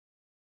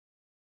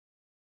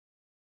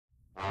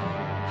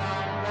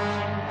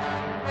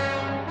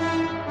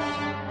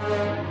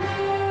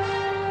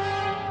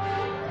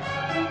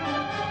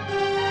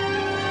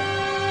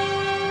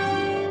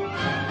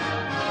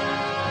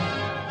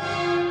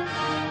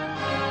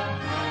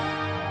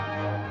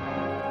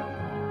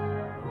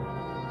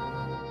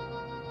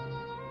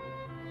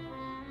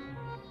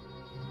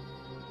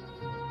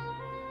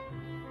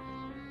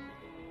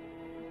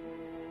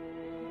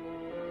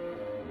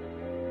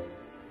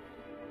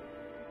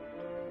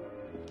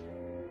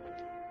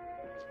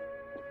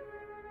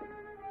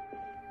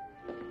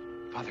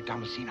Father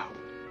Tomasino.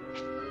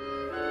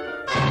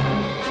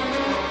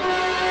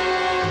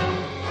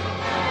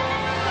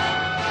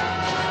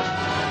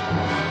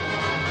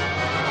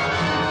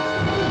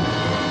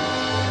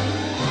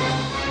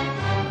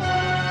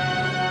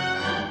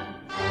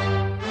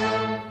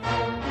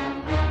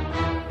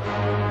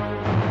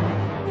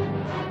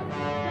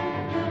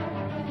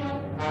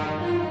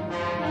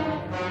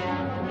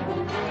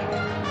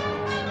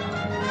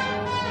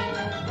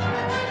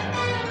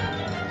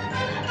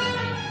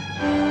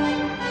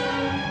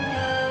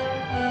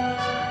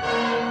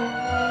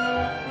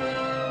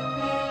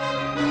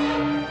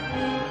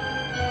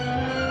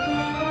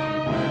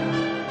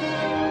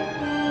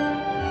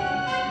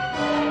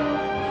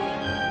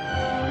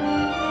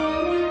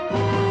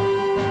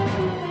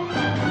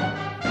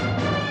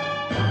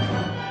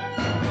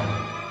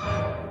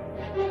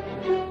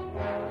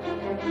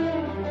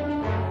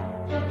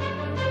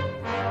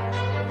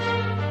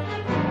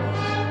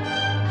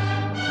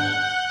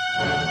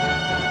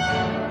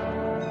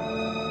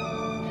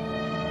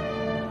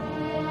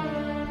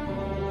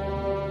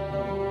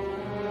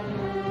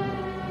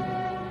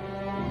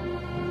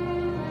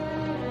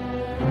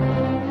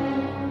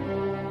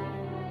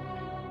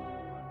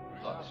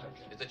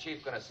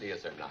 Chief going to see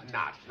us or not?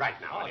 Not right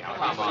now.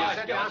 Come on.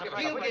 Sit down.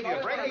 He'll give you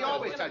a break. He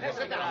always does.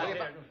 Sit down.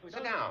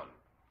 Sit down.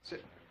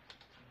 Sit.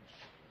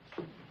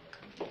 Did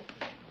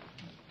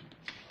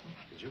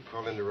you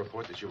call in to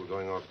report that you were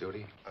going off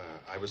duty?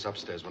 I was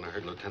upstairs when I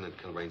heard Lieutenant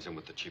Kilrain's in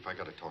with the chief. I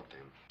got to talk to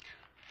him.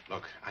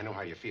 Look, I know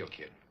how you feel,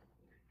 kid.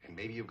 And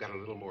maybe you've got a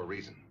little more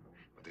reason.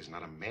 But there's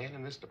not a man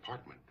in this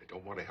department that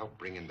don't want to help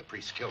bring in the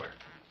priest killer.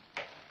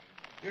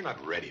 You're not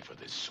ready for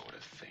this sort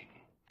of thing.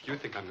 You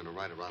think I'm going to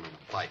ride around in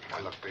a bike? Why,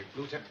 look,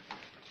 Lieutenant,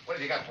 what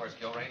have you got for us,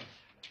 Kilrain?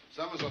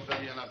 Summers will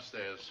fill you in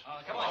upstairs.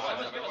 Come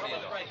on, let's give us a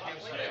break.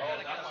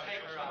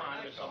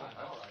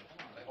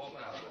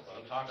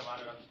 We'll talk about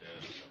it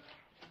upstairs.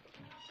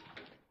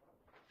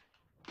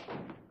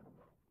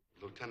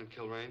 Lieutenant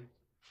Kilrain?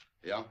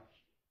 Yeah?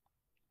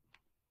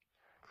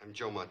 I'm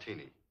Joe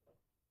Martini.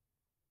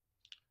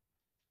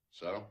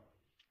 So?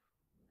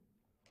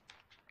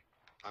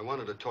 I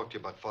wanted to talk to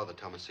you about Father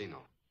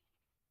Tomasino.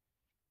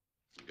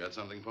 You got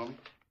something for me?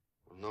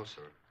 Well, no,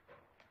 sir.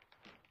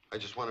 I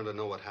just wanted to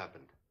know what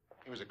happened.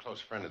 He was a close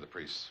friend of the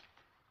priest's.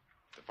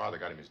 The father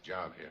got him his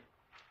job here.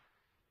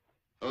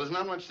 Well, there's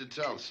not much to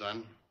tell,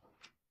 son.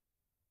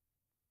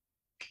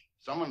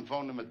 Someone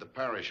phoned him at the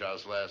parish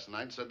house last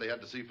night, said they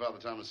had to see Father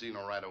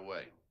Tomasino right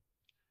away.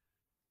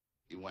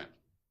 He went.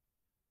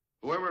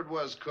 Whoever it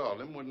was called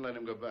him, wouldn't let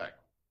him go back.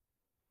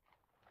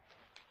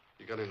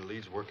 You got any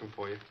leads working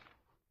for you?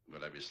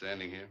 Would I be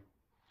standing here?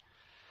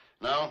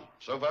 No,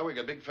 so far we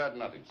got big fat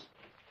nothings.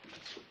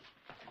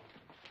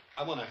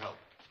 I want to help.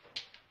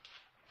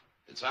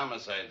 It's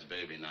homicides,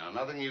 baby, now.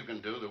 Nothing you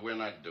can do that we're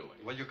not doing.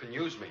 Well, you can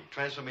use me.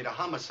 Transfer me to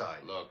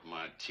homicide. Look,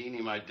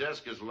 Martini, my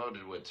desk is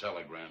loaded with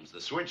telegrams.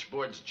 The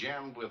switchboard's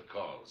jammed with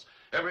calls.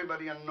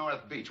 Everybody in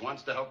North Beach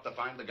wants to help to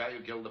find the guy who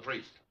killed the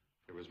priest.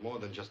 He was more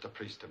than just a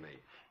priest to me.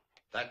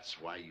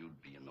 That's why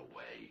you'd be in the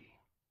way.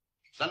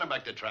 Send him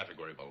back to traffic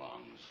where he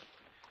belongs.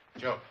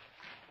 Joe.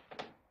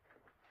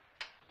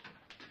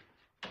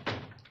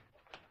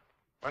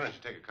 Why don't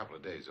you take a couple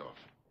of days off?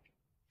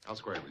 I'll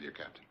square it with your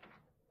captain.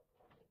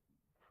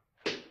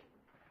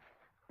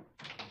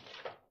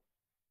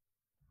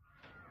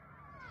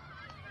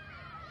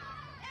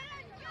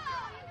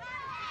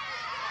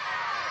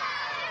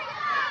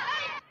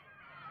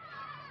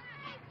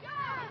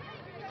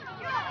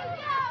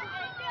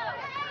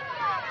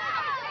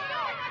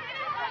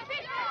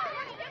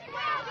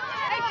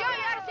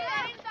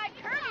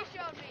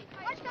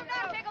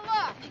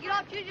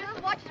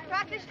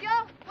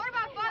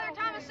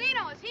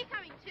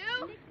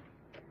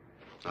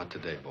 Not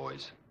today,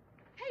 boys.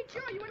 Hey, Joe,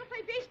 you want to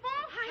play baseball?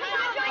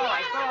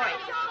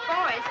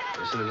 Boys.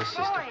 Listen to this,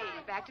 sister.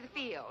 Boys, back to the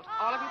field.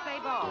 All of you play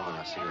ball. Go on,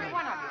 I'll see you Every later.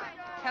 one of you.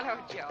 Hello,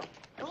 Joe.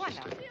 Go on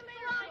now. Sister.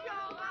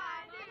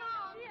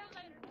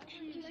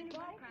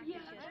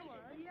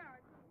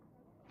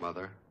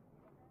 Mother?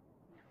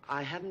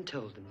 I haven't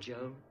told them,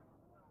 Joe.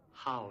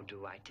 How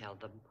do I tell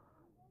them?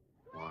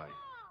 Why?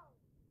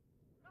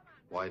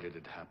 Why did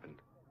it happen?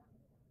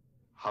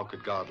 How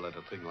could God let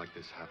a thing like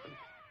this happen?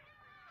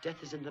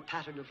 Death is in the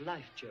pattern of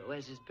life, Joe,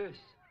 as is birth,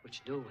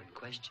 which no one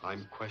questions.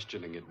 I'm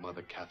questioning it,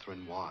 Mother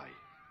Catherine. Why?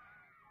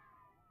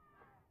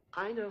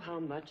 I know how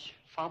much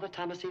Father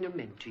Tomasino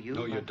meant to you.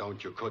 No, you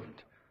don't. You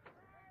couldn't.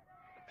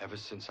 Ever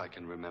since I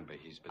can remember,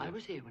 he's been... I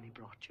was here when he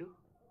brought you.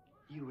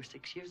 You were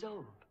 6 years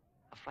old.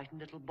 A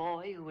frightened little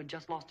boy who had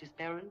just lost his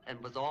parent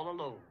and was all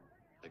alone.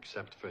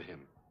 Except for him.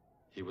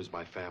 He was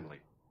my family.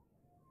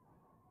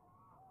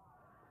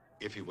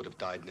 If he would have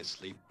died in his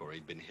sleep or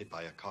he'd been hit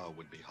by a car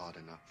would be hard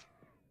enough.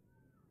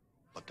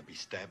 But to be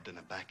stabbed in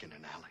the back in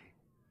an alley.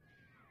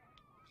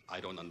 I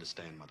don't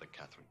understand, Mother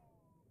Catherine.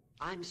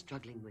 I'm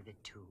struggling with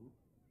it, too.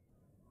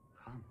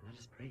 Come, let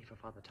us pray for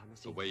Father Thomas.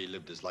 The way he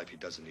lived his life, he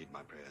doesn't need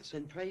my prayers.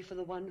 Then pray for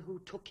the one who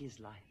took his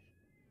life.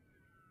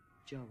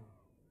 Joe,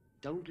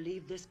 don't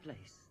leave this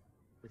place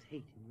with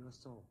hate in your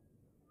soul.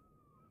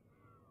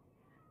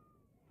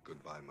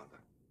 Goodbye, Mother.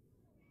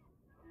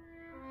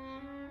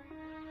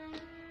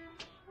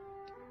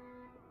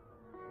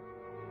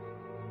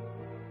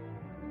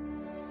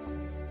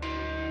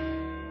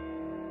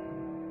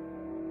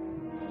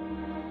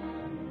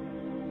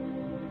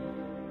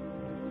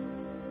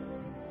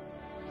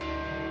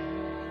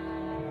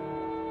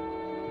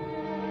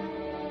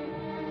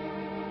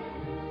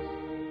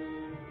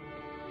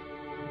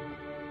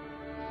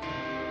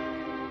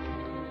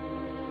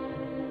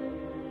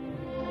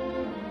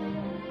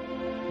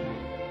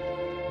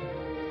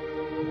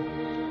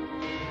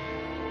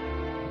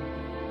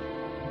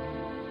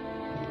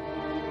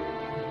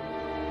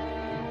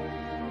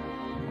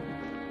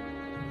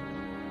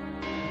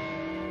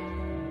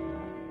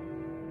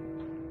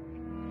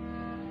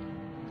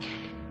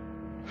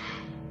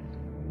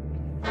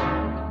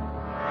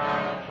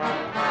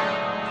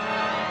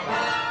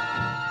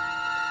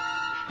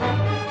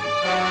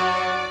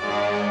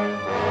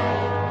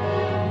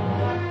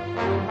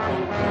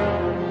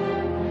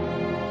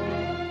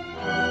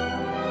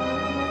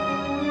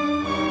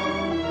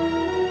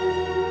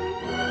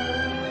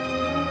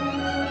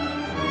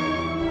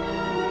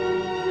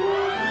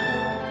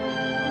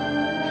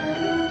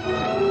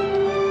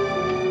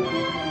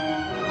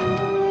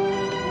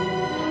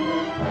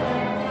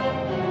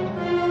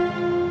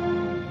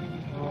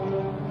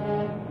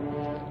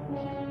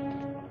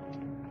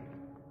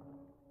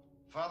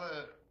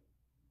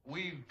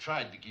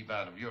 Tried to keep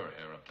out of your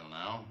hair up till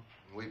now.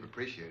 We've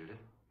appreciated it.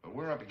 But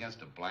we're up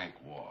against a blank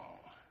wall.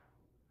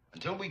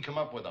 Until we come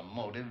up with a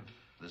motive,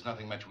 there's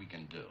nothing much we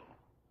can do.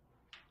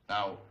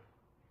 Now,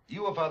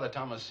 you were Father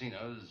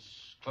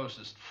Tomasino's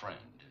closest friend,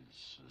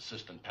 his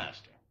assistant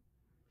pastor.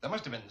 There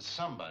must have been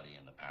somebody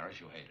in the parish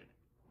who hated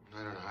him.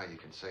 I don't know how you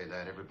can say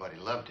that. Everybody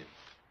loved him.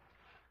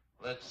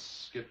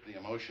 Let's skip the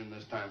emotion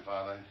this time,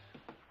 Father.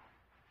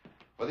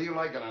 Whether you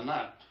like it or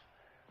not,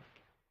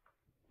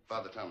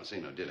 Father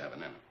Tomasino did have an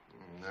enemy.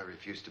 I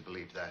refuse to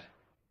believe that.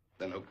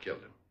 Then who killed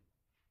him?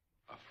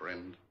 A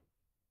friend?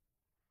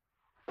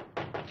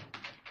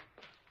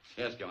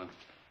 Yes, Gillen.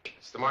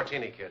 It's the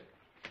Martini kid.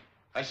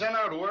 I sent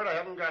out word. I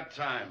haven't got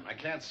time. I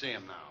can't see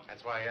him now.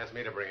 That's why he asked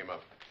me to bring him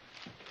up.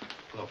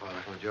 Hello, Father.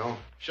 Hello, Joe.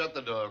 Shut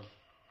the door.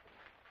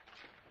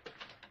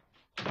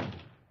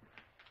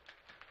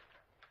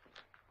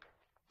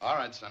 All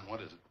right, son.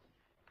 What is it?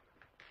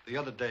 The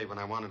other day when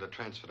I wanted to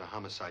transfer to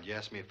homicide, you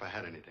asked me if I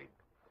had anything.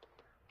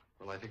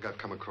 Well, I think I've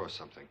come across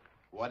something.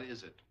 What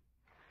is it?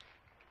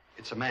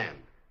 It's a man.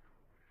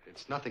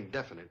 It's nothing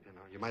definite, you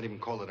know. You might even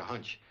call it a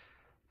hunch.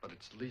 But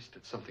at least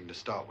it's something to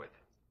start with.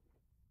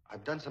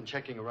 I've done some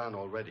checking around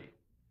already.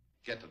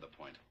 Get to the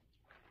point.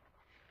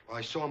 Well,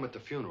 I saw him at the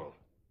funeral.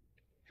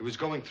 He was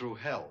going through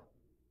hell.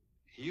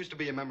 He used to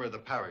be a member of the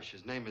parish.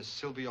 His name is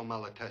Silvio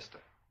Malatesta.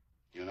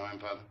 You know him,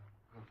 Father?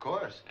 Of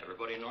course.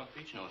 Everybody in North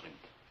Beach knows him.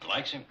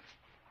 Likes him.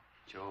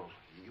 Joe,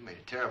 you made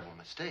a terrible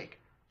mistake.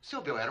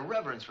 Silvio had a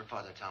reverence for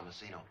Father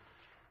Tomasino.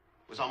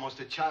 It was almost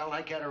a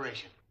childlike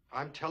adoration.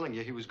 I'm telling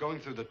you, he was going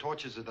through the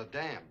tortures of the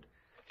damned.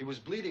 He was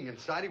bleeding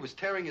inside. He was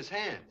tearing his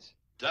hands.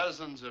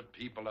 Dozens of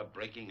people are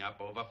breaking up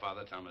over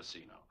Father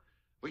Tomasino.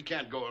 We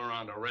can't go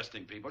around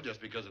arresting people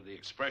just because of the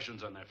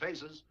expressions on their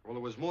faces. Well,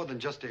 it was more than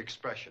just the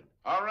expression.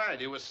 All right,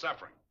 he was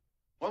suffering.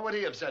 What would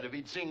he have said if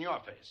he'd seen your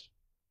face?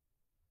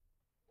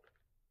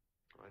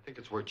 I think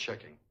it's worth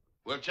checking.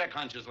 We'll check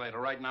hunches later.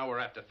 Right now, we're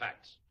after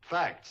facts.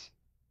 Facts?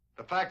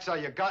 The facts are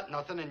you got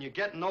nothing and you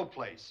get no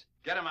place.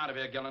 Get him out of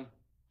here, Gillen.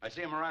 I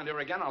see him around here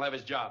again, I'll have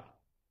his job.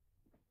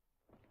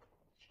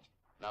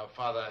 Now,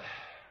 Father,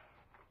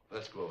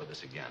 let's go over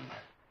this again.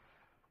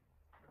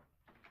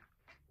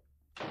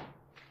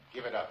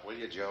 Give it up, will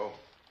you, Joe?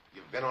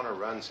 You've been on a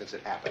run since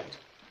it happened.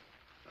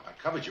 Now, I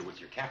covered you with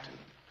your captain,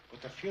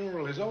 but the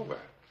funeral is over.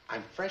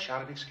 I'm fresh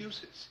out of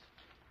excuses.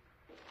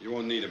 You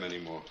won't need him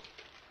anymore.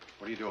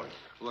 What are you doing?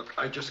 Look,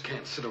 I just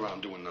can't sit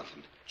around doing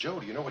nothing. Joe,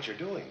 do you know what you're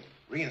doing?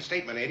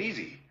 Reinstatement ain't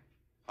easy.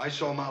 I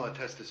saw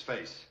Malatesta's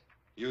face.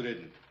 You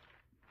didn't.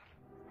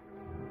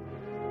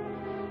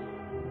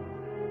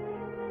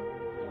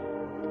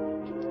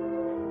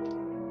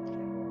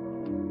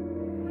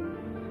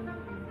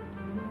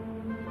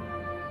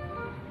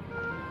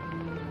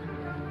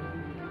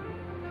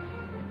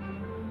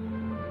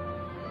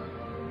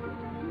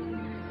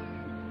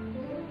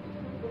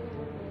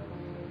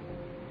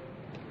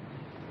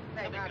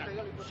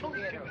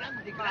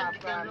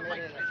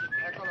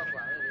 Eccolo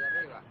qua, vedi,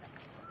 arriva.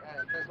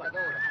 Il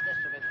pescatore.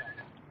 Adesso vedrai.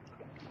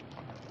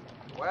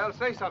 Well,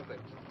 say something.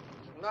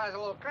 Nice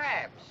little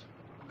crabs.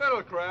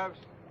 Little crabs.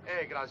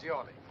 Hey,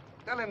 Grazioli.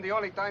 Tell him the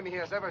only time he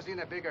has ever seen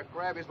a bigger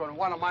crab is when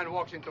one of mine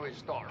walks into his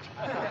store.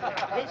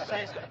 He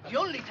says the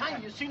only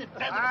time you've seen it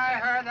better. I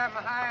heard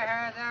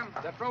them.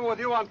 The trouble with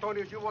you,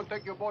 Antonio, is you won't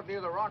take your boat near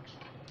the rocks.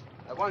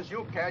 The ones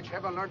you catch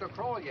haven't learned to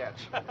crawl yet.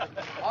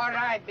 All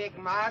right, Big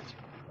Mouth.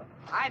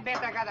 I bet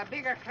I got a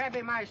bigger crab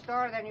in my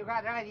store than you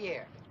got right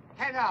here.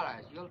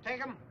 $10. You'll take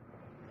them?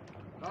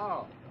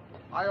 No.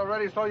 I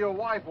already saw your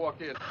wife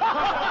walk in.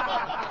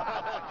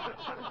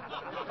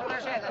 Non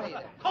c'è da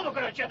ridere. Come che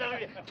non c'è da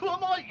ridere? Tua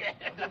moglie!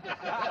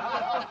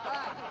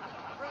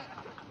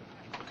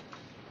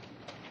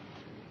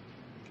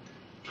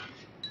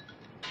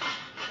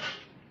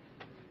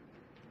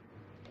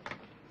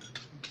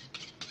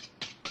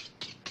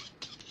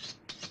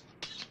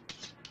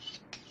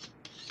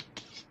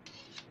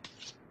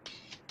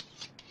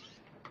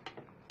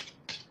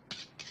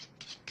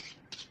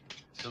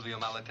 Silvio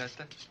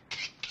Malatesta?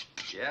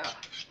 Yeah.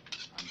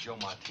 I'm Joe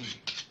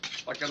Martini.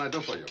 What can I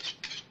do for you?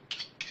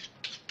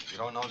 You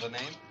don't know the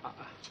name?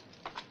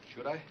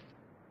 Should I? I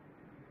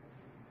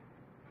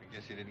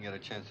guess he didn't get a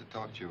chance to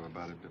talk to you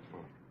about it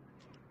before.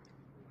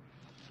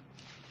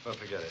 Well,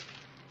 forget it.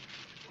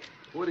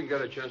 Who didn't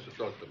get a chance to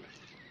talk to me?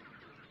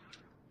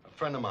 A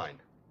friend of mine.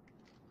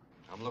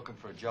 I'm looking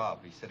for a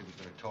job. He said he was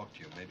going to talk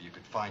to you. Maybe you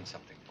could find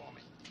something for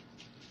me.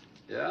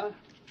 Yeah?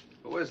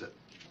 Who is it?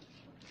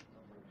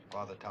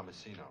 Father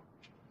Tomasino.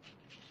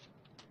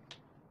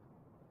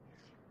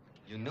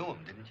 You knew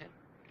him, didn't you?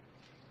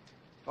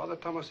 Father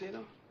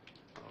Tomasino?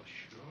 Oh,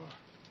 sure.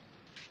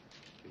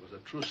 He was a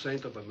true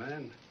saint of a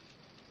man.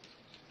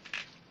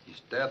 His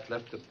death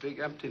left a big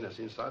emptiness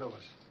inside of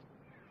us.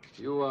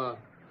 You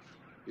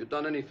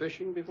done any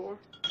fishing before?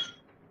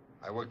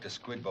 I worked a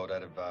squid boat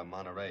out of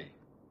Monterey,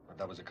 but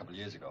that was a couple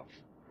years ago.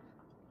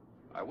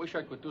 I wish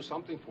I could do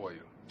something for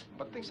you.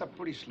 But things are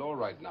pretty slow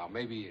right now.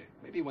 Maybe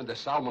when the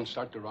salmon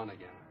start to run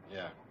again.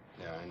 Yeah,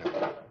 I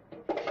know.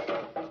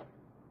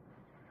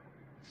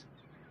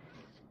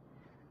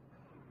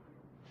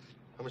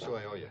 How much do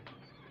I owe you?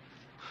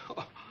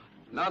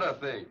 Not a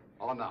thing.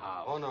 On the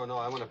house. Oh, no,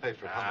 I want to pay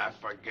for it.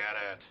 Forget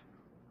it.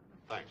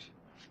 Thanks.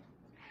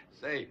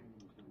 Say,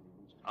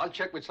 I'll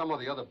check with some of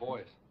the other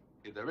boys.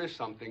 If there is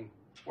something,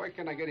 where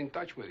can I get in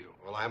touch with you?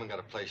 Well, I haven't got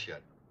a place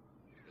yet.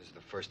 This is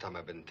the first time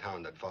I've been in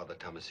town that Father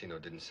Tomasino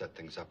didn't set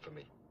things up for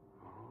me.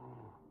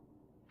 Oh.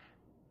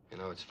 You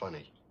know, it's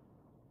funny.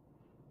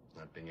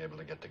 Not being able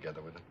to get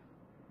together with him.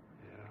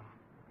 Yeah.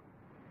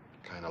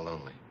 Kind of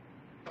lonely.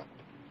 But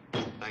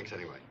thanks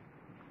anyway.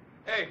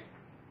 Hey!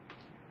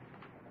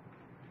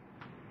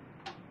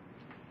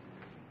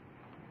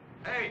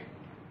 Hey!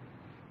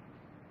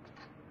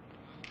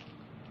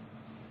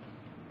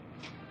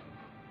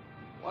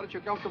 Why don't you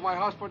come to my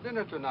house for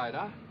dinner tonight,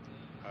 huh?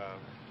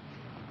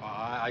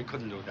 I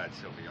couldn't do that,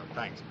 Silvio.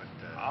 Thanks, but...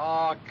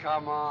 Oh,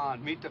 come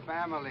on. Meet the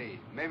family.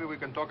 Maybe we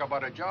can talk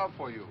about a job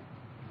for you.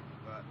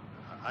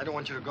 I don't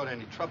want you to go to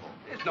any trouble.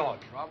 It's no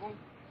trouble.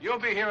 You'll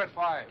be here at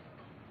 5.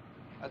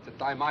 That's the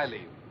time I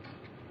leave.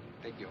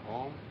 Take you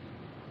home,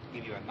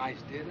 give you a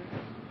nice dinner.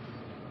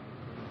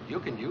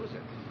 You can use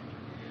it.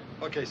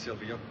 Okay,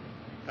 Silvio.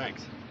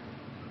 Thanks.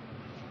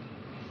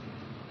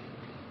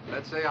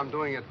 Let's say I'm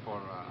doing it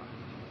for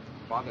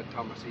Father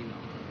Tomasino.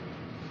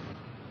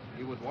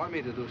 He would want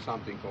me to do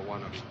something for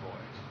one of his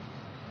boys.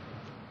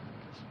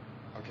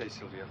 Okay,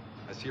 Silvio.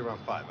 I see you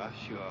around 5, huh?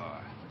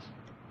 Sure.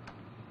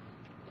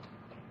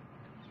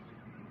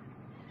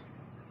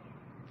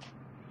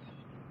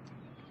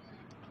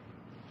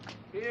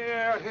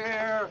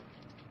 Here.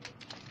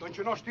 Don't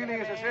you know stealing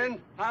is a sin?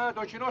 Huh?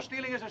 Don't you know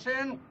stealing is a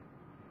sin?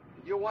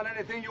 If you want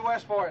anything, you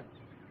ask for it.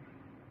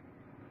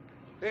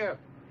 Here.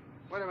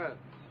 Wait a minute.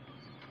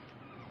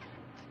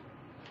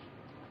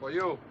 For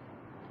you.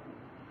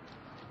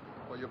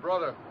 For your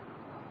brother.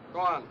 Go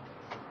on.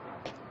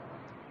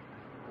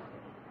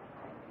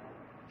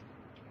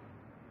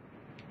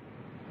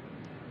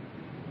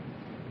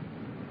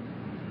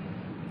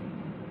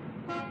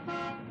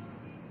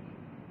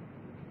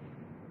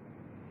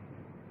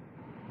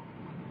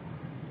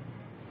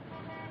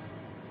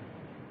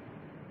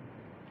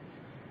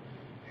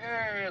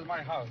 Here's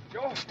my house,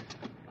 Joe.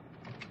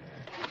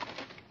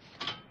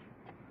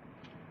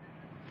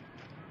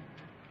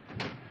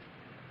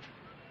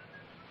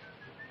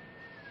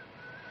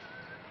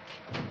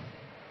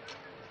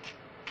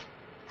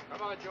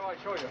 Come on, Joe, I'll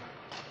show you.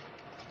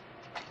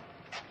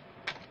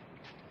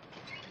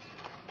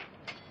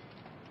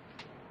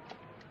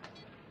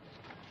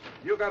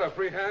 You got a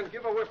free hand,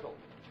 give a whistle.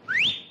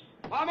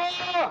 Mama!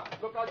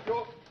 Look out,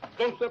 Joe.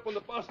 Don't step on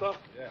the pasta.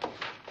 Yeah.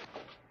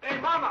 Hey,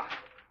 Mama!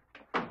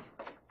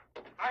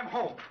 I'm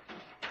home.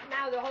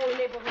 Now the whole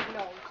neighborhood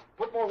knows.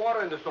 Put more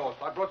water in the sauce.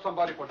 I brought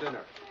somebody for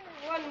dinner.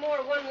 One more,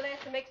 one less,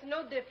 it makes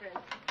no difference.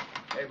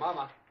 Hey,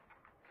 Mama.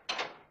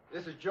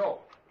 This is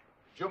Joe.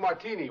 Joe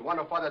Martini, one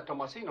of Father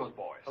Tomasino's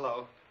boys.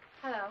 Hello.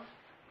 Hello.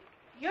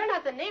 You're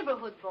not the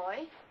neighborhood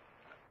boy.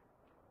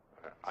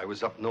 I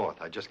was up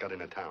north. I just got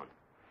into town.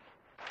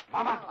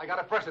 Mama, I got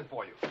a present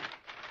for you.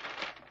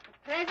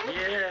 Present?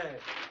 Yeah.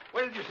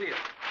 Where did you see it?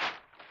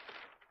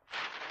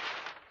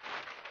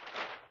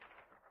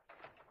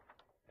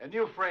 A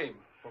new frame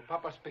for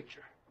Papa's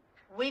picture.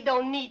 We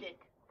don't need it.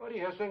 But he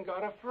hasn't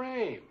got a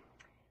frame.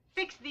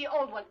 Fix the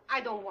old one.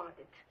 I don't want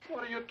it.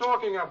 What are you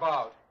talking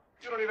about?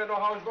 You don't even know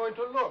how it's going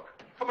to look.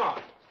 Come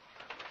on.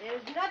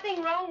 There's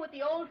nothing wrong with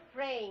the old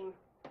frame.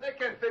 They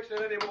can't fix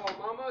it anymore,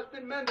 Mama. It's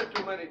been mended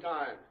too many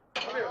times.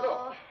 Come here,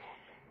 look.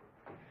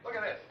 Look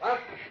at this. Huh?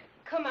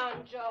 Come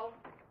on, Joe.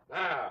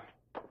 Ah,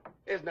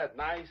 isn't that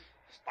nice?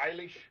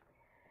 Stylish?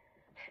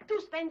 Tu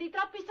spendi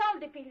troppi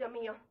soldi, figlio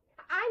mio.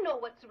 I know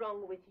what's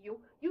wrong with you.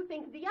 You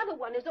think the other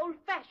one is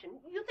old-fashioned.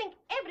 You think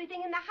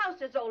everything in the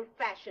house is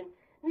old-fashioned.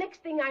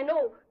 Next thing I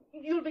know,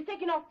 you'll be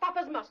taking off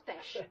Papa's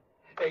mustache.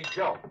 Hey,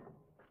 Joe.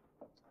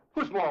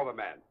 Who's more of a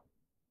man?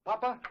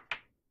 Papa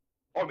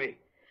or me?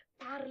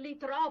 Parli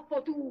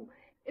troppo, tu.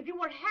 If you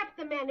were half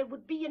the man, it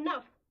would be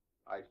enough.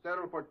 I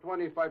settle for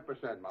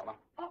 25%, Mama.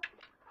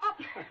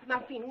 Ma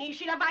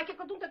finiscila, vai, che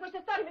con tutte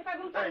queste storie mi fai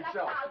buttare Hey, la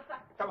Joe. salsa.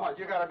 Come on,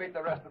 you gotta meet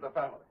the rest of the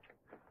family.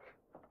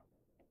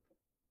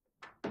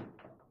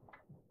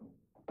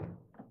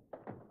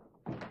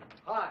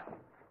 Hi.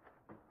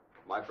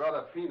 My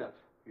brother Peanut.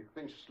 He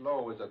thinks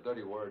slow is a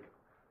dirty word.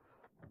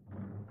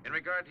 In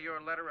regard to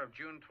your letter of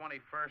June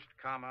 21st,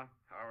 comma,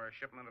 our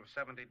shipment of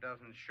 70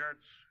 dozen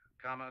shirts,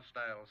 comma,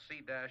 style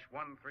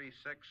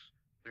C-136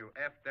 through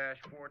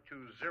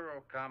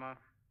F-420, comma,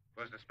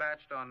 was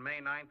dispatched on May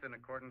 9th in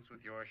accordance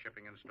with your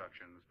shipping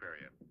instructions,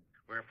 period.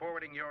 We're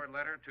forwarding your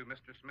letter to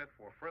Mr. Smith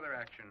for further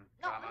action,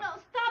 comma,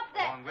 No, stop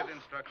that. along with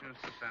instructions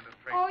to send a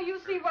freight. Oh, you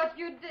see what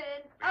you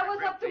did. I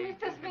was up to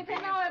Mr. Smith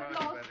and now I've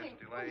lost him.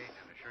 Delay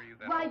and assure you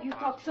that Why all you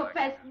talk so possible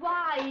fast?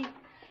 Why?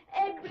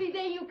 Every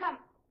day you come.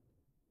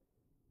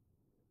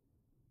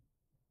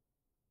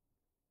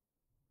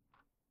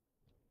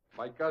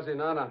 My cousin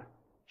Anna,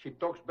 she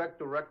talks back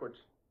to records.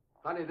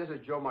 Honey, this is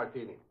Joe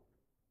Martini.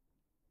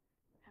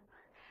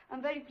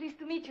 I'm very pleased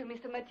to meet you,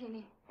 Mr.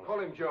 Martini. Call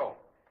him Joe.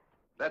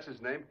 That's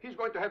his name. He's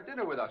going to have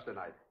dinner with us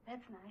tonight.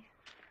 That's nice.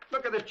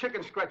 Look at the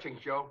chicken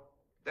scratchings, Joe.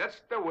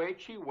 That's the way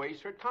she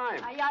wastes her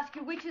time. I ask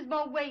you, which is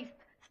more waste?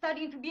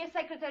 Studying to be a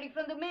secretary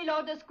from the mail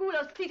order school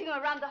or sitting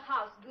around the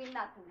house doing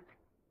nothing?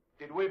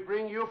 Did we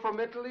bring you from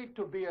Italy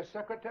to be a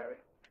secretary?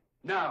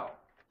 No.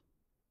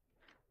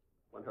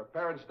 When her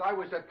parents die,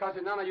 we said,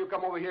 Cousin Anna, you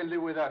come over here and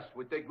live with us.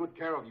 We'll take good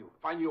care of you.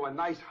 Find you a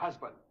nice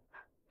husband.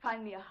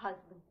 Find me a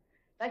husband.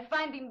 Like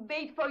finding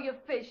bait for your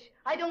fish.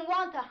 I don't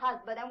want a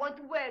husband. I want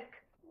to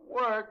work.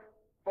 Work?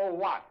 For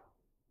what?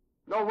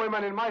 No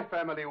women in my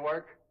family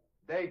work.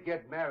 They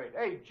get married.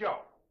 Hey, Joe.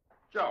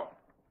 Joe,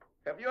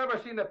 have you ever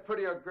seen a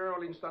prettier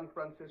girl in San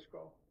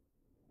Francisco?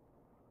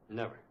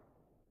 Never.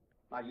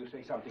 Now, you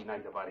say something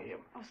nice about him.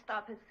 Oh,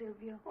 stop it,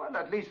 Silvio. Well,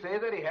 at least say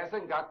that he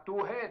hasn't got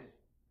two heads.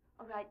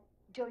 All right,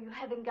 Joe, you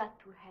haven't got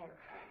two heads.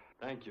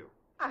 Thank you.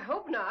 I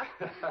hope not.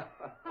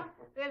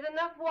 There's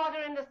enough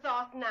water in the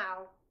sauce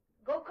now.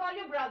 Go call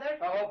your brother.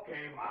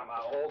 Okay,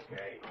 Mama,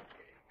 okay.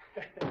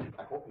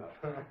 I hope not.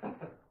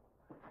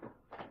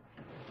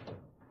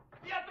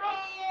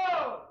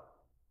 Pietro!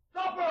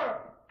 Supper!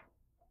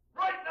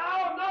 Right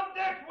now, not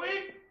next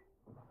week!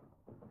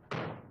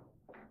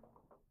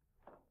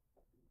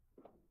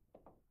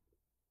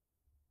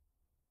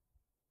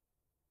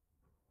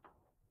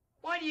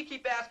 Why do you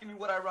keep asking me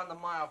what I run the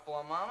mile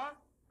for, Mama?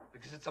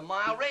 Because it's a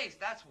mile race,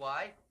 that's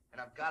why.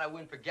 And I've got to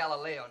win for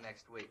Galileo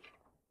next week.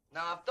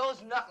 Now, if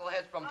those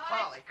knuckleheads from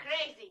Polly... It's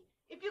crazy.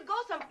 If you go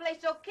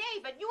someplace, okay,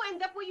 but you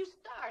end up where you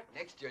start.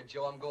 Next year,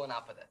 Joe, I'm going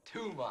out for the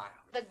 2 mile.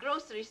 The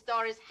grocery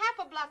store is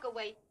half a block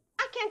away.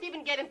 I can't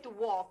even get him to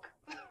walk.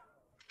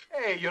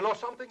 Hey, you know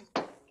something?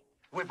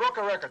 We broke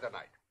a record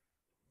tonight.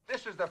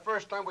 This is the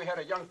first time we had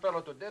a young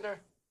fellow to dinner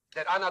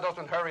that Anna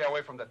doesn't hurry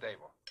away from the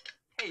table.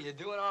 Hey, you're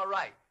doing all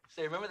right.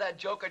 Say, remember that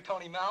joker,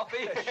 Tony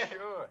Malfi?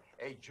 Sure.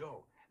 Hey,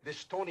 Joe,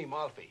 this Tony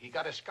Malfi, he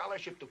got a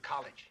scholarship to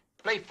college.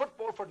 Played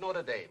football for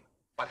Notre Dame.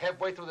 But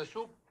halfway through the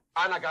soup,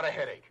 Anna got a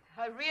headache.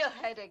 A real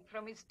headache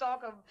from his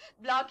talk of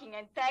blocking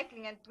and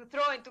tackling and to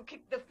throw and to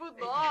kick the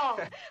football. Oh,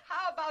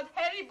 how about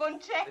Harry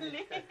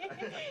Boncelli?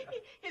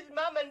 His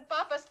mom and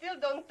Papa still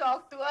don't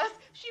talk to us.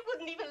 She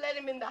wouldn't even let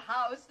him in the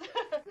house.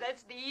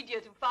 That's the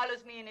idiot who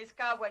follows me in his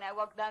car when I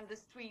walk down the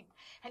street.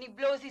 And he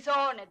blows his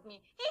horn at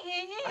me.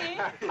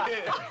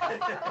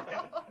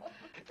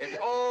 It's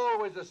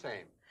always the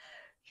same.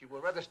 She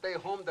would rather stay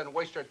home than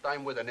waste her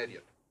time with an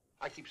idiot.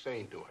 I keep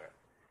saying to her,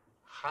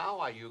 how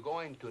are you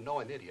going to know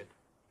an idiot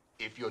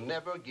if you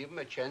never give him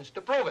a chance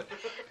to prove it?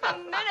 The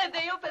minute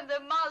they open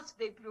their mouths,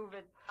 they prove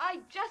it. I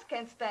just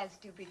can't stand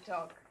stupid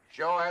talk.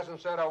 Joe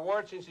hasn't said a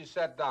word since he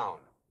sat down.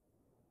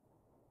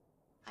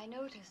 I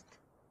noticed.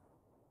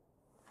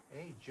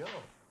 Hey, Joe.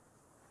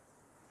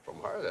 From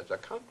her, that's a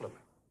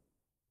compliment.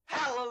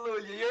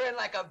 Hallelujah, you're in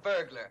like a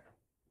burglar.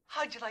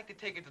 How'd you like to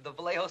take it to the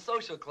Vallejo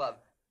Social Club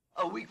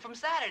a week from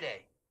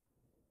Saturday?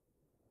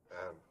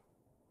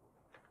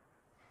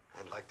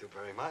 I'd like to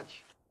very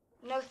much.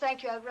 No,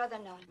 thank you. I'd rather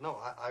not. No,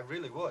 I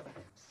really would.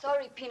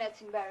 Sorry,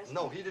 Peanut's embarrassed.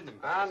 No, he didn't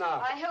embarrass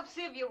Anna. I hope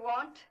Sylvia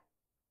won't.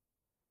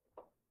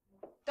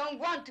 Don't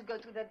want to go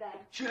to the dance.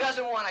 She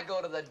doesn't want to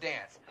go to the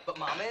dance, but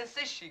Mama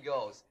insists she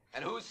goes.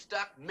 And who's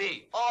stuck?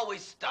 Me.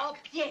 Always stuck. Oh,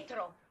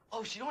 Pietro.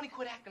 Oh, she'd only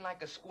quit acting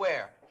like a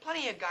square.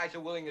 Plenty of guys are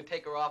willing to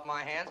take her off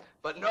my hands,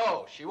 but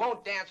no, she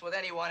won't dance with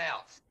anyone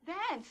else.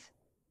 Dance?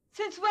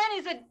 Since when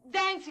is it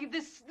dancing,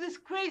 this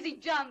crazy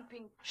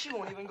jumping? She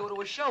won't even go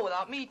to a show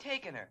without me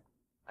taking her.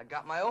 I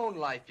got my own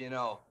life, you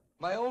know.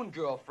 My own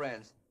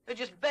girlfriends. They're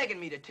just begging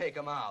me to take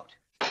them out.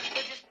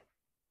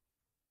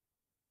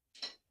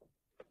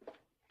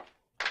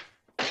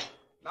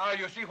 Now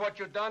you see what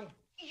you've done?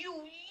 You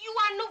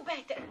are no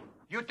better.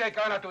 You take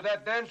Anna to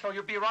that dance, or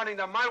you'll be running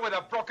the mile with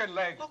a broken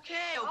leg.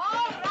 Okay. All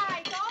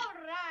right. Oh,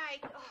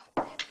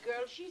 that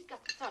girl, she's got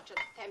such a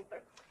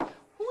temper.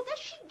 Who does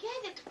she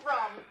get it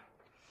from?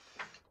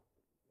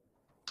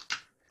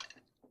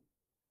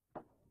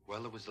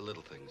 Well, it was the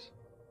little things.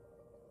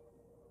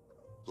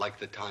 Like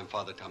the time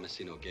Father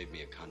Tomasino gave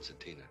me a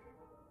concertina.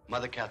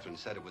 Mother Catherine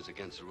said it was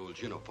against the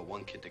rules, you know, for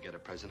one kid to get a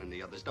present and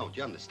the others don't.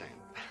 You understand?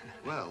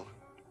 Well,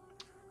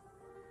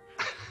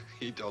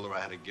 he told her I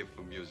had a gift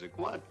for music.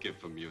 What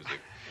gift for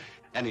music?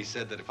 And he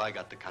said that if I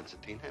got the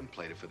concertina and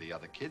played it for the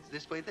other kids,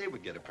 this way they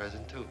would get a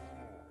present, too.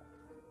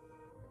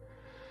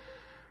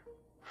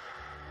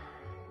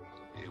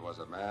 He was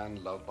a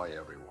man loved by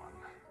everyone.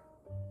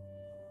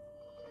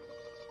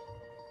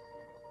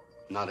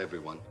 Not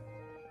everyone.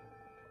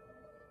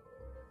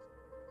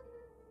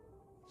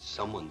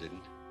 Someone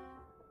didn't.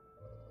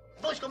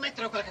 Vuoi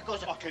scommettere qualche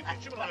cosa? Ma che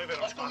dici? Non è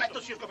vero. Scommetto,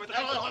 sì, scommetto.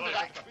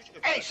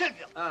 Ehi,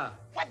 Silvio!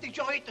 What did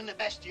Joe eat in the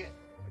bestie?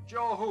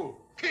 Joe who?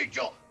 Chi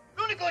Joe?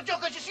 L'unico Joe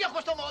che ci sia a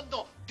questo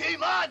mondo! Di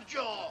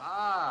Maggio!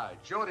 Ah,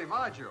 Joe Di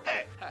Maggio.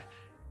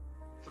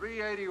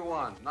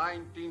 381,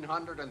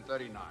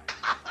 1939.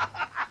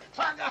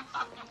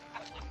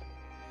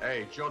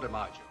 Hey, Joe Di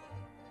Maggio.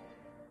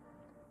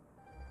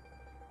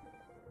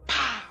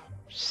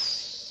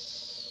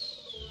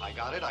 I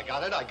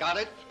got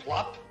it.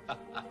 Plop.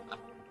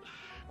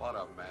 What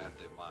a man,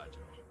 Di Maggio.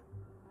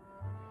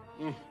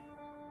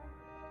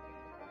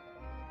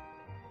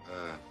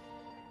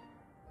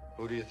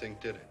 Who do you think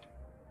did it?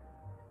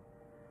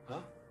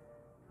 Huh?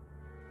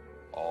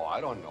 Oh, I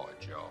don't know,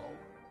 Joe.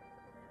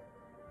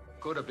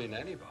 Could have been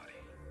anybody.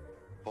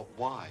 But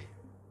why?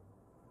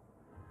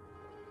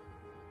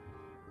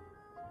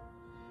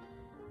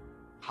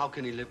 How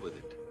can he live with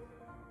it?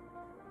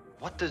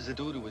 What does it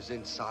do to his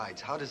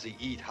insides? How does he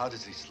eat? How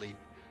does he sleep?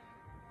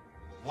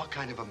 What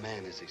kind of a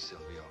man is he,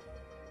 Silvio?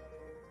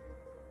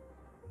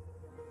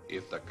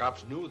 If the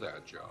cops knew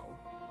that, Joe,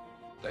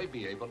 they'd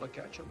be able to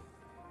catch him.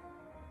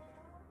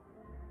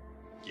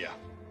 Yeah.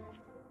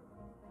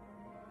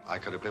 I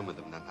could have been with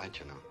him that night,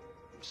 you know.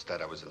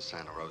 Instead, I was in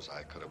Santa Rosa.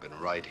 I could have been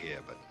right here,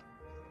 but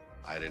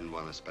I didn't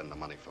want to spend the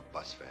money for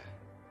bus fare.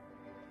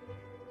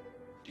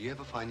 Do you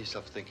ever find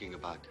yourself thinking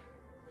about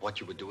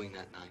what you were doing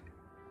that night?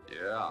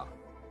 Yeah.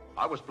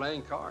 I was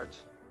playing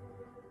cards.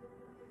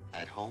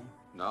 At home?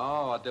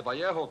 No, at the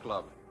Vallejo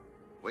Club.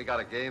 We got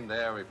a game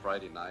there every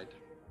Friday night.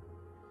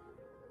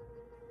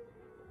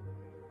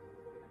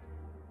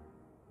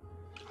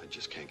 I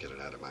just can't get it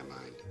out of my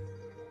mind.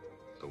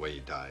 The way he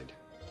died.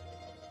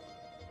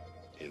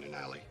 In an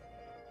alley.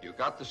 You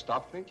got to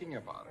stop thinking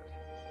about it.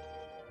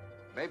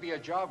 Maybe a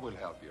job will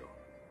help you.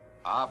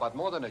 But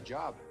more than a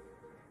job.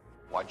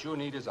 What you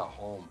need is a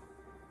home.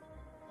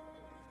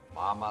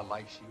 Mama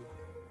likes you.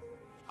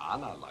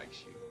 Anna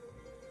likes you.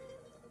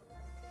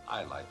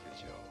 I like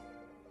you, Joe.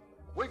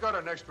 We got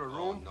an extra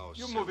room. Oh, no,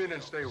 you Silvio. move in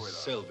and stay with us.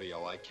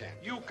 Silvio, I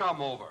can't. You come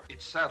over.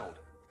 It's settled.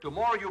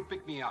 Tomorrow you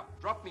pick me up.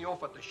 Drop me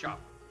off at the shop.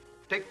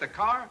 Take the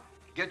car,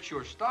 get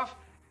your stuff,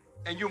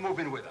 and you move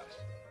in with us.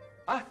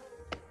 Huh?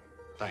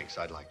 Thanks,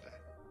 I'd like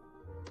that.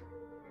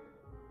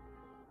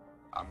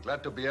 I'm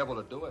glad to be able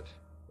to do it.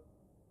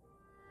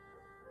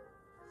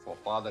 For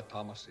Father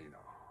Tomasino.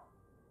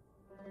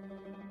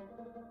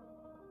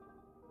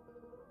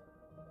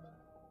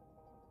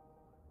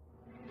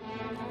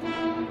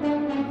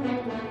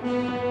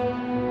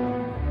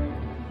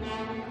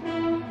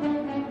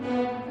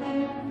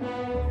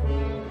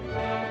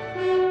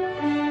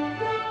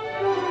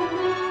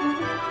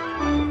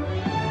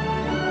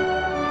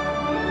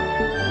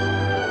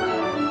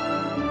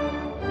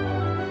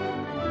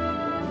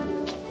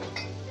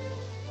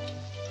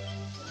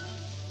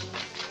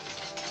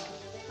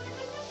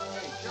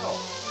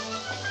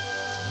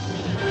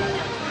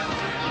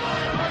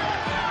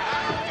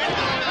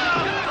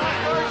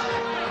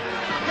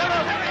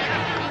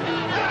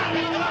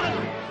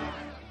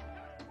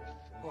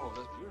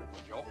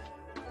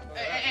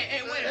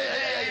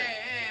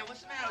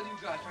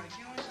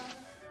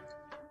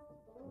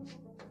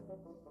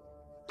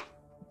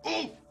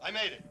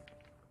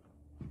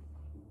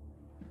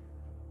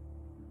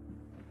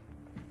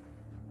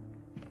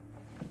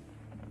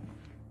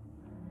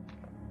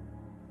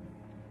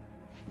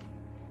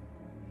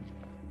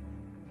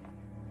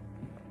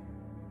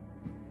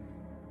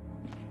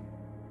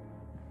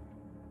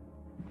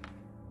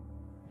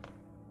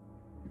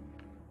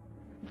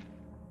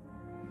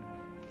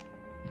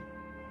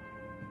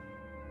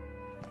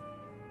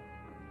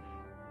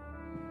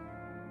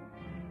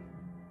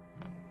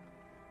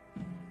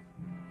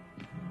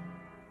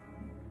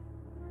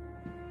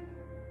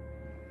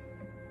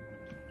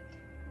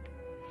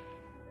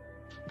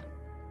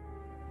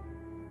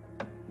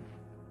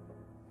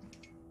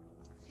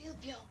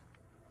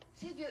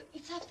 Silvio,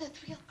 it's after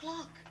 3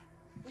 o'clock.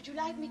 Would you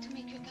like me to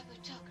make you a cup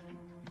of chocolate?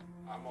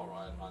 I'm all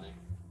right, honey.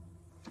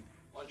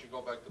 Why don't you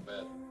go back to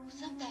bed?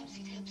 Sometimes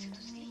it helps you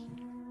to sleep.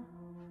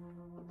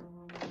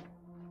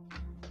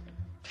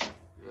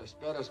 You're as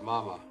bad as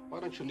Mama. Why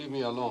don't you leave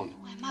me alone?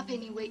 Oh, I'm up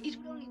anyway. It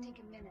will only take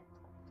a minute.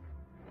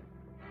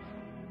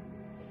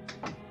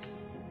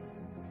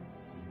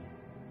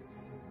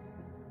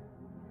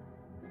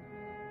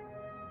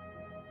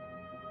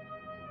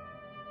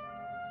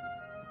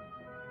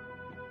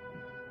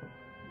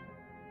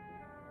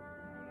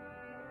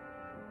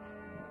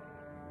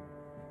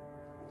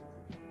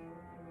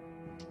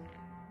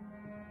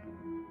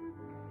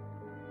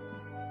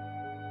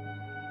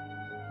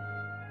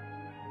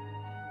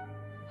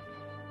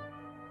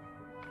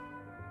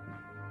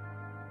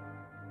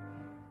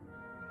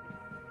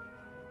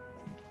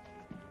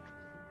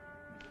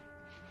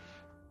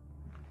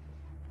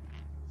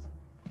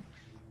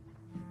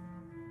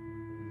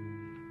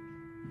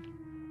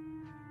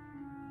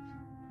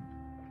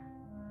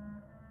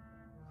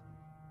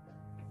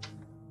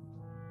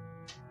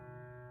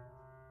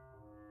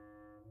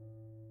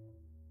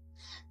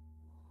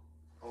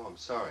 Oh, I'm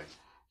sorry.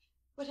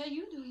 What are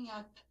you doing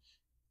up?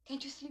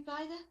 Can't you sleep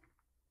either?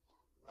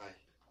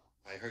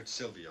 I heard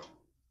Silvio.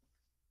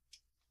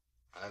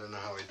 I don't know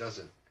how he does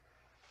it.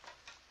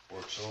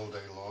 Works all day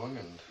long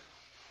and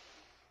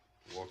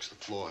walks the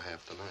floor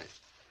half the night.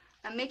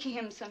 I'm making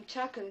him some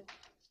chocolate.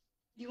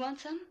 You want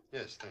some?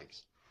 Yes,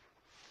 thanks.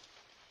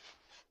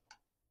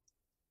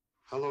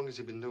 How long has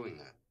he been doing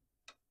that?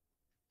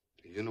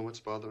 Do you know what's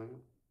bothering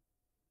him?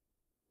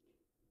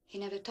 He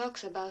never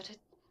talks about it,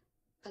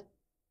 but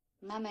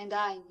Mama and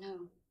I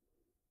know.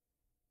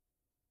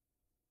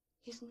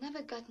 He's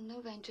never gotten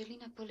over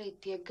Angelina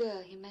Poletti, a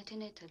girl he met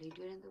in Italy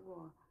during the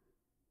war.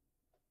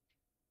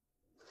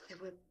 They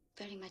were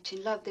very much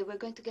in love. They were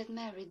going to get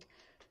married.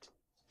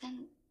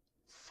 Then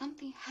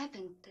something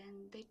happened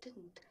and they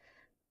didn't.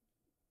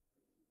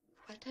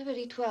 Whatever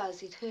it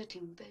was, it hurt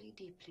him very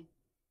deeply.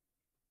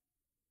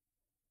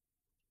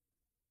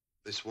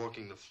 This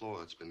walking the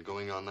floor, it's been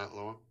going on that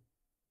long?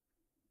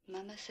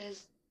 Mama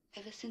says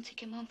ever since he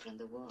came home from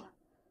the war.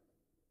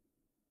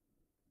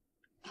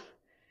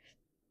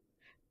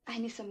 I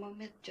need some more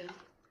milk, Joe.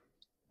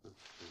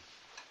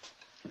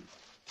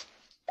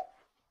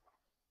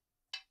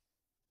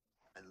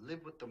 I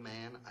live with the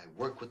man, I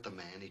work with the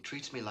man. He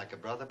treats me like a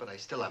brother, but I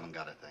still haven't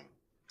got a thing.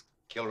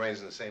 Kilrain's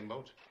in the same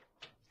boat?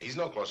 He's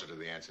no closer to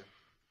the answer.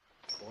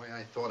 Boy,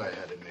 I thought I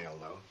had it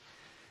nailed, though.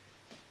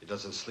 He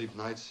doesn't sleep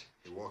nights.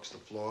 He walks the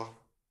floor.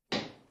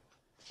 Then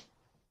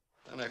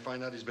I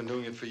find out he's been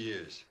doing it for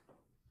years.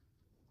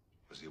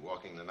 Was he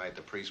walking the night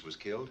the priest was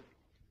killed?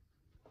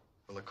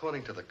 Well,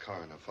 according to the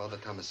coroner, Father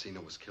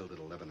Tomasino was killed at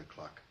 11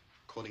 o'clock.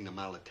 According to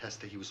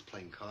Malatesta, he was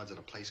playing cards at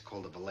a place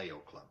called the Vallejo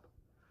Club.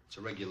 It's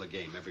a regular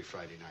game every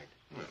Friday night.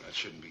 Well, that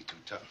shouldn't be too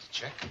tough to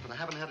check. But I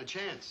haven't had a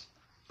chance.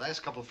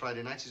 Last couple of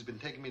Friday nights, he's been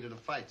taking me to the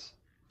fights.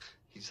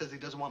 He says he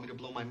doesn't want me to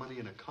blow my money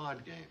in a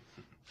card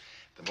game.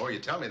 The more you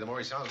tell me, the more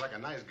he sounds like a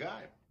nice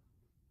guy.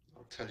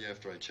 I'll tell you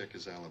after I check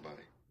his alibi.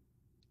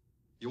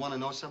 You want to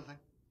know something?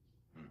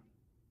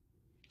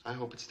 I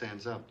hope it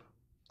stands up.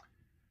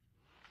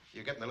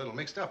 You're getting a little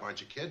mixed up,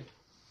 aren't you, kid?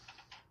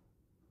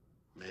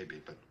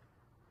 Maybe, but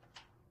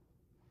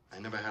I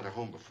never had a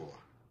home before.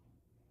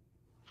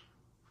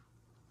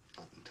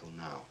 Not until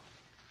now.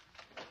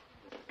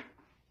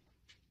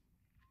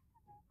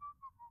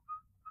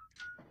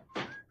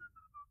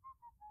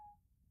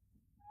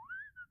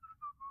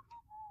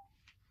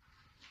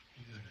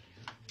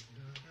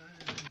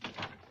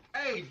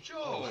 Hey,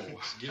 Joe!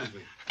 Excuse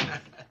me.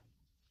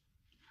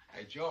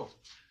 Hey, Joe,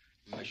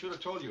 I should have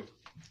told you.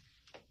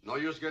 No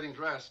use getting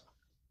dressed.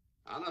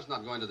 Anna's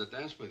not going to the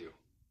dance with you.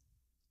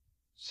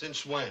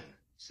 Since when?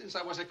 Since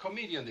I was a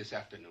comedian this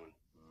afternoon.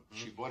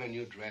 She bought a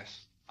new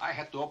dress. I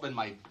had to open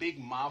my big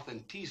mouth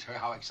and tease her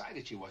how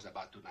excited she was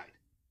about tonight.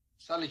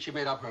 Suddenly she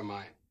made up her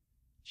mind.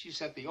 She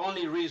said the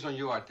only reason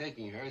you are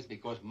taking her is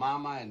because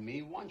Mama and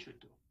me want you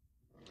to.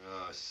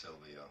 Oh,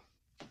 Silvio.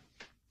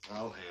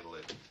 I'll handle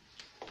it.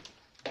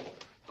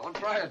 Don't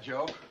try it,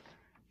 Joe.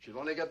 She'll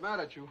only get mad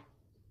at you.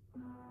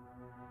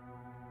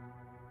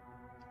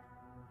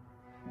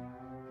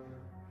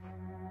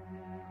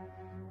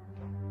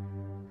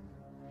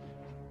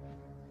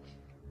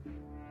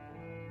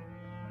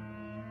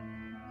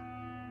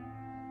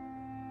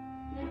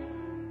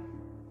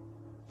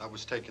 That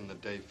was taken the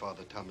day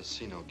Father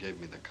Tomasino gave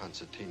me the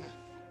concertina.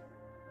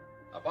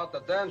 About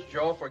the dance,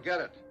 Joe, forget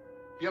it.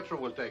 Pietro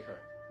will take her.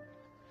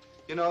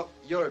 You know,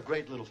 you're a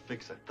great little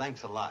fixer.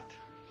 Thanks a lot.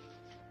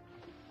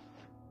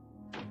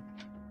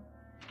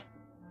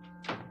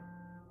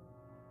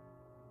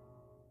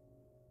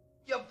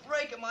 You're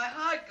breaking my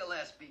heart,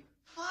 Gillespie.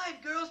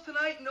 5 girls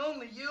tonight and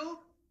only you?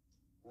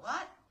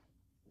 What?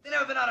 They've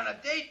never been out on a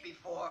date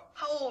before.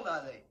 How old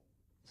are they?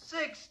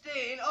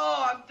 16?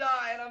 Oh, I'm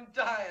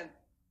dying.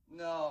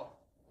 No.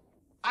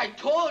 I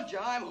told you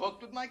I'm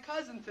hooked with my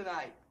cousin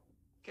tonight.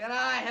 Can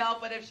I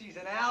help it if she's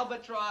an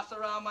albatross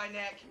around my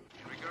neck?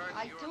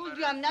 I told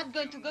you I'm not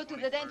going to go to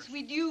the dance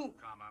with you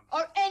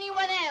or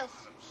anyone else.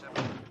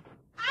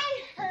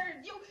 I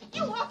heard you.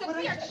 You ought to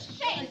be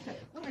ashamed.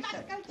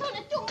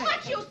 Mascalzone, too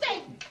much you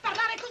say.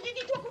 Parlare così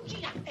di tua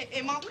cugina.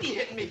 Hey, Mom, what are you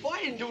hitting me for? I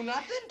didn't do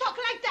nothing. Talk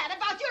like that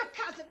about your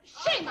cousin.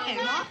 Shame on Hey,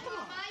 you. Mom. It's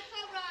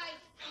all right.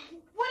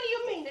 What do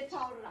you mean it's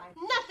all right?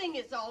 Nothing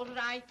is all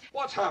right.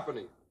 What's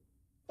happening?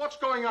 What's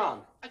going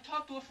on? I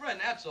talked to a friend,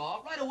 that's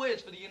all. Right away,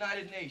 it's for the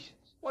United Nations.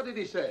 What did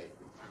he say?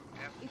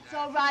 It's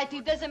all right.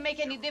 It doesn't make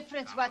any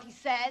difference what he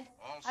said.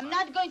 I'm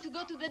not going to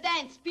go to the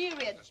dance,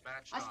 period.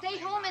 I'll stay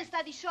home and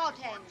study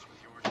shorthand.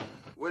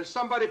 Will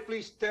somebody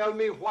please tell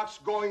me what's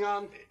going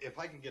on? If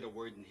I can get a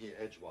word in here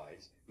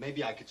edgewise,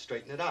 maybe I could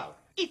straighten it out.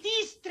 It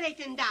is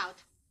straightened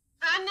out.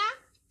 Anna,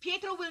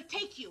 Pietro will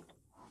take you.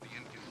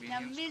 In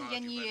a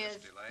million years,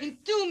 in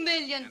 2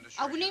 million,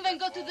 I wouldn't even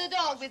go to the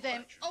door with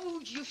them.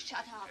 Oh, you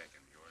shut up.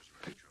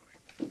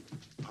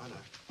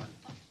 Anna.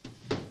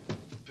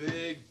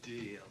 Big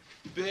deal.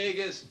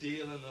 Biggest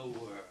deal in the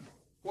world.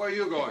 Where are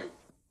you going?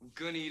 I'm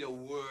gonna eat a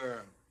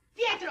worm.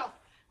 Pietro!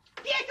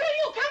 Pietro,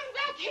 you come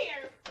back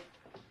here!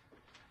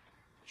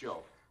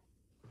 Joe,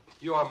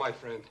 you are my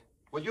friend.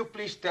 Will you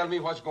please tell me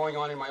what's going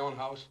on in my own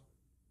house?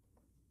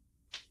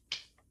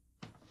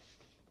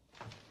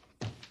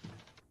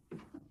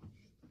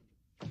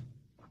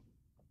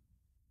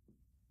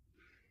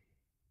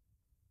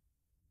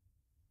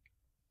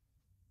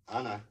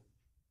 Anna,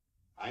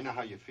 I know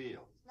how you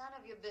feel. It's none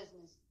of your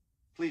business.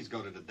 Please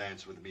go to the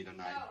dance with me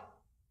tonight. No.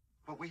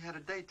 But we had a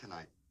date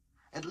tonight.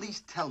 At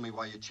least tell me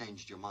why you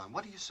changed your mind.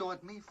 What are you so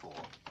at me for?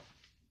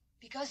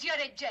 Because you're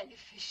a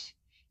jellyfish.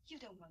 You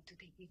don't want to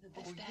take me to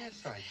this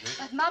dance. Yes, I do.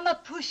 But Mama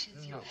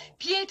pushes you. No.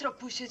 Pietro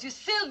pushes you.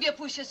 Sylvia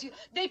pushes you.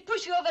 They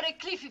push you over a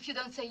cliff if you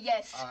don't say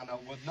yes. Anna,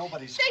 well,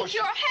 nobody's Take pushing...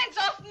 your hands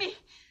off me.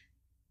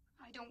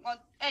 I don't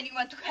want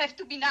anyone to have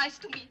to be nice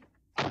to me.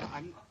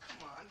 I'm...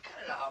 Come on,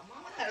 cut it out,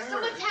 Mama. So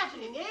what's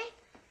happening, eh?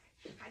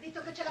 Ha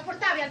detto che ce la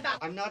portavi al bar.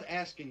 I'm not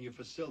asking you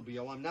for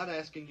Silvio. I'm not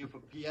asking you for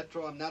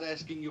Pietro. I'm not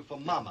asking you for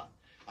Mama.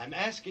 I'm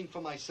asking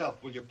for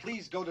myself. Will you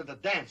please go to the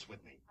dance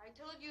with me? I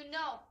told you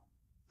no.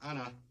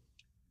 Anna,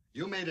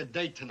 you made a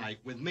date tonight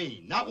with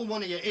me, not with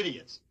one of your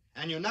idiots.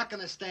 And you're not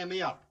going to stand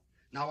me up.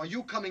 Now, are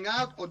you coming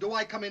out, or do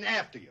I come in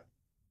after you?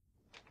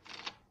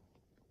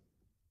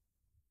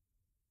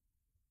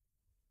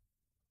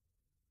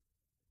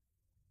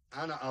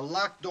 Anna, a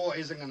locked door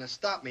isn't going to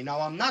stop me. Now,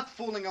 I'm not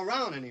fooling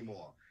around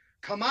anymore.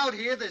 Come out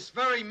here this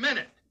very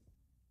minute.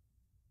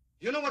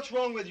 You know what's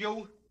wrong with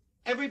you?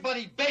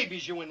 Everybody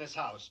babies you in this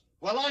house.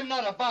 Well, I'm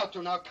not about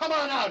to. Now, come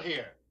on out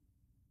here.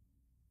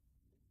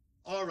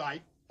 All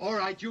right,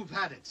 you've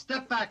had it.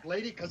 Step back,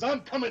 lady, because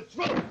I'm coming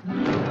through.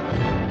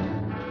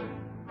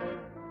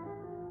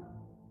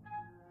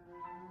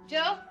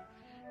 Joe,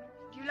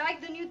 do you like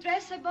the new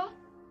dress I bought?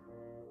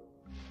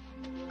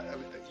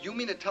 You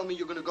mean to tell me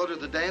you're going to go to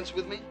the dance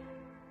with me?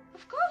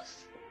 Of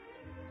course.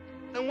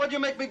 Then why'd you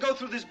make me go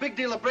through this big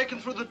deal of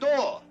breaking through the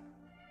door?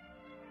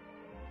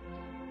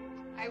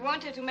 I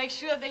wanted to make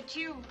sure that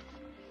you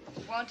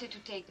wanted to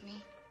take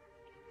me.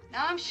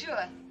 Now I'm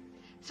sure.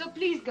 So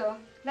please go.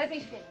 Let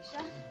me finish,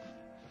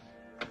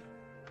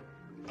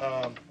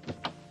 huh?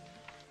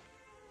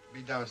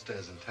 Be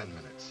downstairs in 10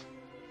 minutes.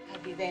 I'll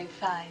be there in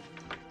 5.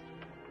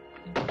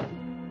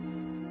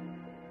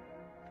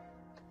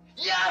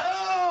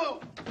 Yahoo!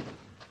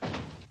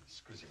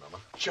 Scusi, Mama.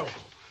 Joe,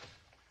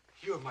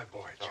 you're my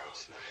boy,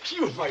 Joe.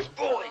 You're my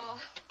boy. Oh.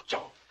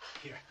 Joe,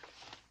 here,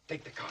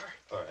 take the car.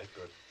 All right,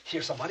 good.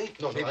 Here's some money.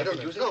 No, Maybe I you don't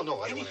can use no, it.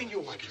 no, I don't Anything want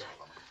you want, Excuse Joe.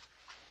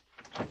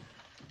 me, Mama.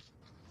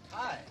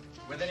 Hi.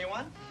 With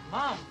anyone?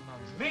 Mamma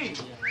mia.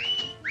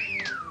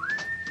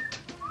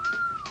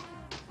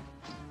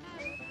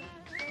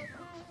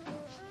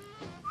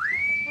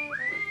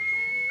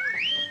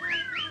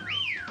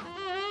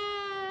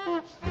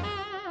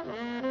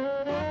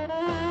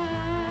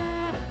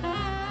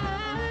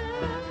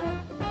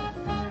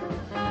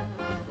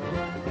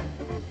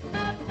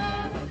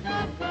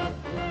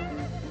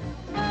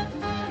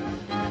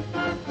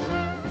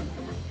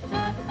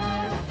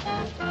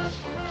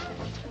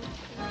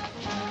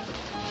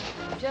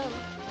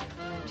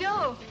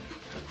 Joe.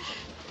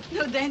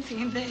 No dancing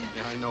in there.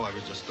 Yeah, I know. I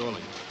was just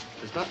stalling.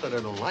 It's not that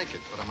I don't like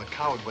it, but I'm a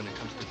coward when it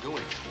comes to doing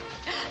it.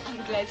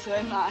 I'm glad so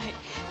am I.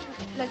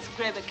 Let's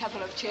grab a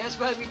couple of chairs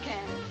while we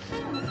can.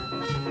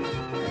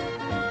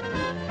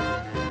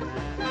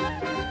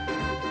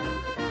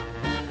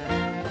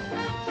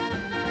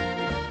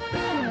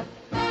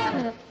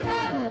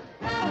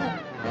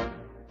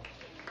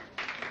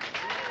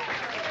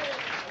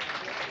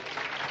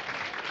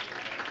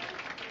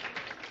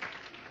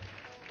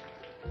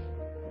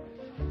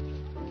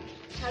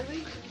 Shall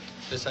we?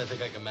 This I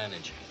think I can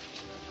manage.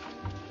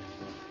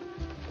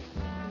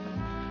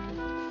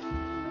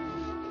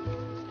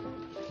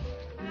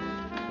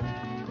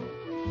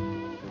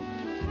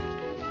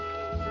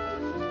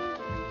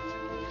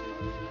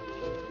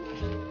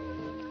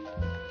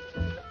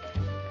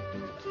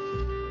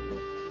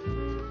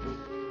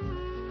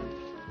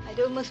 I I'd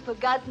almost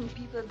forgotten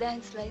people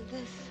dance like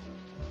this.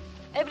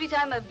 Every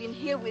time I've been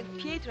here with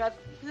Pietro, I've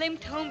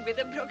limped home with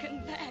a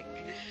broken back.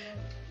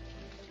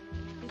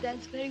 You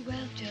dance very well,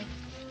 Joe.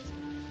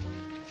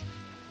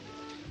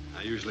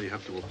 I usually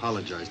have to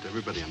apologize to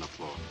everybody on the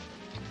floor.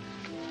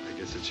 I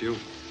guess it's you.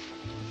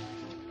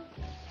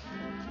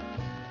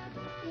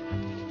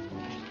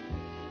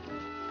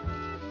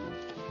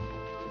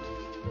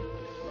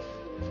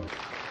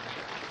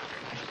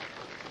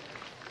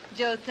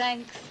 Joe,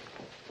 thanks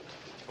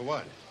For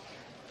what?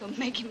 for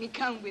making me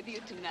come with you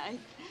tonight.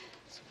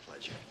 It's a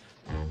pleasure.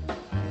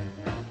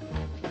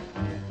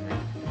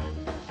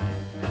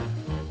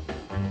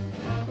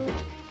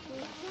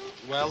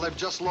 Well, they've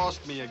just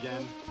lost me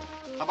again.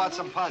 How about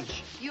some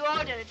punch? You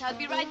order it. I'll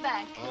be right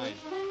back. All right.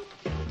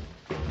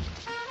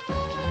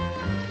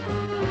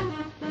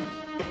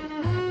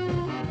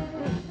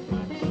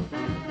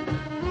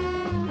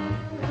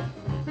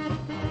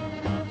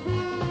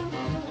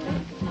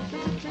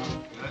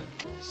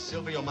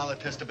 Silvio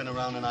Malatesta been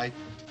around tonight?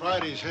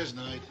 Friday's his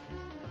night.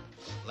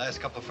 Last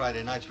couple of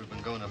Friday nights we've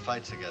been going to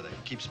fights together.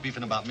 He keeps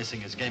beefing about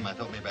missing his game. I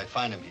thought maybe I'd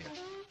find him here.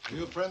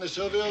 You a friend of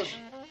Silvio's?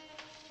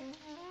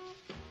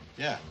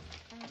 Yeah.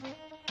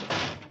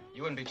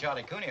 You wouldn't be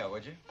Charlie Cuneo,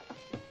 would you?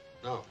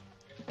 No.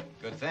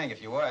 Good thing.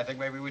 If you were, I think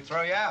maybe we'd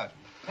throw you out.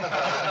 Well,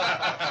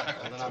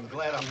 then I'm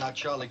glad I'm not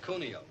Charlie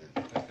Cuneo.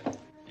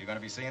 You gonna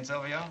be seeing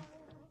Silvio?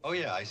 Oh,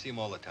 yeah, I see him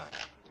all the time.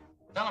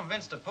 Tell him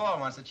Vince DePaul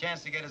wants a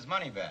chance to get his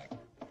money back.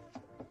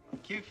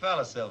 Cute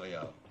fella,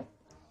 Silvio.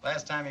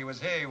 Last time he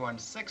was here, he won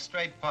 6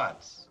 straight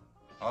pots.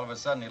 All of a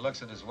sudden, he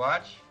looks at his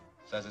watch,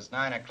 says it's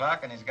 9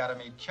 o'clock, and he's got to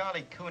meet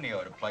Charlie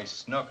Cuneo to play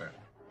snooker.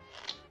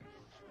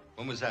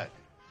 When was that?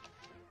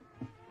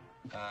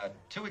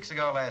 2 weeks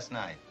ago last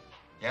night.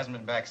 He hasn't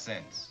been back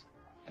since.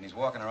 And he's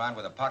walking around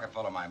with a pocket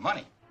full of my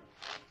money.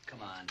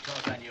 Come on,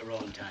 talk on your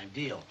own time.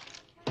 Deal.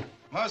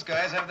 Most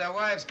guys have their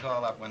wives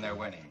call up when they're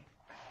winning.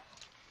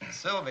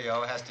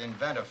 Silvio has to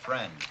invent a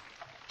friend.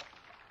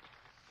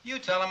 You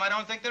tell him I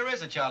don't think there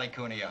is a Charlie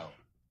Cuneo.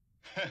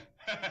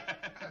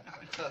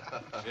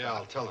 Yeah,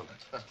 I'll tell him.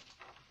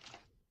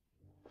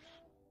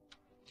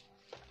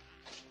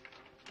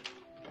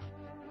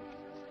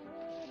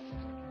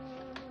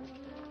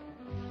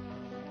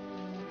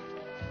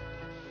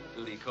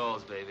 Duty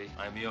calls, baby.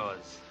 I'm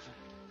yours.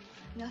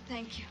 No,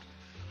 thank you.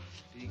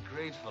 Be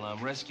grateful.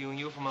 I'm rescuing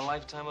you from a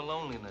lifetime of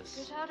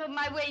loneliness. Get out of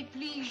my way,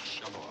 please.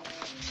 Come on.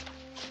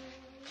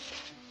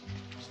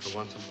 Still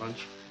want some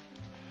punch?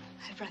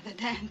 I'd rather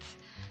dance.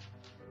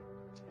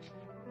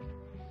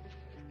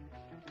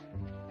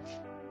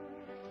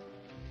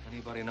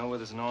 Anybody know where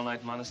there's an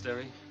all-night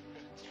monastery?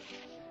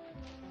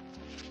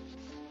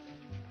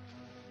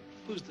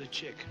 Who's the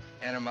chick?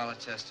 Anna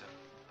Malatesta.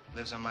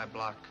 Lives on my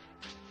block.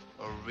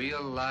 A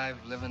real live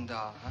living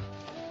doll, huh?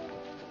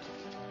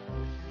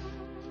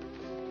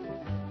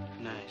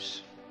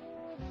 Nice.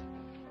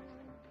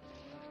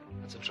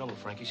 That's the trouble,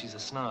 Frankie. She's a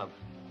snob.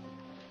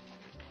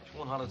 She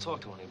won't know how to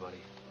talk to anybody.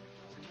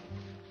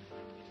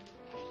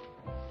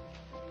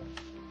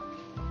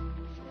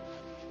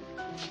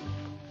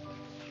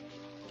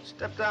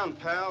 Step down,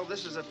 pal.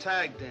 This is a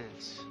tag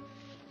dance.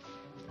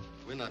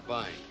 We're not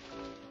buying.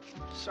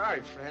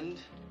 Sorry, friend.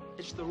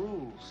 It's the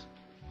rules.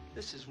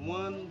 This is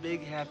one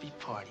big happy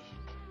party.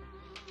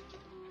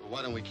 Well,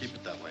 why don't we keep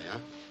it that way, huh?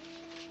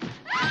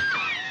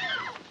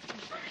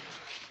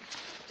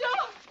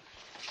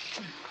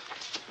 Joe!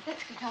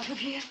 Let's get out of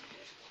here.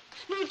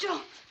 No,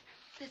 Joe.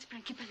 That's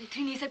Frankie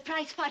Pellegrini's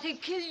surprise party. He'll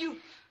kill you.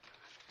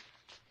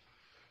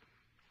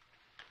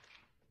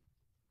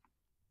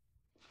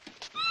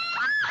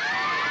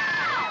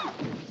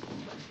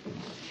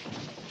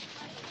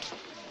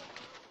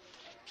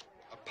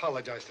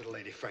 Apologize to the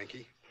lady,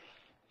 Frankie.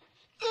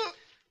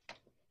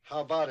 How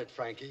about it,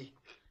 Frankie?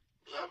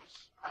 I'm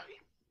sorry.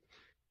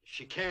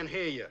 She can't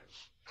hear you.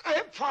 I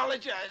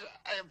apologize.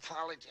 I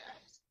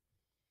apologize.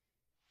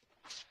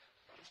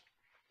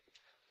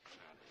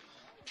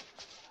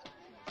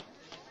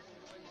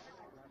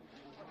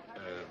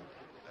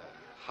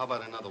 How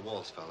about another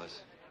waltz,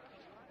 fellas?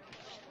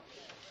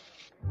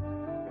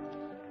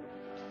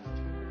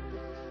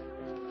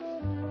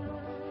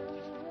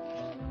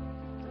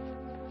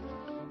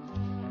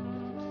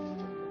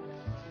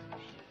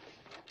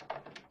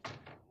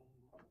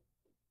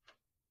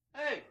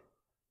 Hey,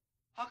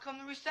 how come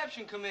the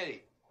reception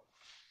committee?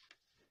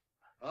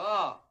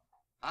 Oh,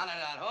 Anna's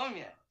not home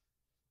yet.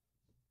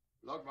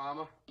 Look,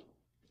 Mama,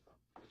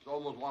 it's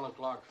almost 1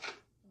 o'clock.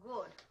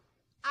 Good.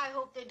 I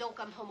hope they don't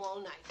come home all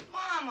night.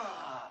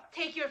 Mama!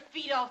 Take your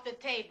feet off the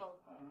table.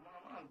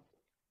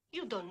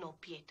 You don't know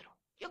Pietro.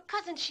 Your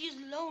cousin, she is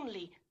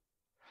lonely.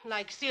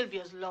 Like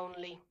Silvio's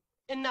lonely.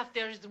 Enough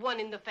there is one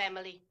in the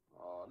family.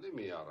 Oh, leave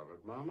me out of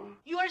it, Mama.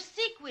 You are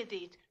sick with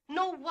it.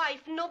 No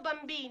wife, no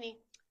bambini.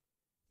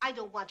 I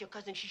don't want your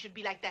cousin. She should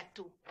be like that,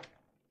 too.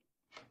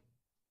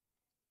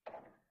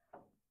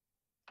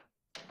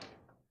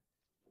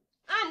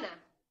 Anna.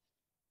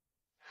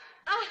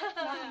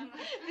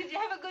 Did you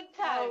have a good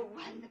time? Oh,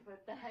 wonderful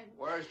time.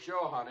 Where's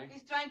Joe, honey?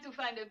 He's trying to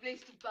find a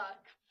place to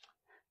park.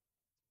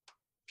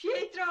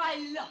 Pietro, I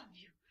love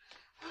you.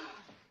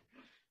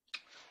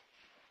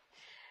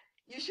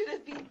 You should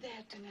have been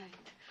there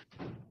tonight.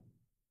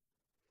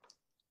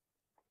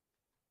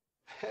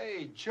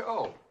 Hey,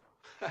 Joe.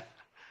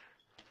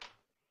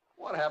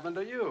 What happened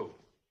to you?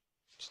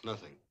 It's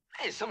nothing.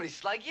 Hey, somebody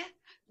slug you?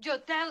 Joe,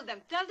 tell them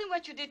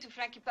what you did to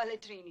Frankie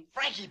Pelletrini.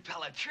 Frankie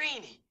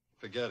Pelletrini?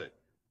 Forget it.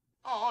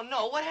 Oh,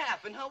 no, what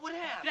happened, huh? What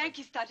happened?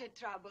 Frankie started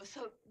trouble,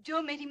 so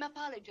Joe made him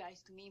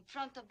apologize to me in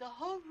front of the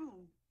whole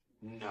room.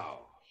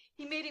 No.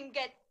 He made him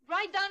get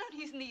right down on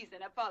his knees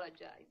and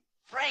apologize.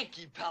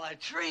 Frankie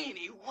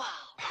Pelletrini,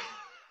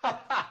 wow.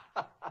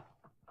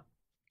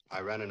 I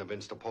ran into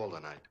Vince DePaul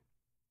tonight.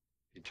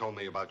 He told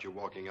me about you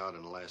walking out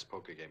in the last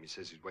poker game. He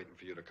says he's waiting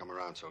for you to come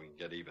around so he can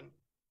get even.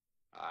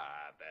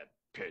 Ah, that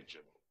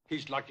pigeon.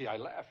 He's lucky I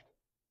left.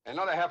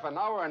 Another half an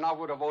hour and I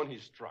would have won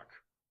his truck.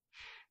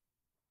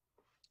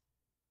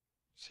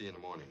 See you in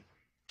the morning.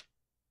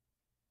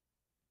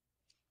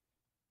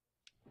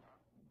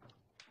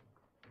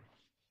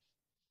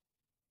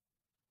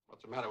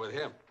 What's the matter with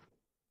him?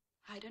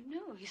 I don't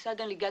know. He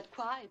suddenly got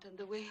quiet on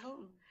the way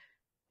home.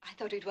 I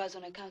thought it was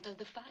on account of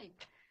the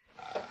fight.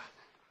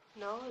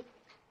 No,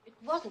 it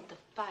wasn't the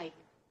fight.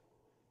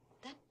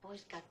 That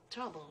boy's got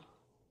trouble.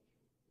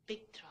 Big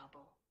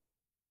trouble.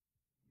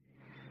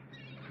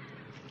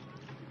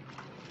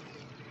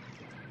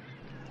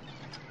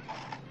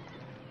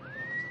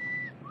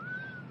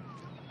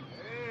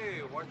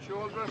 Hey, what you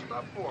all dressed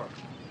up for?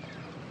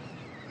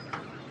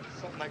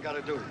 Something I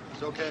gotta do.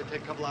 It's okay to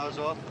take a couple hours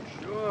off?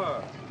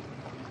 Sure.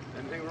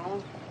 Anything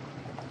wrong?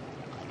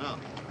 No.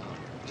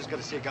 Just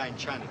gotta see a guy in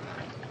Chinatown.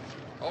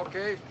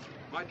 Okay.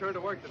 My turn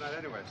to work tonight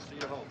anyway. See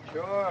you home.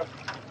 Sure.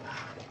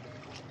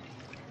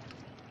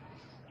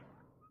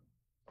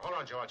 Hold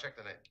on, Joe. I'll check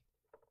the name.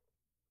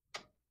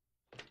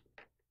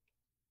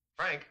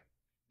 Frank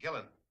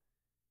Gillen.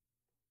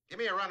 Give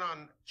me a run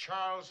on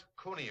Charles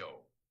Cuneo.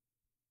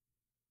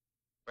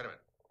 Wait a minute.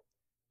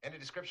 Any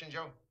description,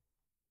 Joe?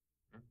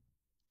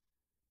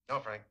 No,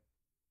 Frank.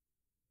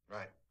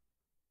 Right.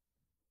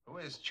 Who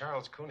is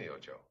Charles Cuneo,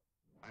 Joe?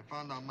 I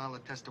found out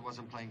Malatesta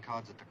wasn't playing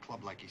cards at the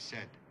club like he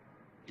said.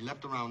 He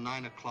left around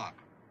 9 o'clock.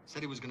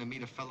 Said he was going to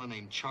meet a fella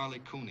named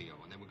Charlie Cuneo,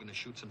 and they were going to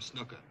shoot some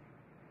snooker.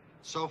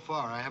 So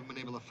far, I haven't been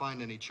able to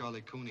find any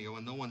Charlie Cuneo,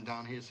 and no one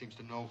down here seems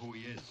to know who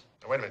he is.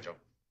 Now, wait a minute, Joe.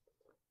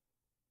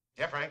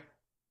 Yeah, Frank?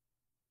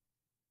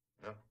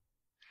 No?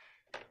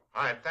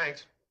 All right,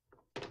 thanks.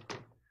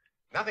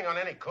 Nothing on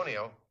any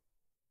Cuneo.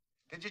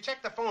 Did you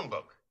check the phone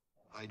book?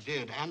 I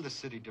did, and the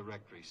city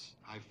directories.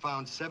 I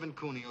found 7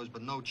 Cuneos,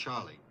 but no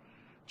Charlie.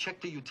 Check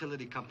the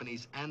utility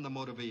companies and the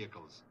motor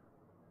vehicles.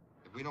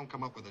 If we don't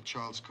come up with a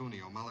Charles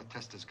Cuneo,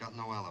 Malatesta's got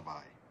no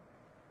alibi.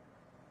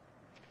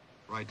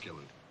 Right,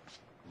 Gilbert.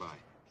 Bye.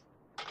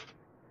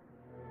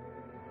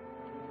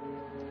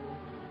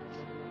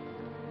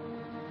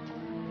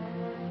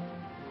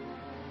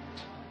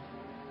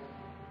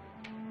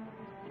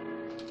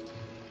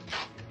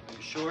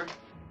 You sure?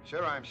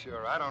 Sure, I'm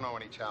sure. I don't know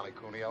any Charlie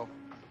Cuneo.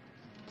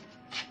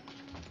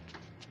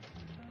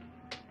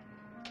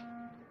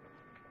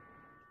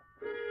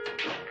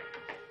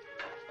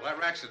 Well, that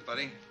racks it,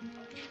 buddy.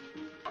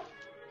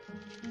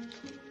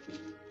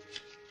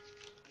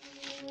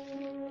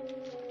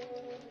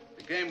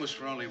 The game was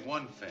for only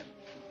one fin.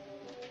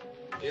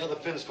 The other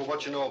fin's for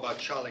what you know about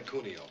Charlie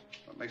Cuneo.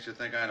 What makes you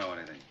think I know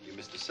anything? You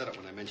missed the setup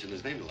when I mentioned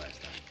his name the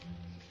last time.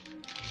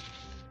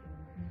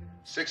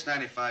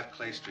 695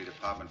 Clay Street,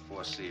 apartment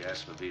 4C.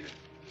 Ask for Vita.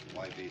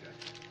 Why Vita?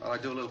 Well, I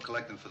do a little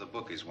collecting for the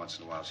bookies once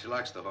in a while. She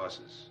likes the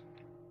horses.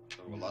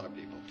 So do a lot of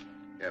people.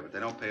 Yeah, but they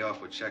don't pay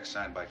off with checks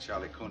signed by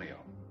Charlie Cuneo.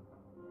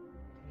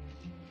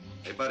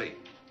 Hey, buddy,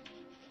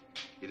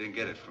 you didn't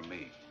get it from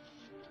me.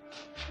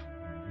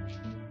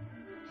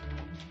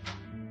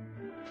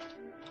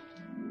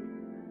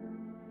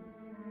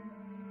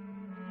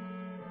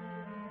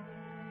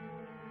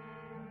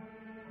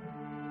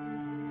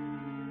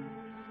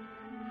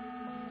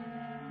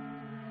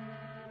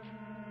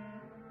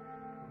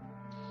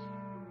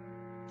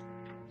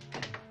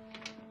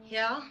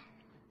 Yeah?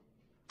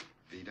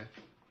 Vita,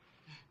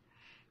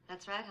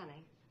 That's right,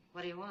 honey.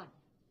 What do you want?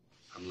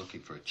 I'm looking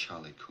for a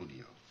Charlie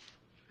Cuneo.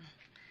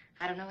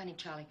 I don't know any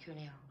Charlie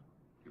Cuneo.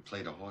 You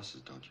play the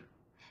horses, don't you?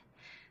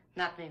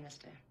 Not me,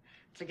 mister.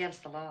 It's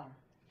against the law.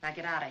 Now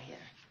get out of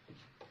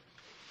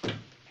here.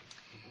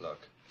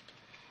 Look,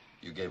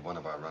 you gave one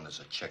of our runners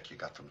a check you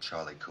got from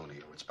Charlie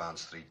Cuneo. It's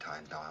bounced 3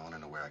 times now. I want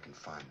to know where I can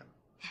find him.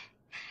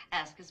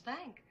 Ask his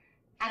bank.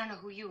 I don't know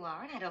who you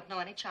are, and I don't know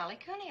any Charlie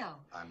Cuneo.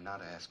 I'm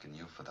not asking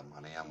you for the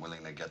money. I'm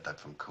willing to get that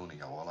from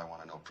Cuneo. All I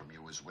want to know from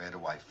you is where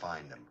do I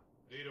find him?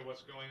 Vita,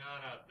 what's going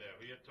on out there?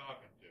 Who you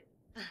talking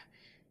to?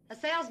 A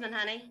salesman,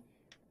 honey.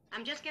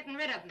 I'm just getting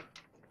rid of him.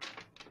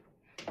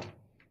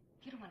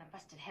 You don't want a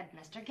busted head,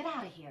 mister. Get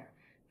out of here.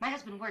 My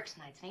husband works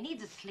nights, and he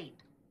needs his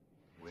sleep.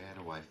 Where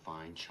do I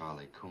find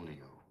Charlie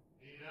Cuneo?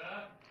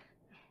 Vita?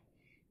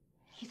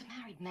 He's a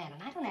married man,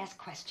 and I don't ask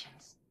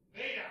questions.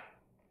 Vita!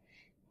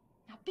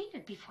 Now beat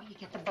it before you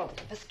get the both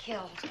of us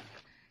killed.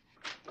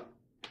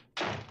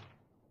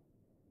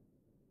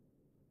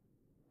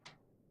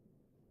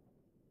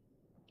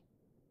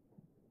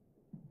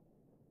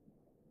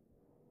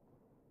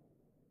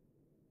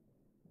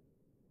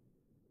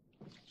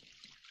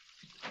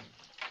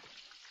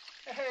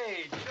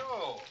 Hey,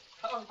 Joe.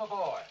 How's the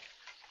boy?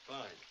 Fine.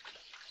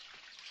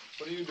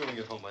 What are you doing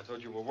at home? I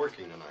thought you were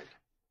working tonight.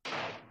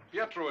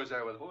 Pietro is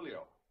there with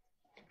Julio.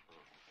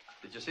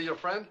 Did you see your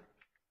friend?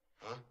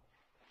 Huh?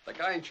 The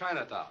guy in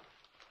Chinatown.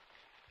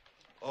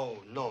 Oh,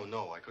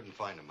 no, I couldn't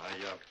find him. I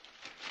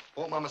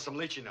bought Mama some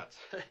lychee nuts.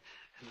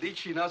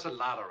 Lychee nuts and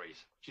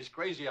lotteries. She's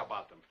crazy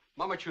about them.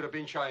 Mama should have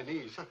been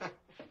Chinese.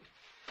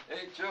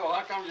 Hey, Joe,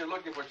 how come you're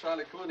looking for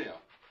Charlie Cuneo?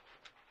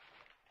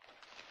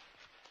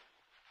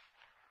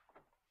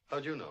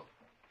 How'd you know?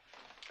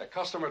 A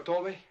customer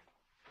told me.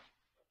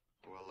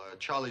 Well,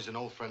 Charlie's an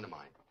old friend of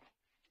mine.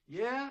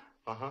 Yeah?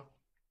 Uh-huh.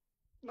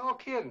 No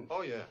kidding.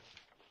 Oh, yeah.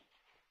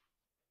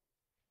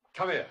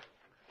 Come here.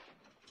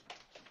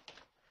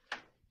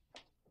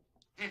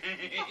 I'm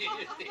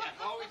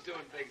always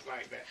doing things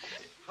like that.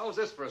 How's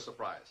this for a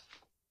surprise?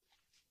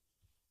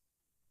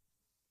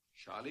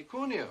 Charlie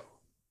Cuneo.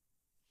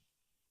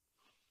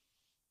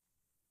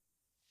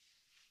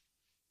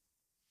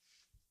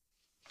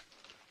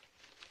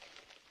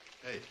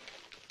 Hey.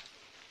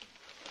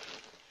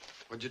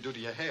 What'd you do to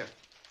your hair?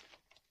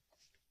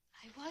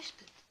 I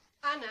washed it.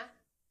 Anna,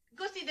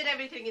 go see that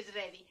everything is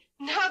ready.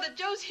 Now that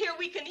Joe's here,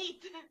 we can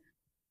eat.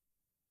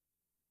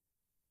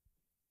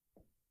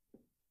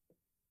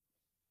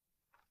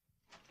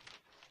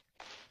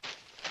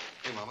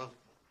 Hey, Mama.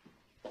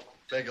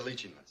 Bag of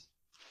lychee nuts.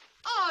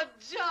 Oh,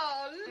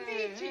 Joe,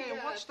 lychee Hey,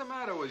 nuts. what's the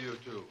matter with you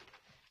two?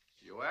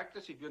 You act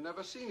as if you've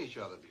never seen each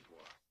other before.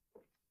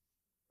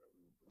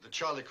 The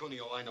Charlie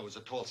Cuneo I know is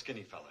a tall,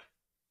 skinny fella.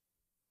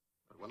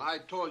 But when I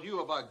told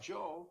you about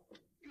Joe,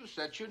 you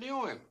said you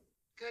knew him.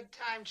 Good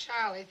time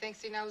Charlie thinks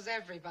he knows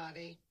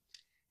everybody.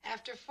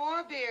 After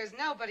 4 beers,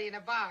 nobody in a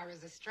bar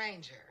is a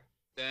stranger.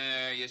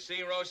 There, you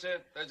see,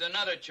 Rosa? There's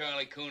another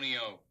Charlie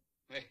Cuneo.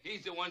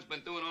 He's the one's been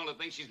doing all the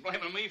things she's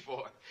blaming me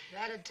for.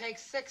 That'd take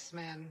 6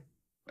 men.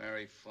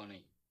 Very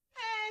funny.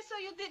 So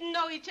you didn't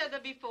know each other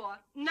before.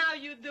 Now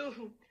you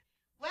do.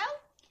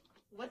 Well,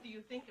 what do you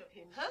think of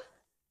him, huh?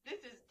 This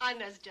is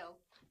Anna's Joe.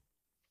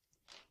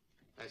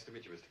 Nice to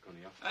meet you, Mr.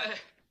 Cuneo.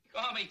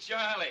 Call me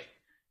Charlie.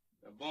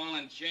 The ball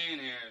and chain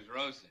here is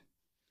Rosa.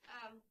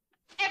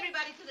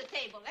 Everybody to the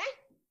table, eh?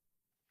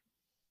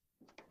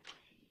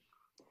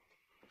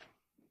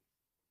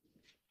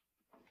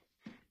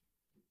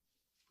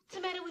 What's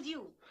the matter with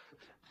you?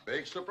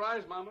 Big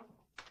surprise, Mama.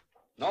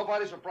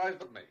 Nobody surprised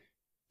but me.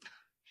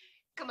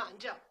 Come on,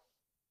 Joe.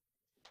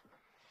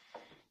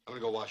 I'm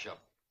gonna go wash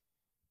up.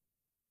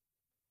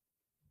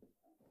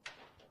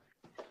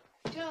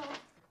 Joe.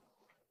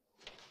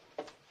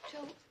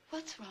 Joe,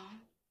 what's wrong?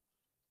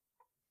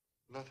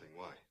 Nothing.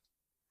 Why?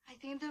 I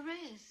think there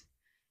is.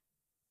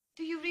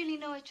 Do you really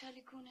know a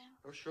Charlie Cuneo?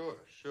 Oh, sure.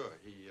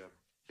 He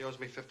owes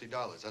me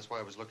 $50. That's why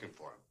I was looking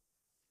for him.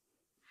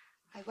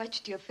 I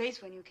watched your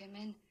face when you came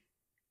in.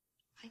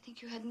 I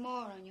think you had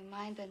more on your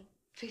mind than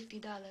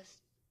 $50.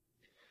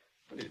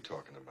 What are you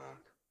talking about?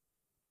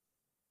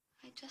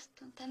 I just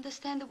don't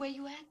understand the way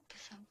you act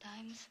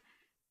sometimes.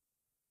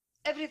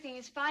 Everything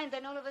is fine,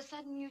 then all of a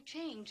sudden you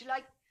change,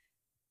 like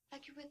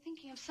you were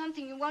thinking of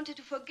something you wanted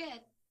to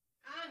forget.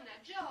 Anna,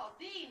 Joe,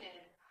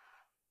 dinner.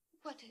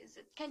 What is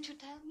it? Can't you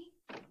tell me?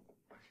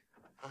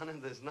 Anna,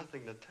 there's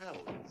nothing to tell.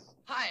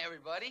 Hi,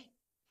 everybody.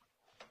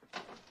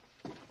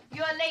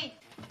 You're late.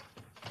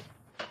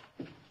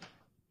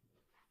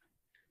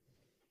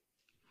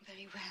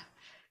 Very well.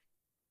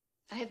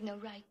 I have no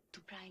right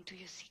to pry into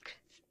your secrets.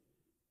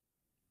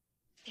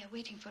 They're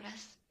waiting for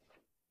us.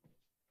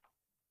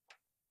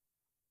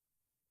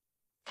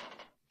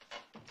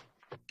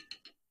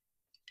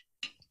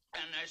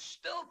 And they're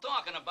still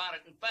talking about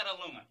it in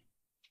Petaluma.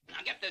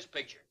 Now, get this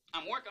picture.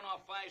 I'm working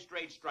off 5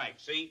 straight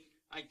strikes, see?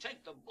 I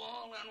take the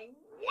ball and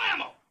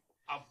whammo!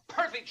 A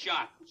perfect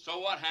shot. So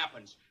what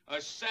happens? A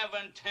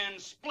 7-10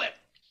 split.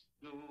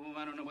 Oh,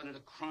 I don't know whether to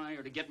cry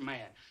or to get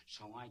mad.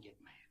 So I get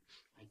mad.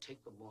 I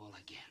take the ball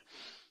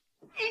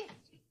again.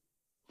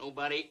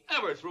 Nobody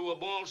ever threw a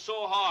ball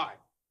so hard.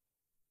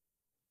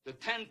 The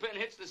 10-pin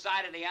hits the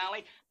side of the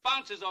alley,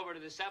 bounces over to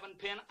the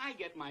 7-pin. I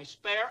get my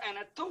spare and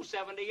a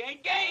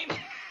 278 game.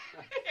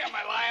 Am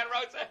I lying,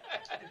 Rosa?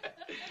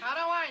 How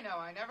do I know?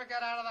 I never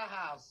got out of the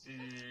house.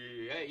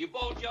 Hey, you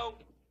bowl, Joe?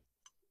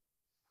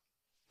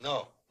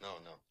 No.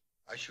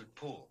 I shoot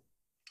pool.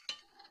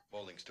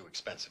 Bowling's too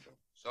expensive.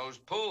 So's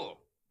pool.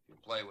 You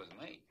play with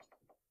me.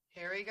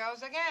 Here he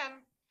goes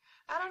again.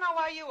 I don't know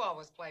why you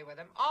always play with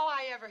him. All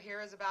I ever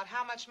hear is about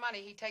how much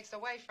money he takes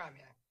away from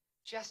you.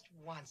 Just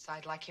once,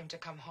 I'd like him to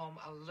come home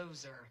a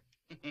loser.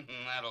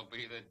 That'll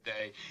be the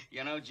day.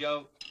 You know,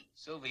 Joe,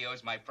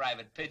 Silvio's my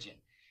private pigeon.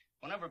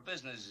 Whenever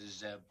business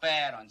is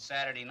bad on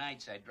Saturday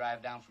nights, I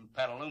drive down from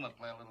Petaluma,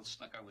 play a little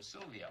snooker with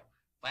Silvio.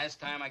 Last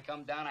time I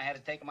come down, I had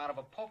to take him out of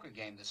a poker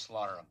game to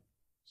slaughter him.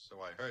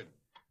 So I heard.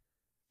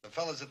 The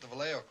fellas at the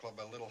Vallejo Club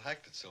are a little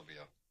hacked at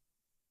Silvio.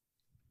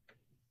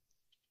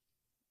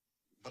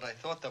 But I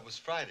thought that was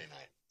Friday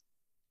night.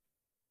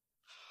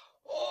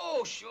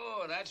 Oh,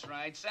 sure, that's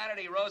right.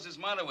 Saturday, Rose's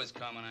mother was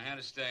coming. I had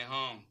to stay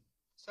home.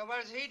 So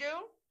what does he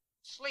do?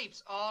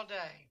 Sleeps all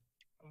day.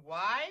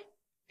 Why?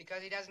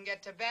 because he doesn't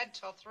get to bed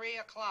till 3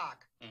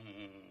 o'clock.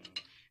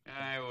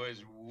 I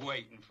was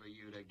waiting for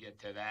you to get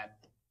to that.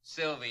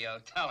 Silvio,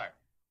 tell her.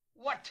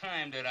 What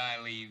time did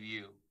I leave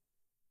you?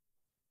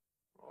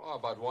 Oh,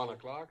 about 1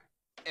 o'clock.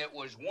 It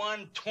was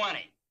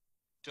 1:20.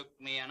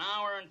 Took me an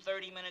hour and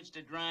 30 minutes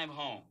to drive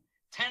home.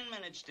 10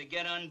 minutes to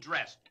get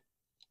undressed.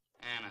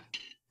 Anna,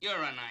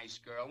 you're a nice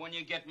girl. When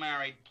you get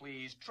married,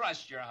 please,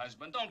 trust your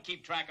husband. Don't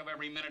keep track of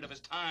every minute of his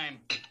time.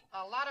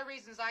 A lot of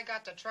reasons I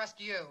got to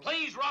trust you.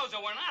 Please, Rosa,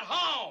 we're not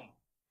home.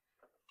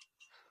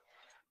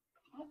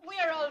 We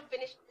are all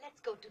finished.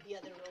 Let's go to the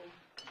other room.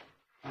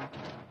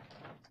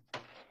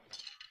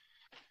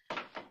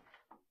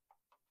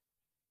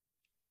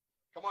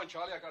 Come on,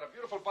 Charlie. I got a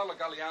beautiful bottle of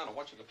Galliano. I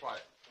want you to try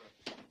it.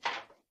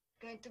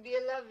 Going to be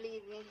a lovely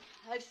evening.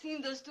 I've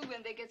seen those two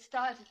when they get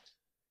started.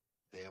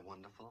 They're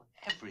wonderful.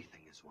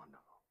 Everything is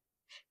wonderful.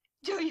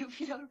 Joe, you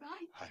feel all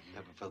right? I've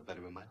never felt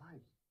better in my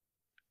life.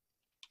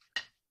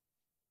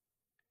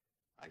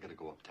 I gotta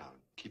go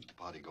uptown. Keep the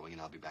party going,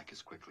 and I'll be back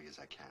as quickly as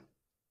I can.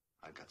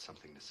 I've got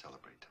something to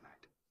celebrate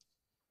tonight.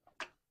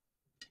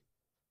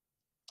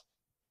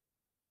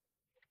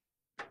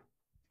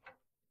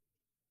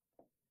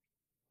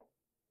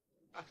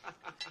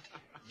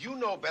 You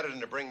know better than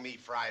to bring me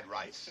fried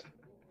rice.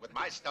 With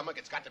my stomach,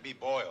 it's got to be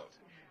boiled.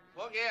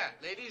 Okay,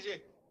 ladies,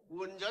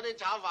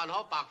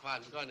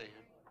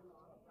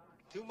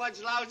 too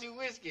much lousy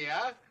whiskey,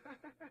 huh?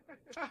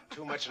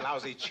 Too much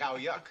lousy chow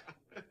yuck.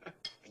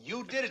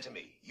 You did it to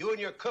me. You and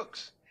your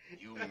cooks.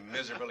 You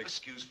miserable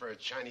excuse for a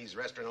Chinese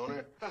restaurant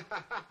owner.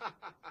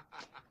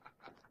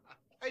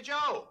 Hey,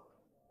 Joe.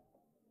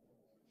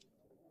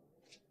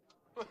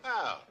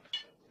 Well,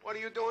 what are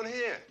you doing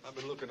here? I've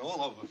been looking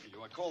all over for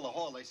you. I called the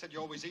hall. They said you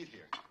always eat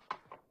here.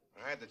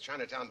 I had the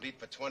Chinatown beat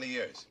for 20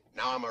 years.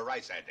 Now I'm a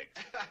rice addict.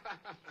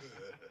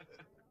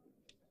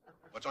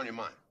 What's on your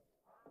mind?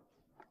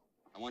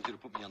 I want you to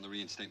put me on the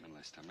reinstatement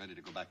list. I'm ready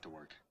to go back to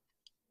work.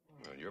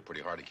 Well, you're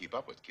pretty hard to keep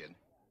up with, kid.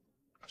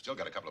 I've still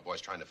got a couple of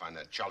boys trying to find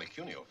that Charlie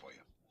Cuneo for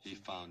you. He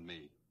found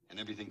me, and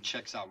everything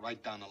checks out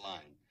right down the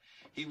line.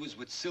 He was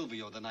with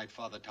Silvio the night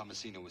Father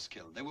Tomasino was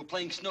killed. They were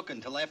playing snooker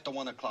until after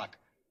 1 o'clock.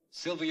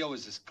 Silvio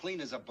is as clean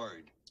as a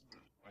bird.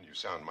 Well, you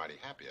sound mighty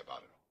happy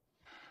about it.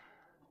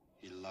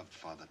 He loved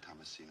Father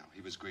Tomasino.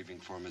 He was grieving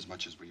for him as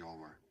much as we all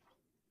were.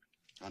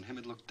 On him,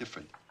 it looked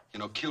different. You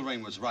know,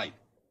 Kilrain was right.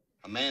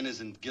 A man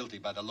isn't guilty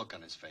by the look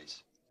on his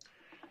face.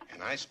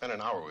 And I spent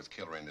an hour with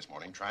Kilrain this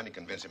morning trying to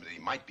convince him that he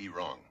might be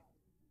wrong.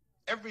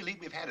 Every lead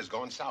we've had has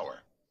gone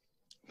sour.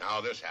 Now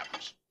this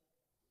happens.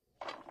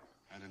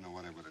 I don't know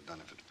what I would have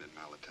done if it had been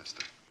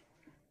Malatesta.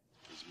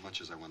 As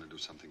much as I want to do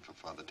something for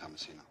Father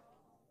Tomasino.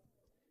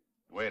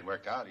 The way it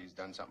worked out, he's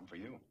done something for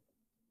you.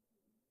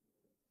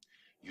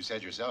 You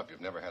said yourself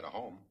you've never had a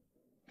home.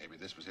 Maybe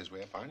this was his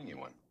way of finding you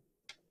one.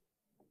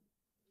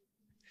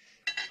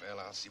 Well,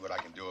 I'll see what I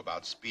can do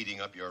about speeding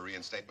up your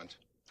reinstatement.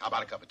 How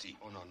about a cup of tea?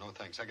 Oh, no,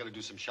 thanks. I got to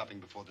do some shopping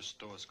before the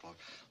stores close.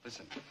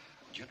 Listen, do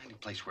you know any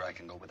place where I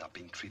can go without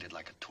being treated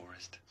like a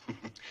tourist?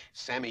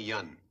 Sammy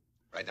Yun,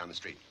 right down the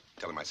street.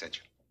 Tell him I sent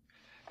you.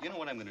 You know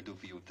what I'm going to do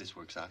for you if this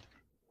works out?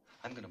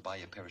 I'm going to buy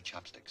you a pair of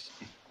chopsticks.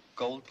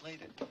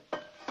 Gold-plated.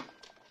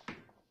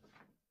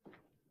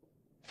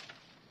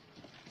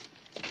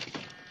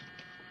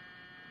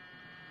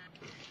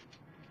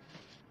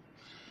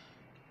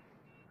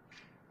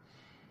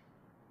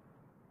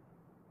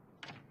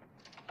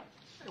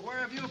 Where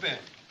have you been?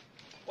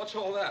 What's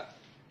all that?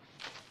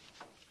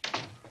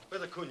 Where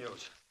are the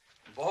Cuneos?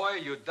 Boy,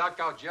 you ducked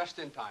out just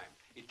in time.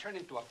 It turned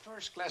into a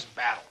first-class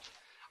battle.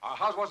 Our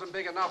house wasn't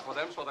big enough for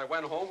them, so they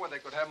went home where they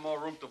could have more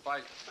room to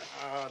fight.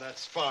 Oh,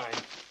 that's fine.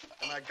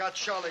 And I got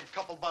Charlie a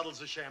couple bottles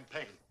of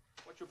champagne.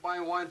 What you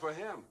buying wine for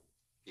him?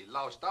 He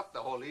loused up the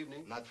whole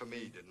evening. Not for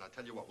me, didn't I?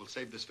 Tell you what, we'll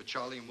save this for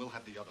Charlie and we'll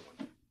have the other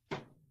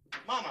one.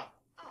 Mama.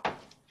 Oh.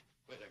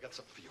 Wait, I got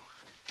something for you.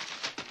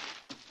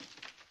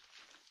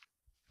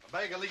 A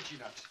bag of lychee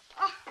nuts.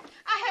 Oh,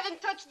 I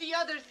haven't touched the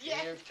others yet.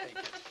 Here, take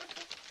it.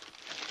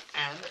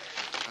 And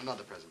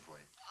another present for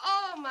you.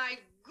 Oh, my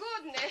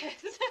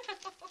goodness.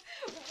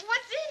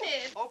 What's in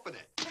it? Open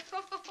it.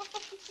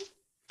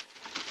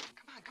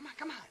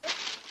 Come on.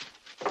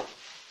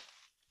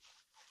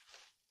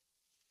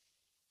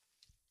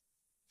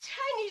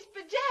 Chinese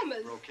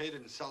pajamas.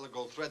 Brocaded in solid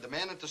gold thread. The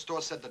man at the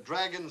store said the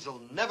dragons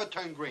will never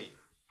turn green.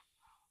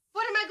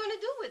 What am I going to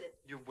do with it?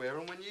 You wear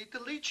them when you eat the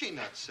lychee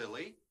nuts,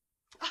 silly.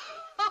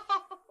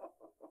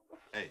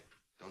 Hey,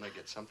 don't I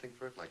get something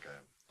for it? Like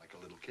a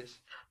little kiss?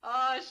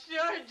 Oh,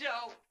 sure,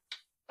 Joe.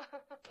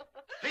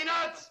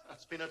 Peanuts!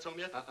 That's Peanuts home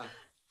yet?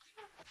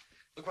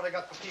 Look what I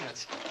got for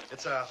Peanuts.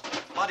 It's a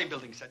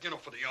bodybuilding set, you know,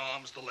 for the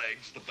arms, the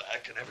legs, the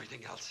back, and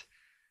everything else.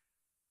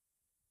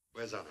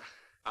 Where's Anna?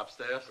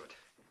 Upstairs. Good.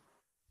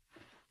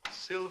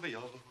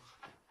 Silvio.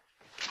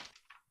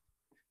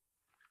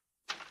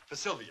 For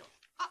Silvio.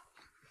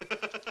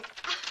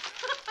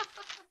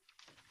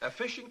 A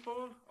fishing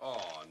pole?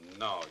 Oh,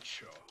 no,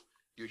 Joe.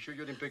 You sure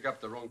you didn't pick up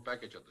the wrong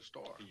package at the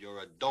store? You're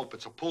a dope.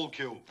 It's a pool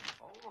cue.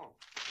 Oh.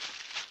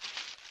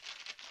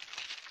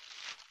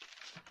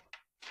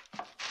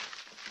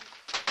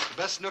 You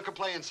best snooker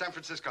play in San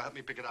Francisco. Help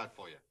me pick it out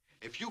for you.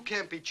 If you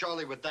can't beat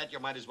Charlie with that, you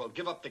might as well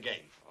give up the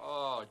game.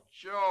 Oh,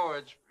 Joe,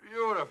 it's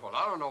beautiful.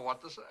 I don't know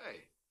what to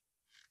say.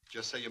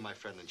 Just say you're my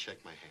friend and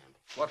shake my hand.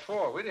 What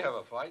for? We didn't have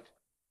a fight.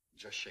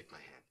 Just shake my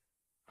hand.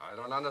 I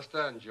don't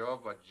understand, Joe,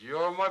 but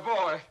you're my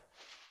boy.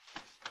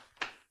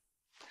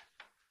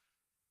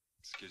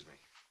 Excuse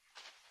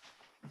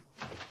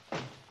me.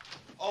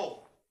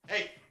 Oh,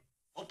 hey,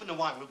 open the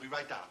wine. We'll be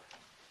right down.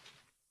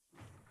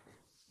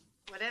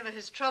 Whatever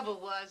his trouble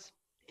was,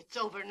 it's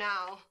over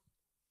now.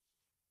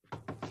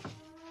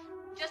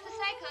 Just a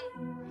second.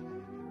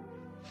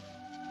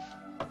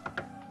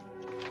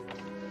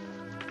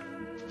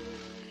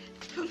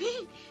 For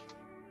me?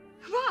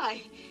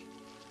 Why?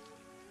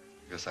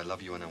 Because I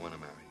love you and I want to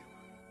marry you.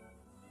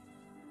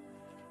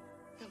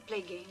 Don't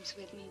play games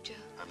with me, Joe.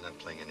 I'm not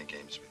playing any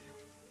games with you.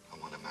 I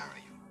want to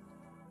marry you.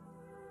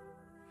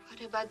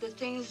 What about the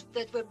things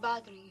that were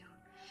bothering you?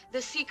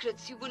 The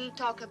secrets you wouldn't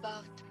talk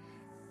about?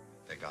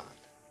 They're gone.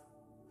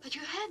 But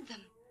you had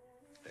them.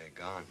 They're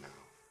gone now.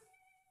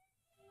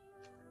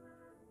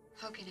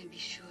 How can I be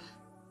sure?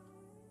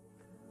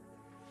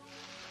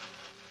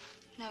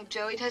 Now,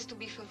 Joe, it has to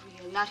be for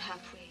real, not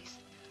halfways.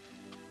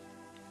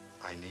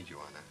 I need you,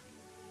 Anna.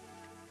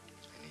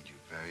 I need you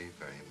very,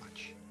 very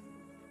much.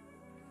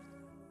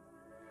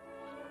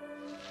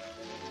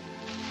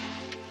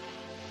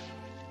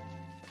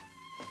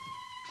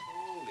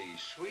 Holy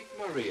sweet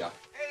Maria.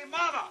 Hey,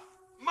 Mama!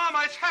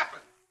 Mama, it's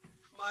happened!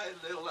 My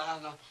little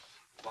Anna.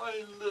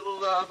 My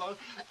little Anna.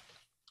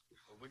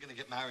 We're gonna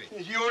get married.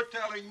 You're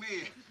telling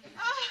me.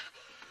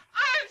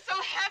 I'm so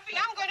happy,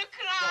 I'm going to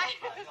cry.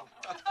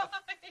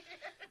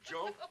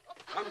 Joe,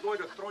 I'm going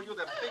to throw you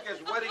the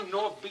biggest wedding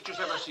North Beach has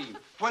ever seen.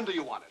 When do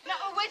you want it?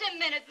 Now, wait a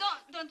minute.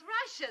 Don't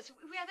rush us.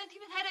 We haven't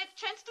even had a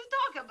chance to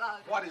talk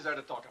about it. What is there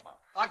to talk about?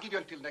 I'll give you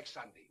until next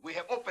Sunday. We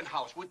have open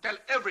house. We'll tell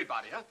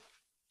everybody, huh?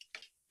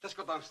 Let's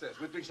go downstairs.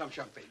 We'll drink some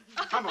champagne.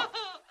 Come on.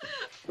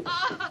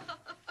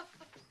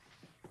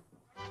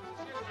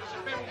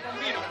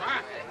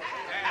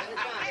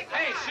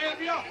 Hey,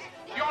 Silvio,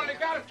 you only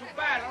got 2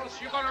 barrels.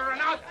 You're gonna run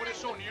out pretty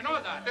soon. You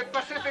know that. The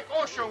Pacific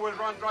Ocean will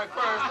run dry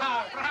first.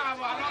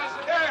 Bravo.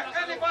 Hey,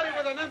 anybody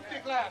with an empty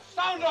glass,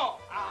 sound off.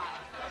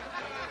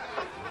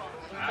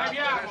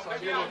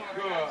 Beviamo.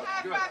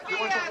 Good. You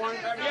want some wine?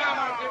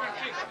 Beviamo,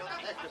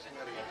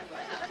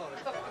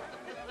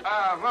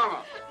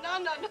 Mama. No.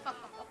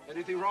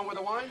 Anything wrong with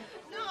the wine?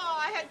 No,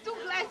 I had 2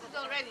 glasses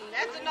already.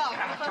 That's enough.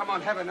 Come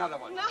on, have another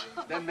one. No.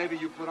 Then maybe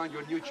you put on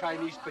your new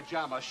Chinese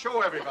pajamas.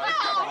 Show everybody. No,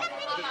 Come on.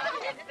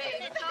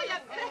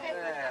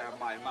 Yeah,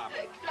 my mama.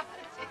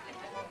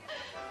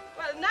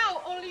 Well,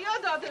 now only your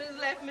daughter is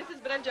left,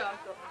 Mrs.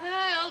 Bragiotto.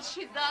 All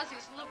she does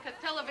is look at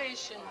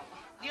television.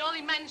 The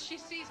only men she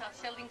sees are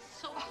selling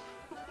soap.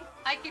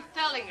 I keep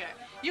telling her,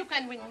 you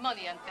can win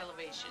money on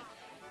television.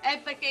 A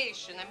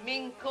vacation, a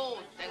mink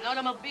coat, an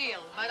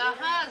automobile, but a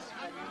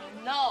husband,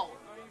 no.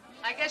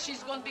 I guess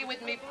she's going to be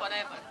with me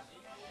forever.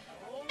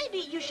 Maybe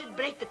you should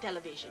break the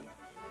television.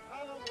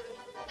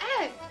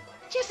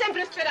 C'è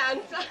sempre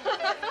speranza.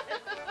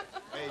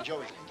 Hey,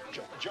 Joey.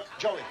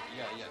 Joey.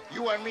 Yeah.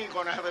 You and me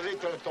gonna have a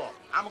little talk.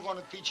 I'm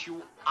gonna teach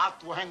you how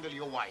to handle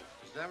your wife.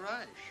 Is that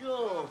right?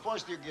 Sure.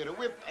 First you get a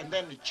whip and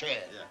then the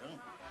chair. Yeah.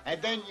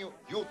 And then you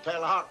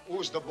tell her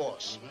who's the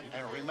boss.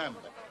 And remember,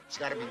 it's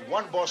gotta be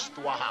one boss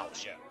to a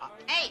house. Yeah.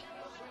 Hey,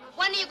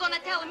 when are you going to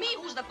tell me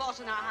who's the boss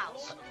in our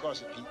house? Of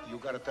course, you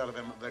gotta tell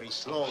them very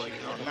slowly,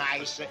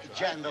 nice,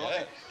 gentle.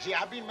 Yeah. See,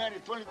 I've been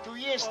married 22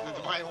 years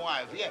to my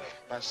wife, yeah.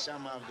 But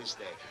somehow this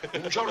day.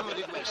 Un giorno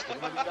di questo.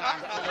 Quiet,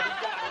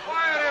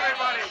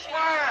 everybody.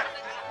 Quiet.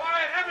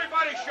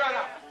 Everybody shut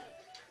up.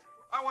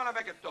 I want to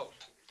make a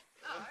toast.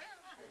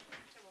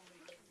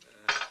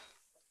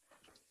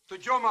 To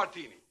Joe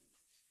Martini,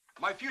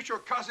 my future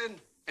cousin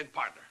and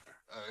partner.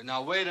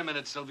 Now, wait a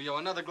minute, Silvio.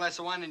 Another glass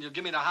of wine and you'll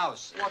give me the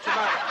house. What's the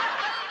matter?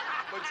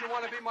 Don't you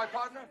want to be my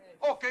partner?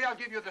 Okay, I'll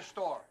give you the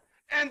store.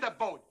 And the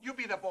boat. You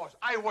be the boss.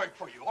 I work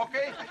for you,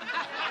 okay?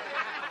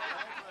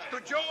 To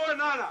Joe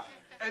and Anna.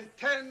 And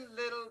 10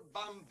 little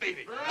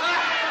bambini.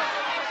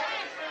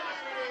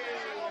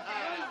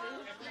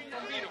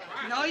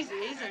 Noisy,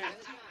 isn't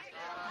it?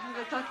 I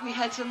never thought we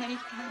had so many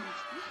friends.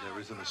 There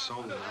isn't a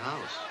soul in the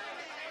house.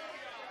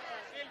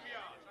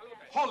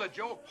 Hold it,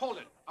 Joe. Hold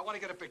it. I want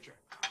to get a picture.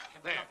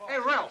 There. Hey,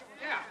 Ralph.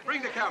 Yeah.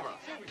 Bring the camera.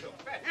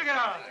 You get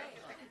out of there.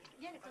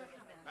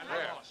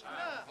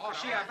 Oh,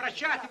 sì,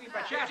 abbracciatevi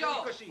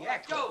così,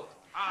 ecco.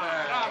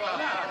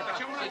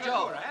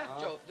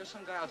 Joe, there's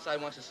some guy outside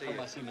who wants to see you.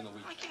 I'll see him in a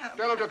week.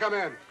 Tell him to come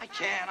in. I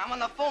can't. I'm on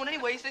the phone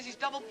anyway. He says he's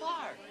double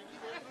parked.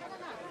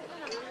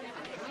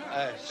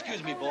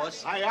 Excuse me,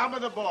 boss. I am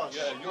the boss.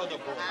 Yeah, you're the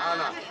boss.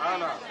 Anna.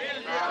 I'm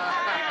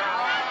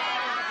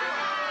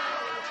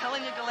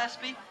telling you,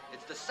 Gillespie,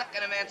 it's the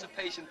Second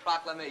Emancipation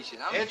Proclamation.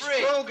 I'm It's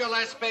free. true,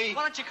 Gillespie.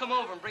 Why don't you come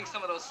over and bring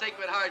some of those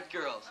Sacred Heart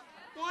girls?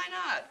 Why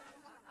not?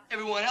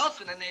 Everyone else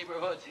in the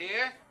neighborhood's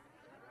here.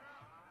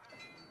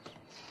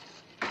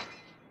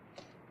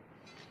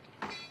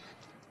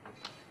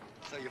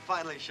 So you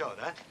finally showed,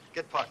 huh?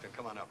 Get parked and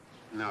come on up.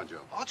 No,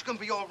 Joe. Oh, it's going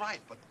to be all right,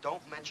 but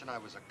don't mention I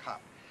was a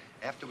cop.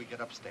 After we get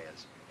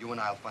upstairs, you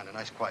and I'll find a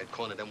nice quiet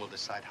corner, then we'll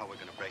decide how we're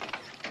going to break it.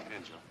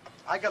 In, Joe.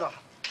 I got to...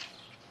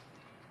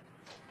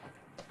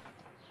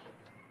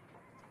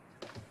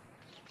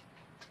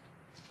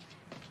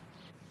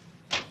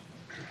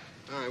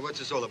 All right, what's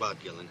this all about,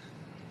 Gillen?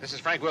 This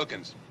is Frank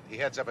Wilkins. He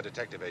heads up a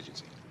detective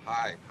agency.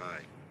 Hi. Hi.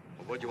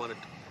 Well, what do you want to...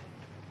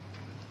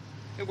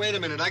 Hey, wait a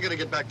minute. I got to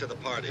get back to the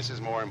party. This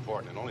is more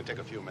important. It'll only take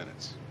a few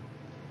minutes.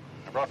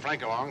 I brought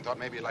Frank along. Thought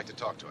maybe you'd like to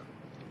talk to him.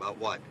 About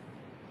what?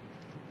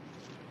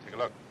 Take a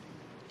look.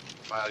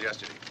 File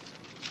yesterday.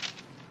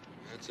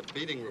 That's a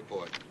beating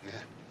report. Yeah.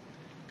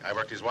 Guy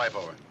worked his wife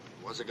over.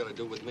 What's it got to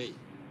do with me?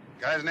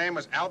 Guy's name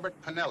was Albert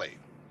Pinelli.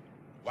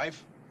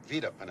 Wife,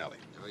 Vita Pinelli.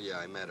 Oh, yeah,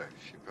 I met her.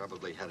 She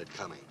probably had it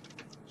coming.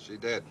 She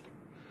did.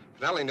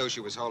 Pinelli knew she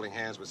was holding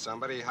hands with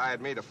somebody. He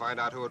hired me to find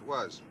out who it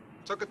was.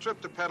 Took a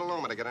trip to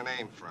Petaluma to get a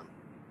name from.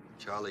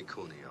 Charlie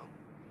Cuneo.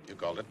 You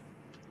called it.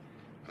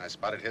 When I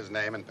spotted his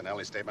name in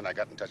Pinelli's statement, I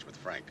got in touch with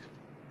Frank.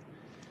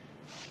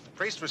 The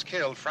priest was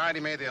killed Friday,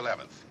 May the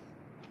 11th.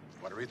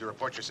 Want to read the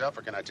report yourself,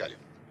 or can I tell you?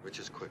 Which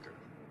is quicker?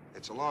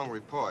 It's a long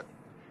report.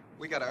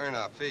 We got to earn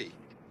our fee.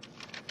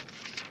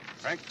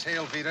 Frank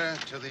tailed Vita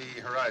to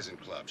the Horizon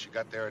Club. She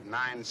got there at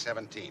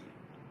 9:17.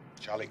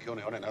 Charlie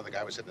Cuneo and another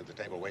guy was sitting at the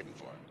table waiting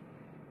for her.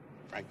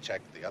 Frank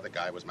checked. The other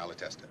guy was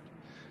Malatesta.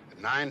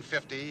 At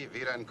 9:50,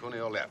 Vita and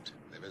Cuneo left.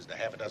 They visited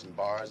half a dozen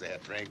bars. They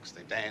had drinks.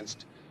 They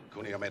danced.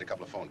 Cuneo made a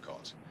couple of phone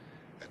calls.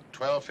 At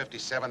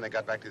 12:57, they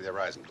got back to the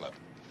Horizon Club.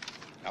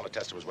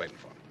 Malatesta was waiting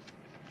for them.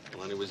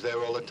 Well, and he was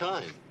there all the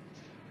time.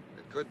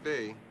 It could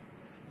be.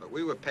 But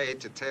we were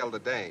paid to tail the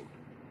dame.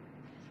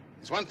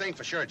 There's one thing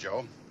for sure,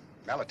 Joe.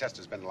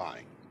 Malatesta's been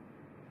lying.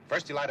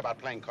 First, he lied about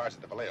playing cards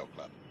at the Vallejo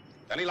Club.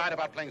 Then he lied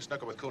about playing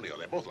snooker with Cuneo.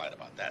 They both lied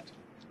about that.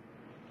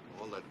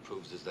 All that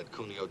proves is that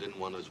Cuneo didn't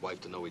want his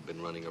wife to know he'd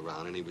been running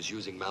around, and he was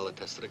using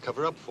Malatesta to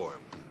cover up for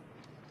him.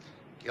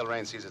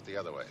 Gilrain sees it the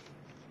other way.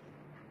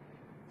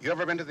 You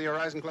ever been to the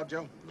Horizon Club,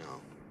 Joe?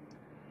 No.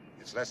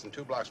 It's less than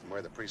 2 blocks from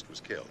where the priest was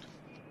killed.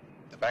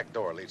 The back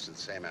door leads to the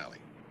same alley.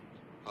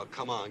 Oh,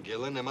 come on,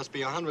 Gillen. There must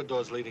be 100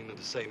 doors leading to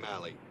the same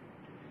alley.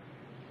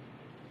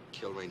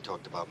 Gilrain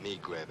talked about me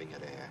grabbing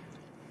at air.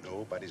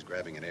 Nobody's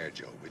grabbing an air,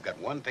 Joe. We've got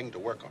one thing to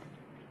work on.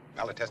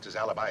 Malatesta's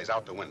alibi is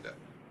out the window.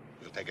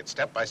 We'll take it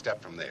step by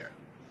step from there.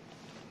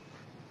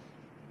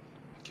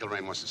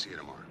 Gilrain wants to see you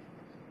tomorrow.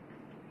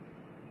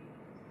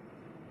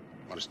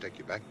 Want us to take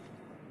you back?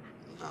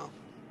 No.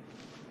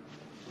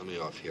 Let me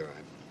off here.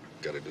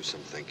 I've got to do some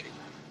thinking.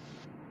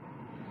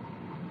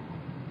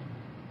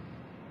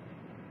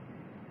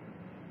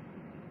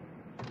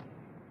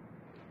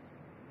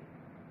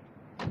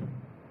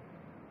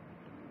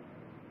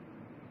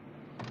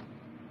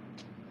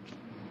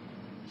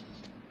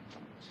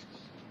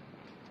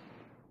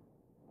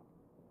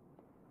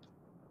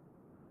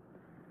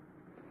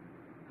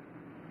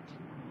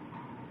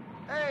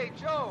 Hey,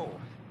 Joe.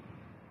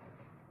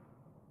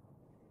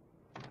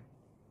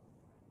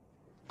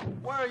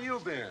 Where you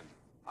been?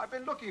 I've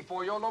been looking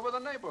for you all over the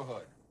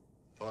neighborhood.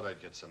 Thought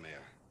I'd get some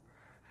air.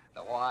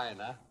 The wine,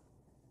 huh?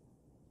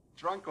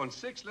 Drunk on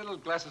 6 little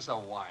glasses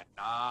of wine.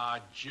 Ah,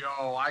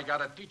 Joe, I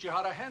gotta teach you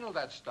how to handle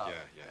that stuff.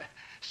 Yeah.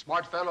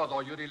 Smart fellow, though.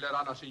 You didn't let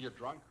Anna see you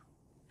drunk.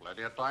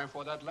 Plenty of time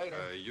for that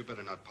later. You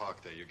better not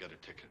park there. You get a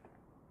ticket.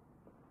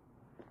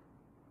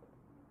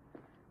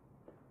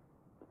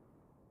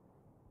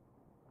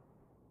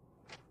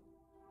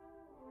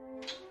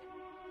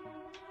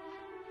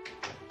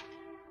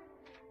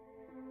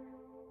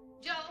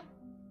 Joe?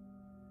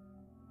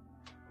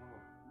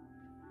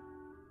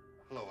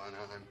 Hello, Anna.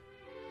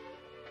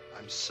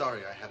 I'm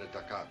sorry I had to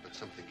duck out, but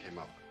something came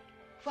up.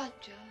 What,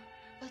 Joe?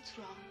 What's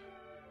wrong?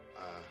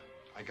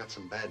 I got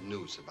some bad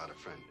news about a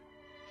friend.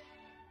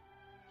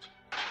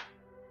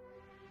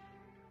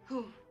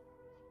 Who?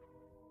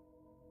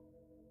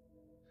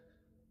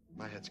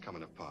 My head's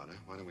coming apart, huh?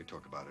 Why don't we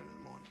talk about it in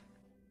the morning?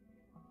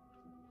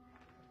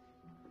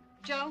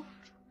 Joe?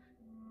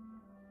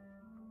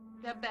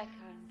 They're back,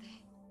 aren't they?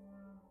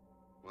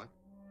 What?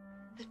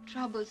 The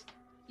troubles.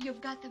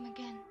 You've got them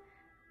again.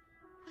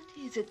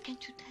 What is it?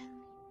 Can't you tell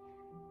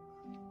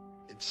me?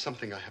 It's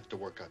something I have to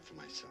work out for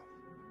myself.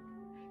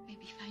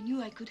 Maybe if I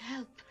knew I could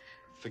help.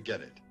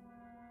 Forget it.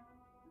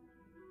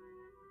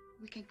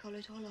 We can call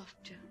it all off,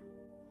 Joe.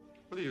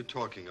 What are you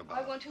talking about?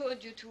 I won't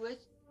hold you to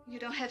it. You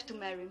don't have to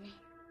marry me.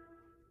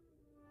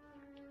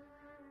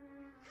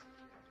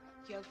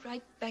 You're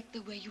right back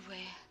the way you were.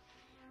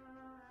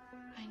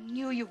 I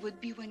knew you would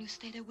be when you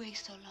stayed away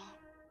so long.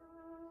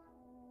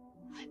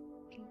 I've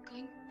been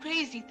going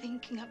crazy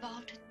thinking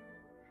about it.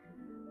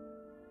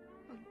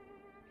 Oh,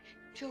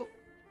 Joe,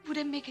 would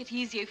it make it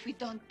easier if we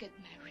don't get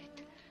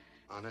married?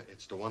 Anna,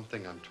 it's the one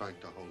thing I'm trying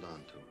to hold on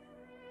to.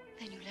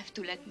 Then you'll have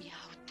to let me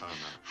out. Anna.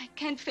 I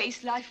can't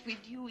face life with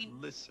you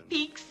in Listen.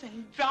 peaks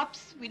and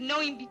drops with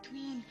no in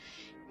between.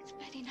 It's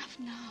bad enough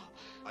now.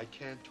 I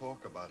can't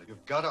talk about it.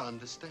 You've got to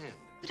understand.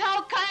 But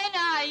how can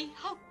I?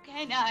 How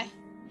can I?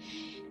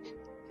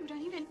 You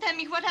don't even tell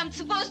me what I'm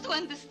supposed to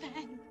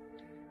understand.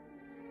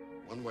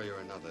 One way or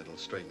another, it'll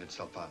straighten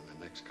itself out in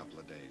the next couple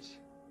of days.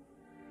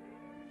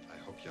 I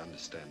hope you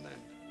understand then.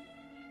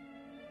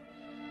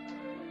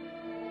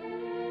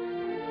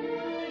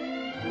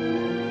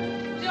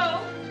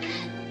 Joe!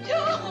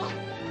 Joe!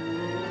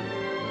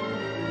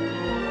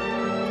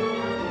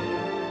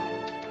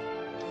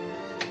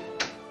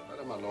 Let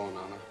him alone,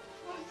 Anna.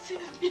 Oh,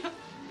 Silvio.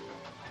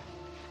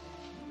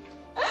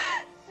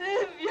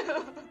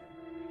 Silvio.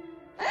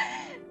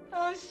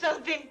 Oh,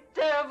 something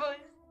terrible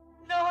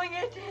is gnawing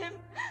at him.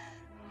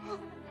 Oh,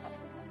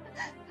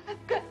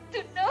 I've got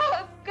to know.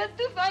 I've got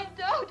to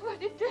find out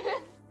what it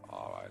is.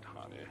 All right,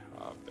 honey.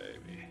 Oh,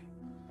 baby.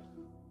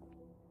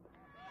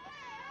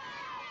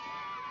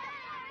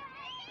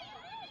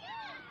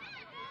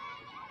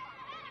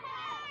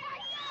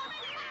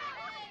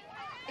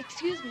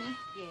 Excuse me.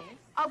 Yes?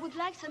 I would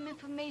like some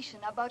information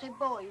about a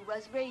boy who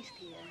was raised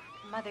here.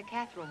 Mother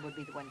Catherine would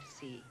be the one to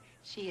see.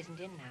 She isn't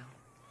in now.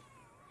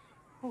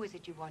 Who is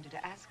it you wanted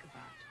to ask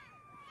about?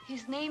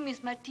 His name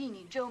is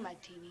Martini, Joe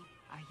Martini.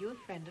 Are you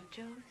a friend of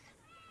Joe's?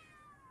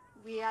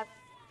 We are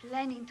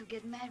planning to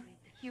get married.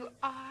 You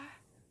are?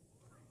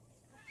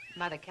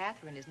 Mother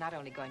Catherine is not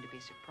only going to be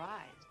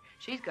surprised,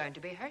 she's going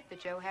to be hurt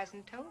that Joe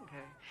hasn't told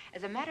her.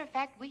 As a matter of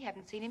fact, we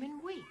haven't seen him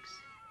in weeks.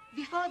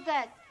 Before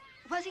that,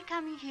 was he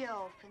coming here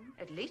often?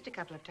 At least a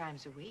couple of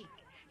times a week.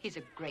 He's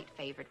a great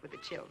favorite with the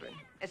children,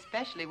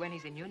 especially when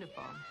he's in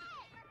uniform.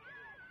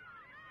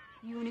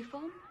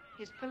 Uniform?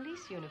 His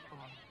police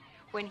uniform.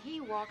 When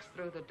he walks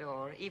through the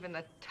door, even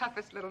the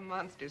toughest little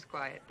monsters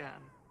quiet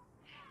down.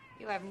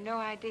 You have no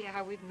idea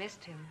how we've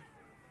missed him.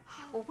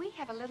 Well, we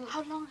have a little...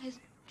 How long has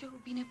Joe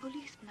been a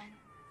policeman?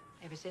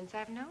 Ever since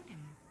I've known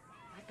him.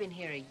 I've been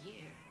here a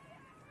year.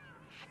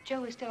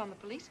 Joe is still on the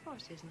police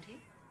force, isn't he?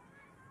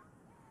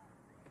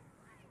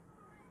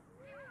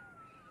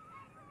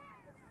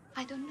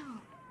 I don't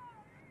know.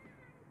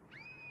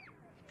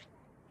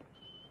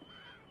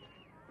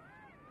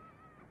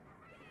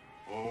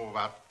 Oh,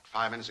 about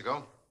 5 minutes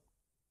ago.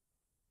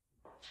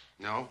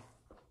 No.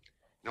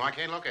 No, I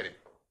can't locate him.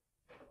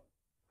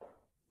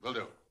 Will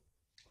do.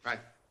 Right.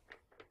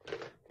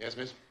 Yes,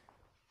 miss?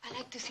 I'd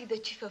like to see the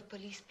chief of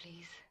police,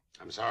 please.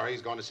 I'm sorry,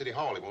 he's gone to City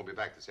Hall. He won't be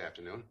back this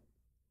afternoon.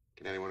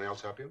 Can anyone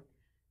else help you?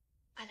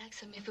 I'd like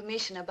some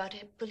information about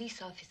a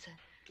police officer.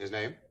 His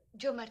name?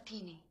 Joe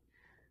Martini.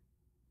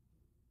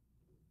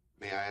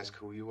 May I ask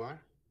who you are?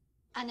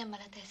 Anna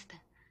Malatesta.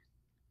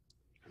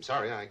 I'm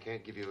sorry, I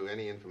can't give you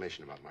any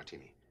information about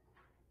Martini.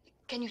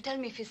 Can you tell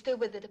me if he's still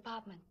with the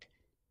department?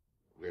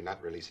 We're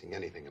not releasing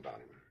anything about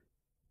him.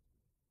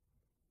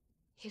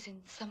 He's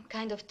in some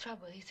kind of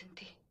trouble, isn't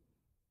he?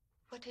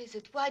 What is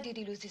it? Why did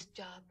he lose his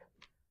job?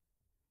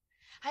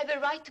 I have a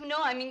right to know.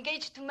 I'm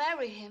engaged to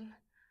marry him.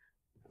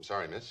 I'm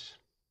sorry, miss.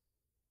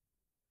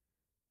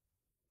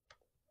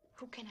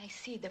 Who can I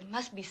see? There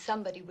must be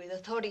somebody with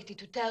authority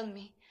to tell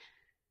me.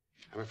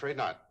 I'm afraid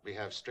not. We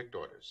have strict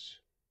orders.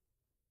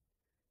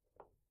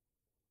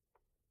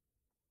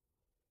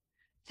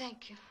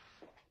 Thank you.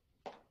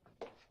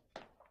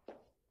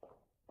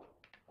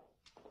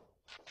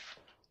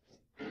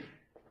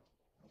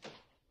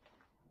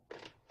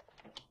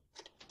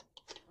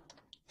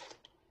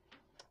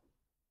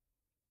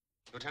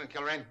 Lieutenant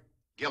Kilrain,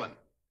 Gillen.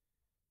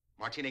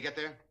 Martini get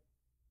there?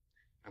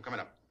 I'm coming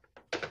up.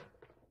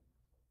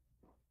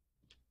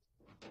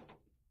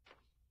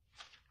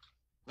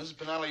 Mrs.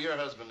 Pinelli, your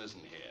husband isn't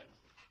here.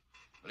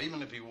 But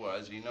even if he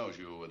was, he knows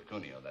you were with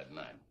Cuneo that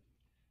night.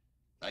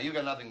 Now, you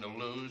got nothing to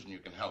lose, and you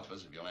can help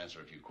us if you'll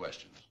answer a few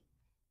questions.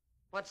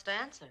 What's to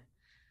answer?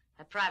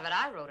 That private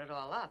eye wrote it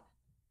all up.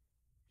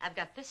 I've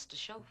got this to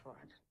show for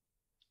it.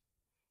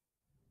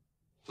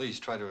 Please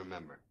try to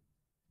remember.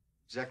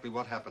 Exactly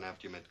what happened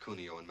after you met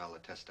Cuneo and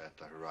Malatesta at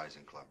the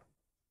Horizon Club?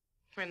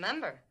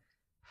 Remember?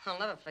 I'll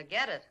never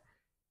forget it.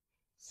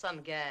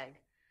 Some gag.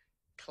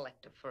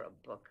 Collector for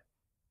a book.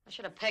 I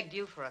should have pegged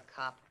you for a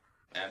cop.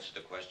 Answer the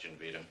question,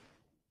 Vita.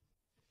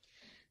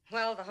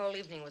 Well, the whole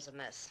evening was a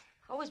mess.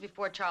 Always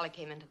before Charlie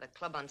came into the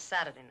club on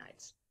Saturday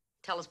nights.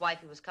 Tell his wife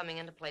he was coming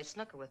in to play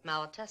snooker with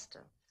Malatesta.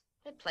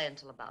 They'd play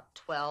until about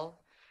 12.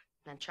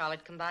 Then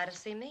Charlie'd come by to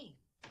see me.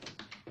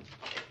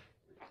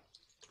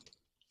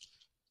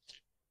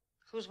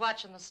 Who's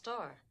watching the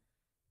store?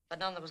 If I'd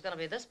known there was going to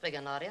be this big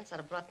an audience, I'd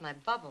have brought my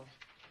bubble.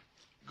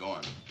 Go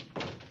on.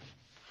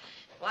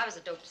 Well, I was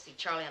a dope to see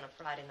Charlie on a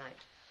Friday night.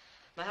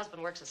 My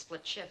husband works a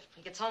split shift.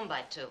 He gets home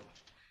by 2.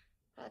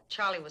 But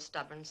Charlie was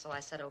stubborn, so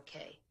I said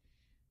okay.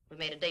 We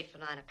made a date for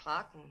 9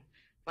 o'clock, and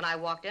when I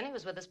walked in, he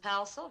was with his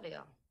pal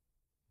Silvio.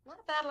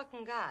 Not a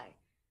bad-looking guy.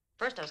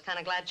 First, I was kind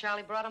of glad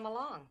Charlie brought him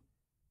along.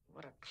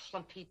 What a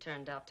clump he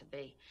turned out to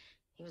be.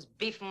 He was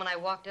beefing when I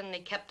walked in, and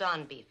he kept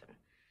on beefing.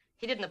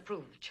 He didn't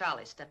approve of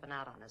Charlie stepping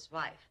out on his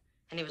wife,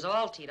 and he was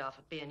all teed off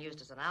at being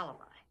used as an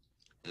alibi.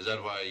 Is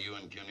that why you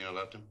and Cuneo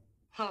left him?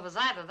 Well, it was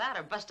either that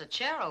or bust a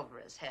chair over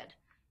his head.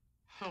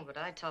 Oh, but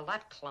I tell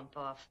that clump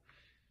off.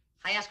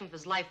 I asked him if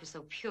his life was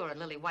so pure and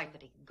lily white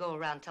that he could go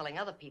around telling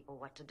other people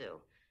what to do.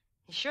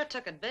 He sure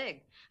took it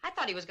big. I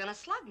thought he was going to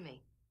slug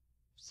me.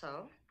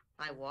 So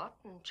I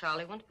walked, and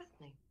Charlie went with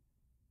me.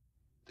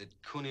 Did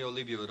Cuneo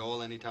leave you at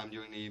all any time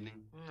during the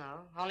evening?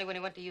 No, only when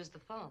he went to use the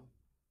phone.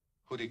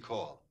 Who'd he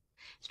call?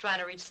 He's trying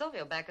to reach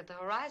Silvio back at the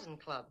Horizon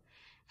Club.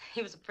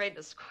 He was afraid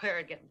to square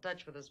and get in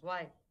touch with his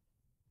wife.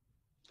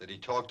 Did he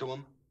talk to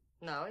him?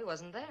 No, he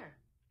wasn't there.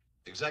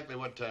 Exactly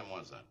what time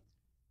was that?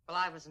 Well,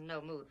 I was in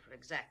no mood for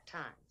exact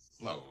times.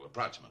 Well,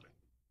 approximately.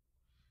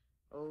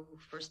 Oh,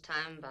 first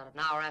time about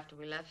an hour after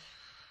we left,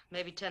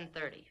 maybe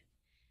 10:30.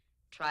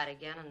 Tried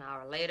again an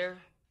hour later.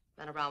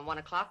 Then around 1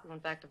 o'clock, we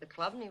went back to the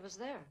club, and he was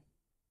there.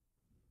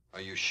 Are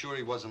you sure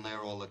he wasn't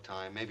there all the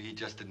time? Maybe he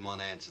just didn't want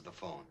to answer the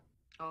phone.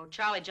 Oh,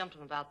 Charlie jumped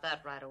him about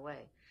that right away.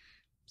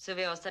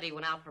 Silvio said he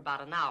went out for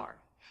about an hour,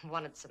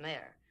 wanted some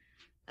air.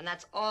 And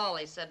that's all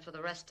he said for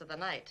the rest of the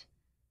night.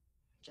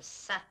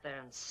 Just sat there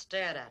and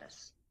stared at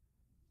us.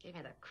 Gave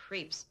me the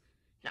creeps.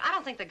 Now, I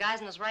don't think the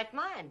guy's in his right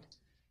mind.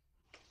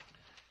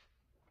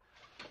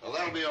 Well,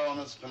 that'll be all,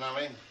 Miss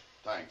Spinelli.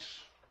 Thanks.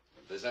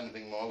 If there's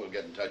anything more, we'll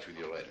get in touch with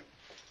you later.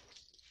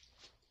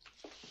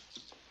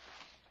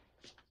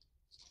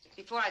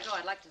 Before I go,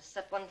 I'd like to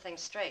set one thing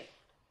straight.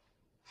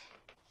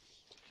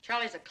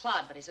 Charlie's a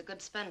clod, but he's a good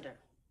spender.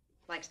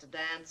 Likes to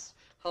dance,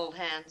 hold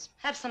hands,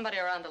 have somebody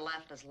around to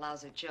laugh at his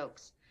lousy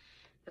jokes.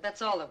 But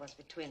that's all there was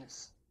between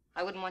us.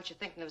 I wouldn't want you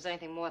thinking there was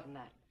anything more than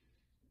that.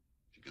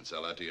 If you can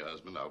sell that to your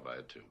husband, I'll buy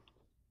it too.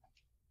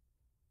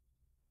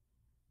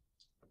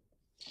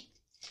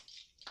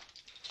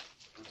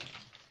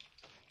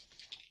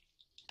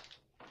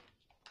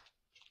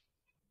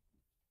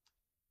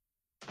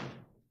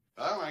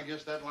 Well, I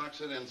guess that locks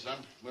it in, son.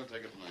 We'll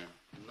take it from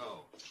there.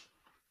 No.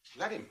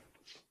 Let him.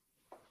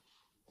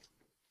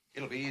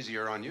 It'll be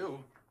easier on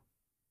you.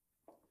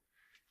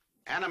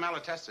 Anna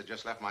Malatesta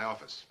just left my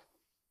office.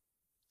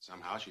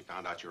 Somehow she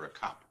found out you're a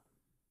cop.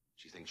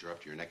 She thinks you're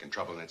up to your neck in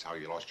trouble, and that's how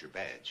you lost your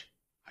badge.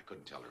 I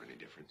couldn't tell her any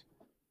different.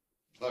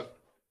 Look,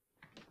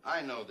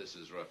 I know this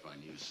is rough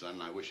on you,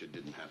 son. I wish it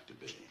didn't have to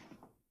be.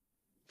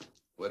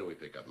 Where do we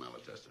pick up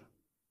Malatesta?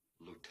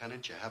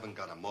 Lieutenant, you haven't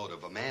got a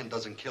motive. A man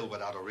doesn't kill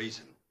without a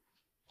reason.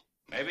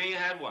 Maybe he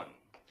had one.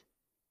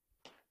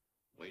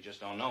 We just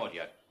don't know it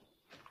yet.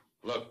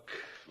 Look,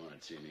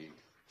 Martini,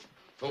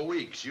 for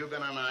weeks you've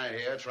been on our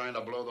hair trying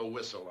to blow the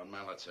whistle on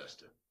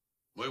Malatesta.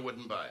 We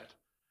wouldn't buy it.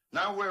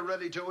 Now we're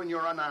ready to, and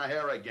you're on our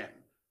hair again.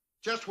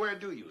 Just where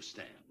do you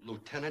stand?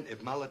 Lieutenant,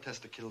 if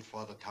Malatesta killed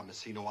Father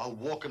Tomasino, I'll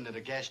walk him to the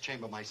gas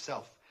chamber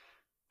myself.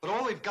 But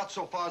all we've got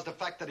so far is the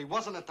fact that he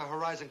wasn't at the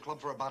Horizon Club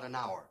for about an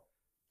hour.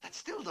 That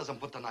still doesn't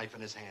put the knife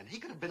in his hand. He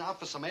could have been out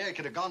for some air. He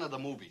could have gone to the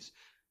movies.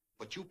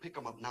 But you pick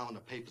him up now and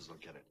the papers will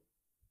get it.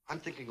 I'm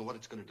thinking of what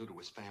it's going to do to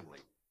his family.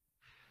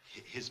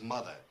 His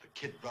mother, the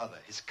kid brother,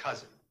 his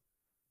cousin.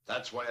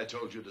 That's why I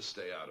told you to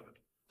stay out of it.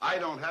 I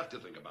don't have to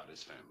think about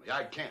his family.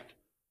 I can't.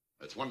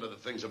 That's one of the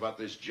things about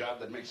this job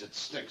that makes it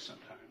stink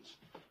sometimes.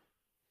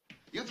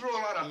 You threw a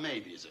lot of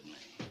maybes at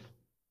me.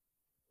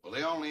 Well,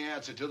 the only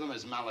answer to them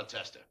is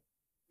Malatesta.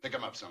 Pick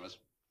him up, Summers.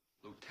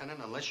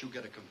 Lieutenant, unless you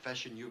get a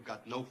confession, you've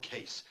got no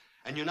case.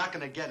 And you're not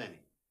going to get any.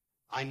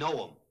 I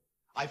know him.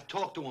 I've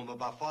talked to him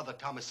about Father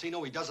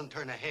Tomasino. He doesn't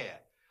turn a hair.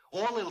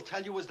 All he'll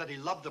tell you is that he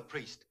loved the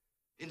priest.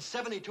 In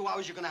 72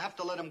 hours, you're going to have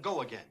to let him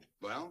go again.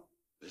 Well,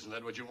 isn't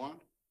that what you want?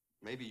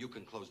 Maybe you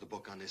can close the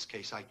book on this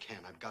case. I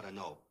can't. I've got to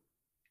know.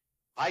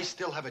 I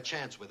still have a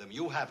chance with him.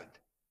 You haven't.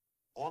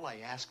 All I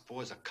ask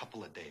for is a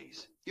couple of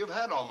days. You've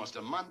had almost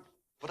a month.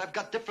 But I've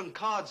got different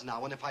cards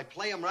now, and if I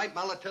play him right,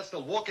 Malatesta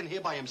will walk in here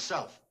by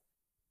himself.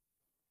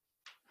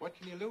 What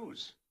can you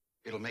lose?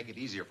 It'll make it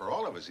easier for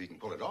all of us. He can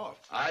pull it off.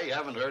 I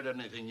haven't heard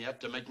anything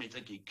yet to make me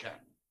think he can.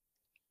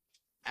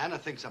 Anna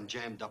thinks I'm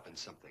jammed up in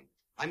something.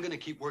 I'm going to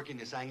keep working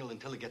this angle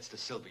until it gets to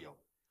Silvio.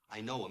 I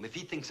know him. If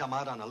he thinks I'm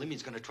out on a limb,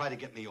 he's going to try to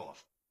get me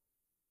off.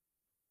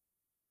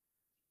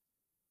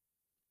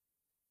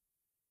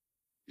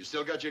 You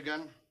still got your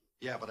gun?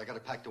 Yeah, but I got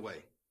it packed away.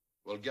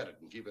 Well, get it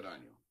and keep it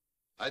on you.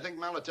 I think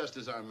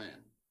Malatesta's our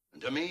man.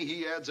 And to me,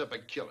 he adds up a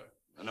killer,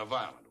 and a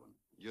violent one.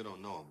 You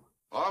don't know him.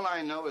 All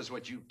I know is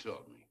what you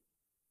told me.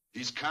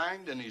 He's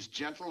kind and he's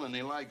gentle and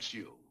he likes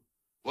you.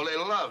 Well, he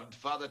loved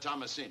Father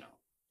Tomasino.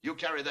 You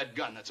carry that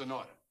gun, that's an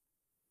order.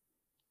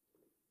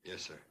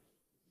 Yes, sir.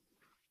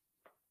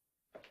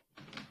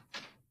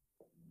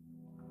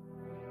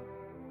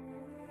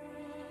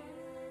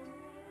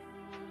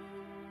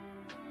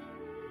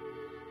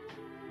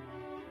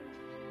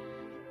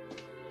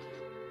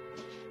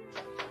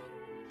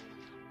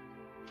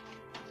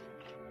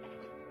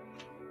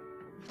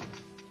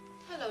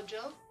 Hello,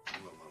 Joe.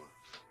 Hello,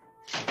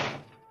 Mama.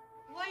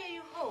 Why are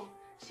you home?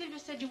 Silvia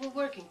said you were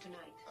working tonight.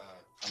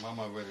 I'm on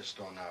my way to the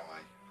store now. I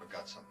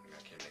forgot something.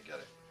 I came to get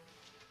it.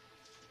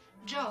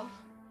 Joe,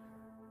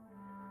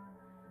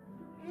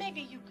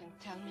 maybe you can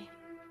tell me.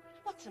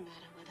 What's the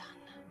matter with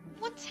Anna?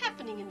 What's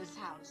happening in this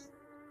house?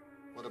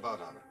 What about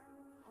Anna?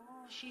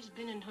 Oh, she's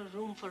been in her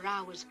room for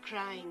hours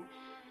crying.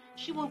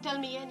 She won't tell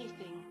me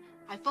anything.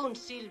 I phoned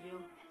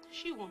Silvio.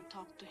 She won't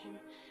talk to him.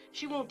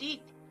 She won't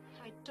eat.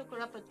 I took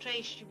her up a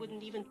tray. She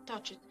wouldn't even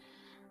touch it.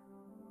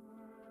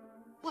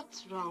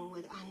 What's wrong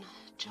with Anna,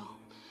 Joe?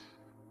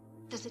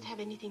 Does it have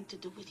anything to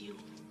do with you?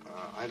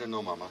 I don't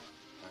know, Mama.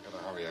 I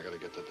gotta hurry. I gotta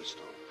get to the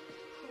store.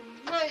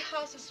 Oh, my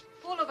house is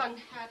full of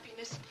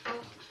unhappiness.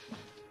 Oh,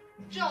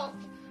 Joe.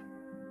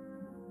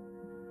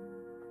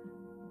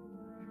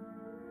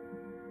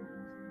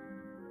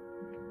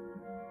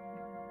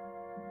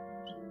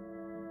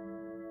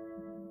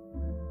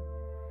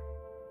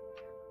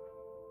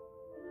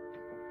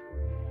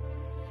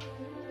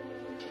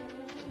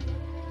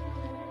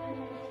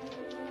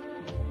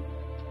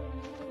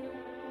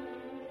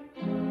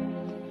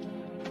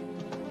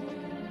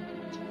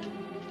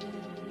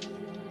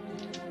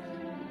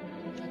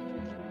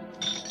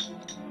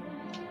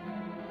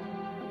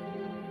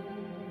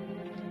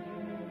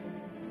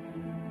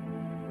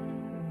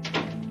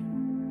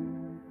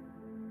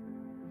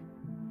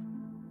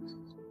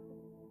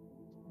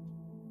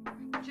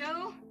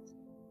 Joe?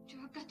 Joe,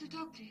 I've got to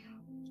talk to you.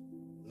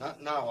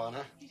 Not now,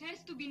 Anna. It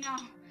has to be now.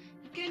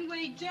 You can't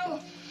wait,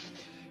 Joe.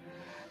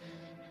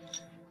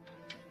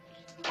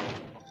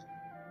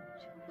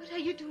 What are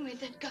you doing with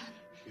that gun?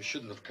 You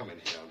shouldn't have come in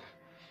here, Anna.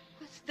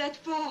 What's that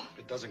for?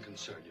 It doesn't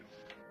concern you.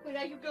 Where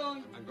are you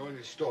going? I'm going to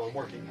the store. I'm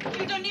working.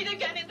 You don't need a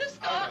gun in the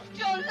store.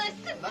 Joe,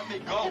 listen. Let me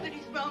go. Whatever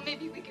is wrong,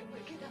 maybe we can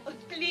work it out.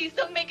 Please,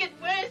 don't make it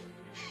worse.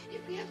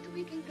 If we have to,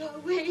 we can go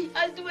away.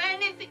 I'll do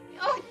anything.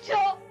 Oh,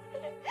 Joe.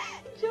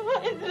 Joe,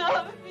 I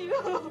love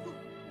you.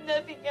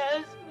 Nothing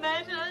else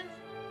matters.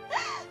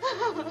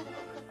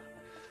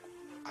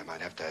 I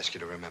might have to ask you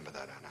to remember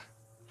that, Anna.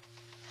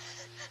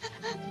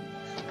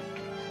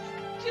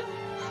 Joe.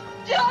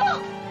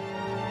 Joe!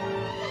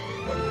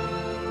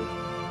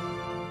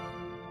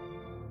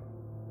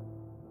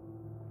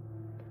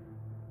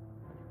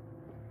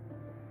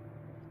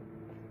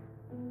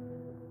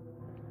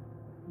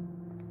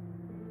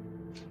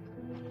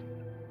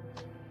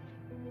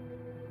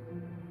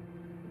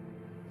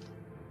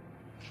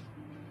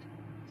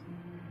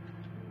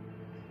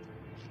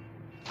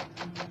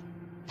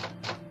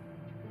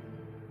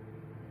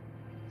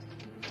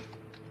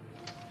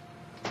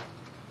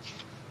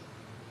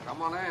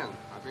 Come on in.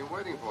 I've been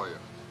waiting for you.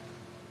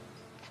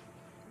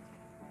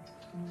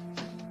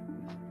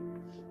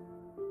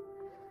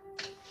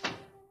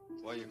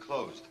 Why are you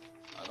closed?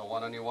 I don't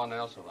want anyone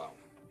else around.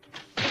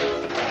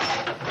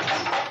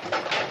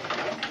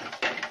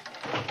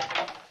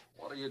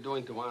 What are you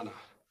doing to Anna?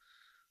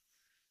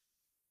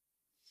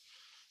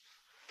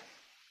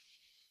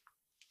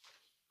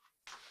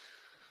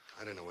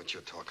 I don't know what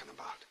you're talking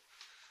about.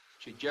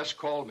 She just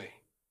called me.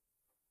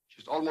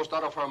 She's almost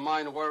out of her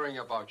mind worrying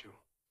about you.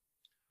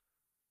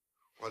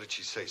 What did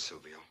she say,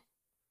 Silvio?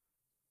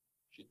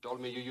 She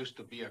told me you used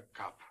to be a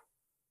cop.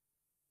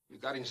 You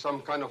got in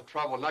some kind of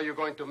trouble. Now you're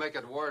going to make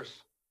it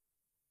worse.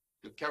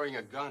 You're carrying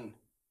a gun.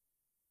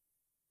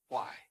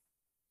 Why?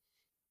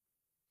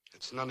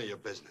 It's none of your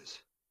business.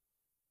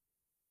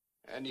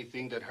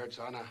 Anything that hurts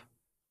Anna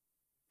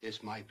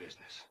is my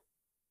business.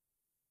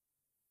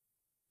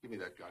 Give me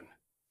that gun.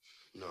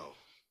 No.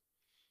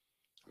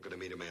 I'm going to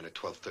meet a man at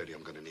 12:30.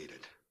 I'm going to need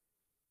it.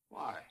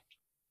 Why?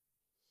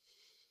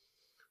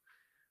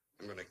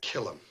 I'm going to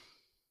kill him.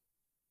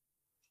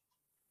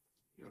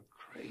 You're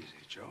crazy,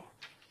 Joe.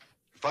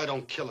 If I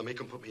don't kill him, he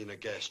can put me in a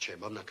gas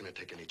chamber. I'm not going to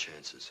take any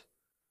chances.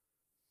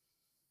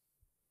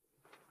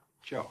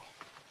 Joe.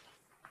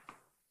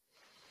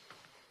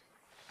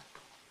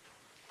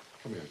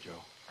 Come here, Joe.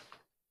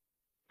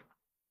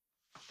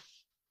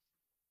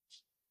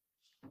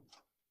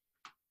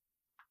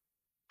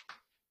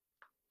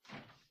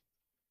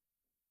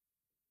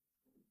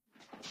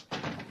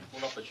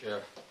 Pull up a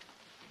chair.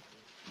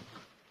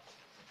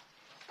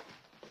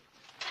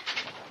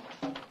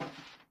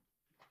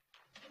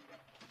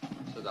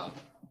 Sit down.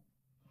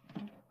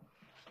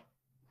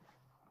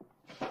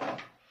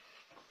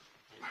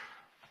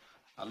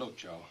 Now, look,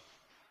 Joe.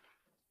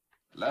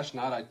 Last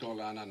night I told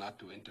Anna not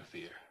to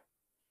interfere.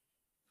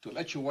 To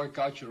let you work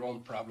out your own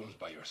problems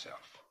by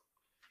yourself.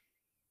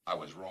 I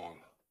was wrong.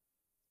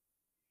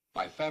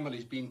 My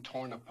family's being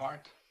torn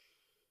apart.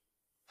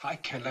 I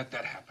can't let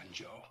that happen,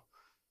 Joe.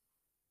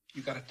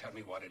 You gotta tell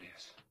me what it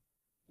is.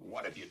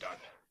 What have you done?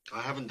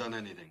 I haven't done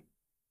anything.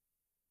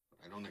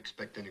 I don't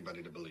expect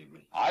anybody to believe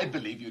me. I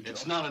believe you, Joe.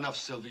 It's not enough,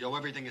 Silvio.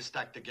 Everything is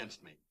stacked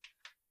against me.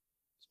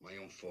 It's my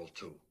own fault,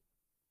 too.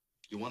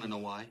 You want to know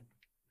why?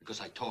 Because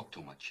I talk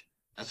too much.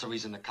 That's the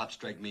reason the cops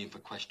dragged me in for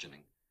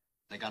questioning.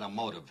 They got a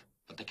motive,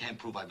 but they can't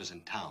prove I was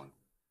in town.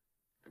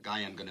 The guy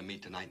I'm going to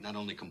meet tonight not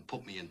only can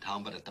put me in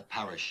town, but at the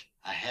parish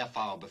a half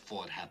hour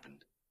before it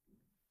happened.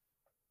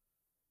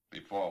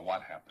 Before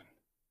what happened?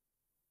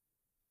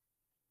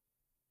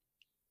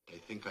 They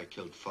think I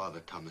killed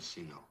Father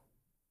Tomasino.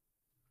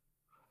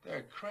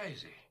 They're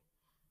crazy.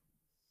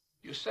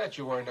 You said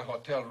you were in a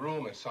hotel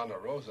room in Santa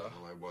Rosa.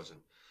 No, I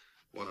wasn't.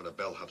 One of the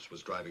bellhops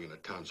was driving into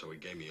town, so he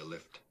gave me a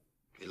lift.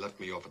 He left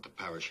me off at the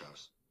parish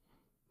house.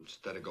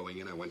 Instead of going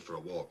in, I went for a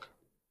walk.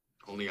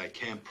 Only I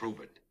can't prove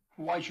it.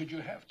 Why should you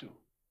have to?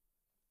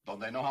 Don't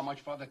they know how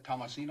much Father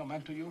Tomasino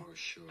meant to you? Oh,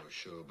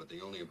 sure. But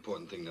the only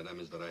important thing to them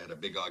is that I had a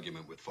big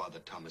argument with Father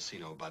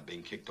Tomasino about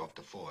being kicked off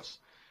the force.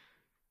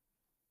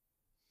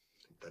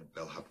 If that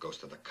bellhop goes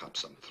to the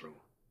cops, I'm through.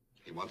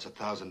 He wants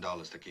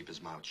 $1,000 to keep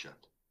his mouth shut.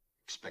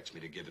 Expects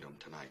me to give it to him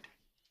tonight.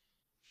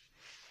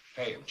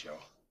 Pay him, Joe.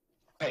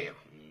 Pay him.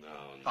 No.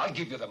 I'll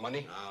give you the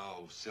money.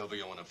 No,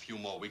 Silvio, in a few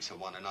more weeks he'll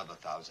want another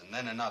 1,000,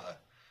 then another.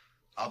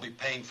 I'll be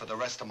paying for the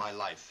rest of my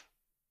life.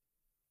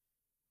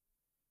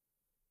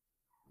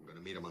 I'm gonna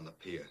meet him on the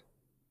pier.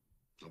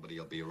 Nobody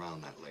will be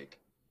around that late.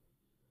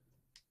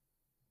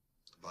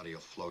 The body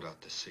will float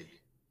out to sea.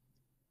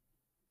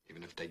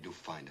 Even if they do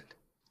find it,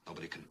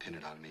 nobody can pin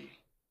it on me.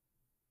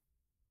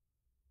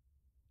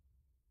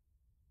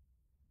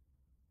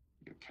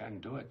 You can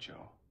do it,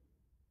 Joe.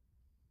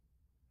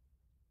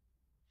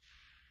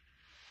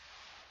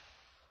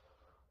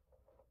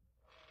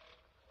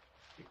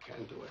 You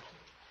can do it.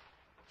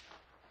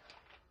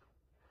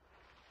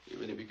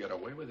 Even if you get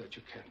away with it,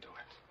 you can't do it.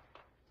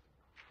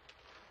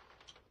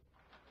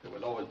 It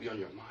will always be on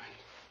your mind.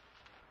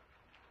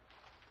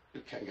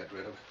 You can't get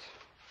rid of it.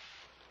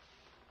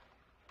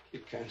 You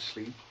can't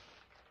sleep.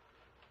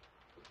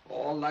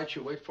 All night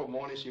you wait for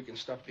morning so you can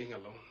stop being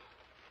alone.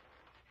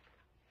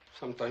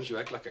 Sometimes you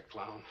act like a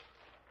clown.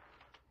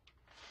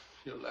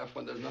 You laugh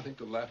when there's nothing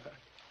to laugh at.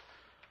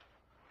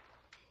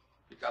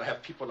 You gotta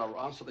have people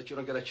around so that you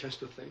don't get a chance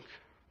to think.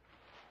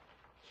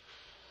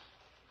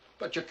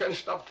 But you can't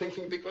stop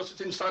thinking because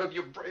it's inside of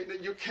your brain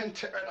and you can't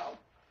tear it out.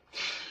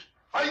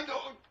 I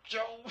know,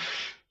 Joe.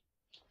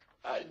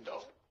 I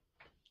know.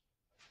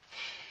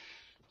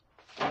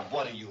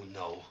 What do you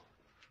know?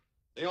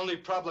 The only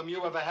problem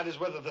you ever had is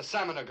whether the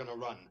salmon are gonna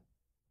run.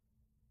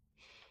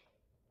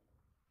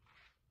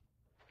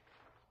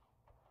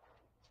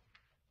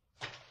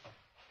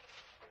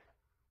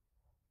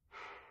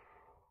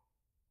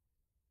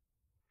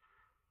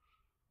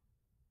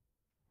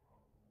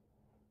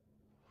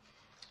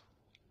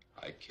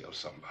 I killed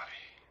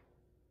somebody.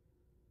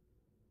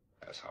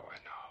 That's how I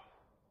know.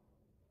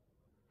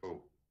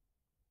 Who?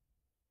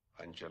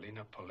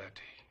 Angelina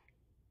Poletti.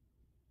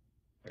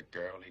 A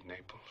girl in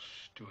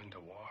Naples during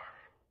the war.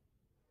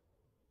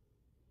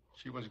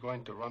 She was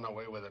going to run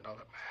away with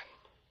another man.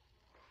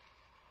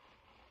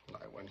 And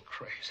I went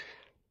crazy.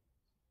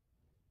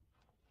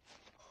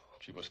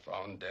 She was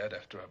found dead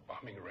after a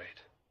bombing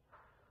raid.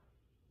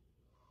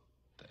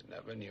 They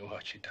never knew how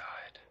she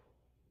died.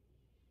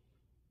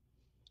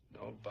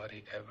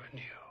 Nobody ever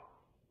knew.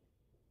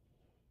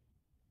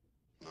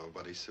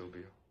 Nobody,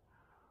 Silvio?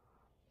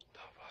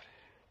 Nobody.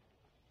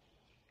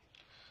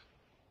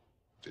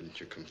 Didn't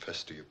you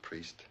confess to your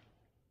priest?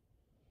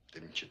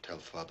 Didn't you tell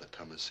Father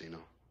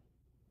Tomasino?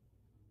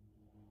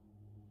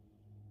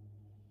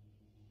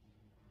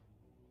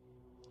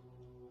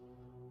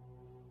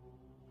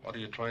 What are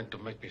you trying to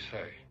make me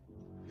say?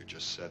 You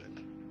just said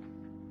it.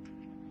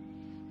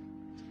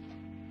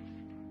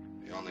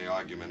 The only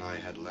argument I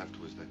had left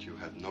was that you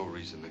had no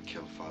reason to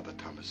kill Father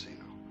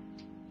Tomasino.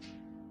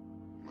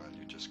 Well,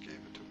 you just gave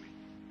it to me.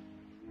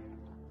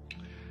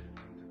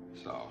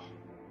 So,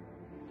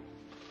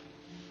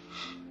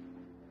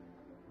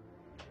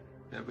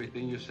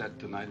 everything you said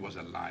tonight was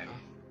a lie, huh?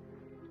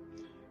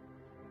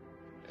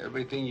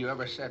 Everything you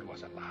ever said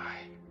was a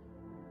lie.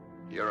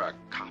 You're a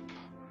cop.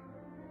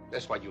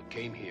 That's why you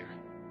came here.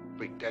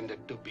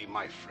 Pretended to be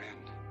my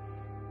friend.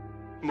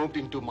 Moved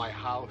into my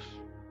house.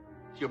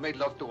 You made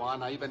love to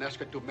Anna, even asked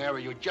her to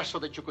marry you just so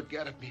that you could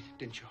get at me,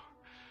 didn't you?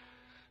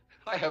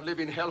 I have lived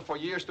in hell for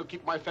years to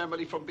keep my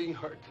family from being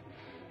hurt.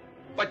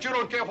 But you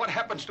don't care what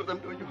happens to them,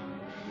 do you?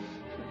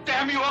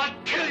 Damn you, I'll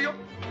kill you!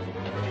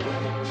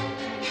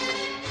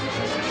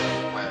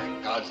 Where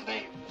in God's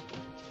name?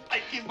 I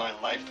give my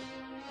life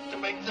to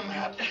make them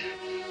happy.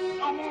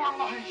 No more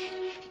lies.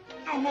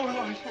 No more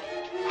lies.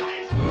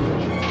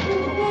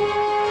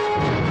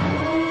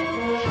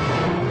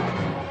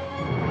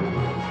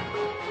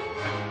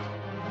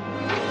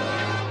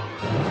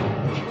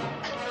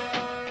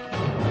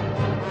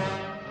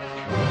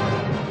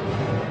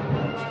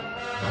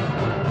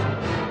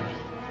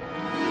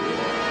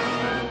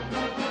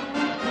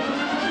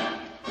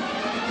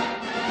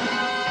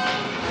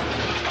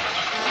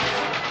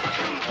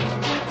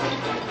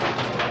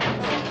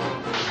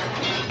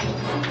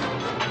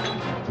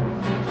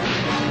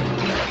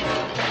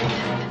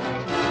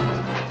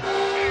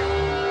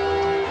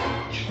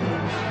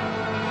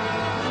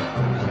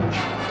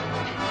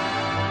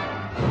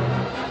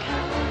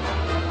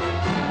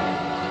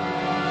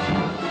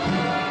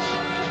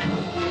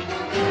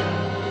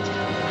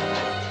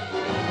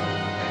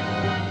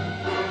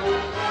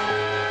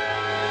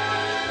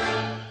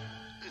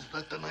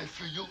 The knife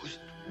you used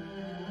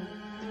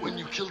when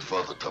you killed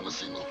Father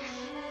Tomasino.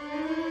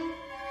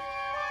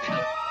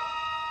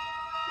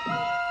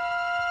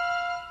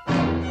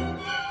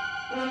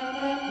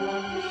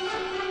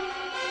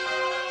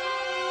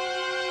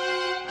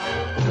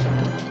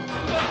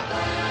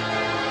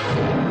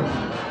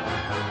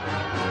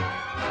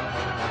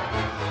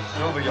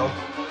 Silvio.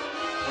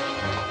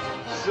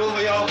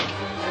 Silvio.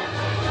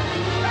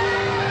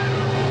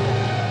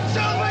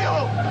 Silvio!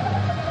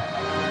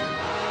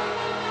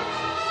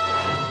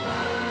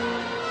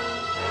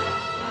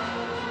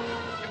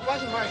 It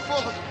wasn't my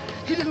fault.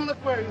 He didn't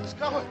look where he was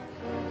going.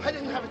 I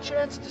didn't have a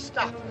chance to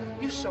stop.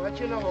 You saw it.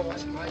 You know it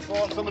wasn't my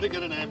fault. Somebody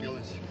get an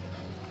ambulance.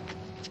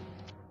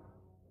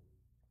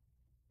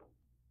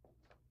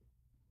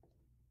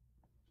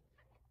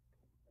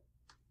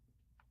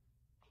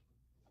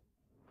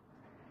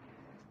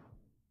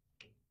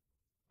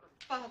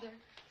 Father,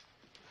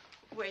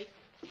 wait.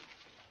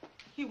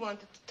 He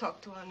wanted to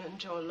talk to Anna and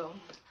Joe alone.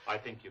 I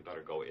think you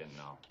better go in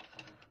now.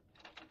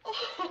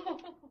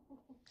 Oh.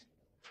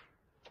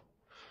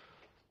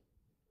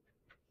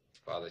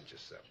 Father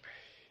Giuseppe.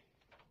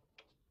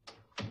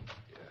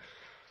 Yeah.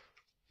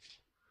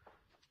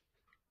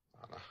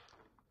 Anna,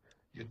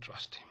 you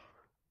trust him.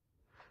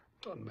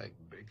 Don't make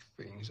big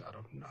things out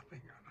of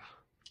nothing, Anna.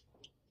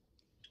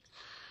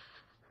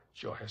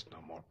 Joe has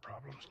no more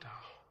problems now.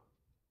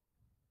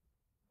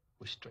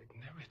 We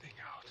straightened everything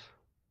out.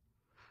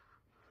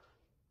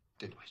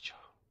 Didn't we, Joe?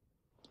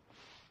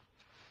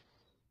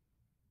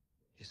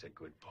 He's a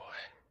good boy.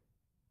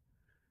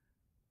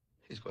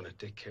 He's going to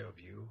take care of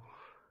you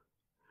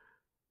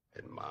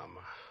and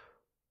Mama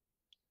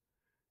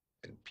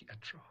and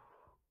Pietro.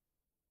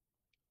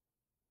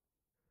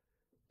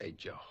 Hey,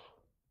 Joe,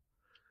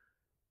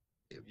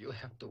 if you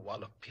have to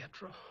wallow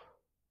Pietro,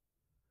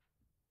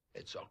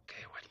 it's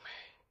okay with me.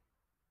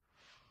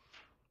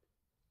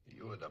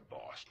 You're the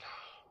boss now.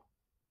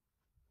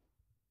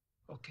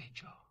 Okay,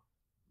 Joe?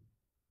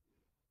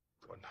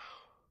 For now.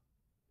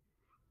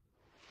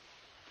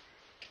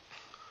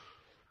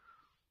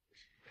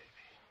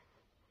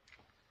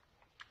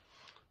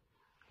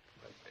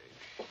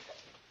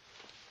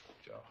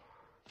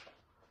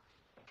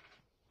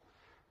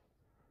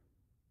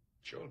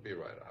 Joe'll be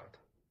right out.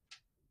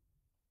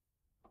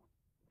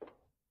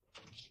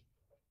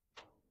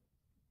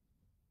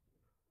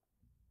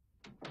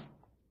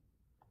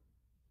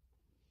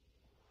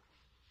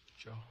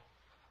 Joe,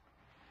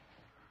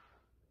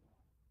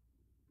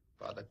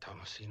 Father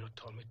Tomasino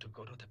told me to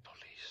go to the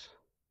police,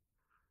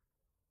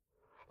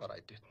 but I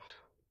didn't.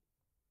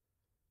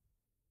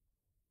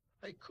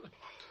 I couldn't.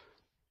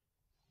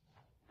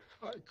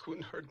 I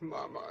couldn't hurt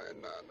Mama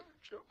and Nana,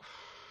 Joe.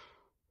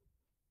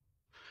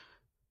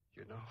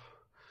 You know,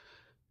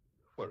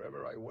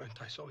 wherever I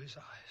went, I saw his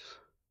eyes.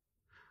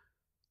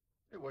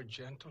 They were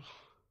gentle,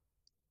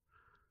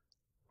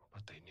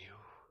 but they knew.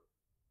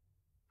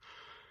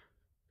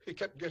 He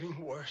kept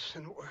getting worse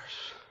and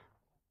worse.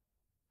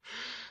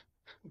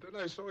 Then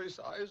I saw his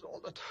eyes all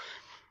the time.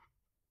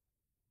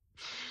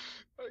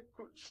 I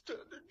couldn't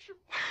stand it,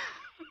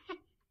 Joe.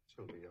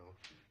 Silvio.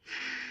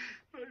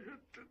 I had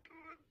to do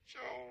it,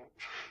 Joe.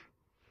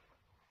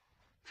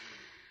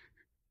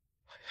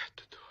 I had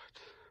to do it.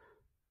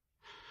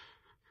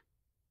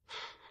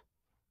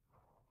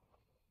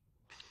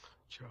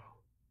 Joe,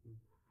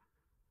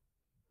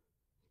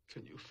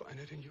 can you find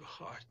it in your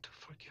heart to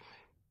forgive me?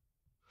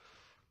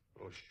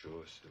 Oh,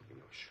 sure,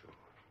 Silvio, sure.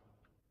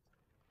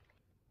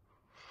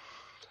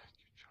 Thank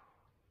you, Joe.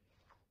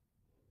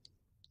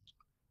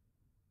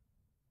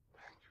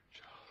 Thank you,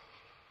 Joe.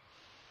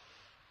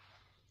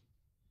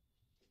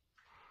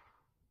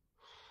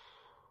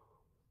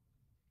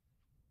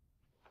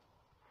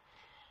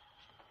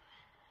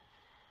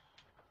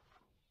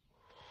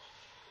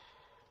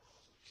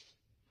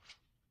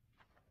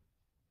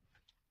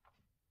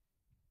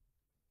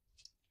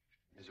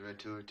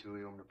 Miseritur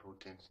tui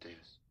omnipotens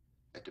Deus,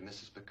 et de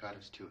Mrs.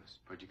 Peccatus tuus,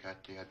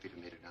 purgicate ad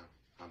vitam aeternam.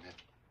 Amen.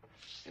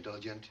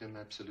 Indulgentium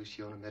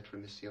absolutionem et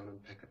remissionem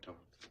peccatorum,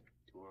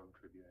 tuorum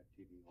tribua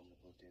tibi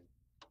omnipotens.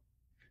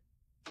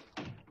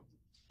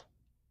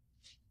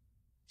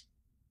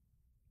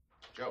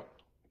 Joe.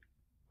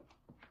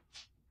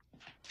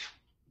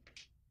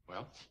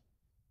 Well?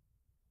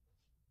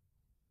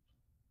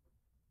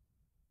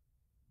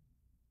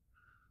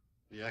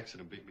 The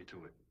accident beat me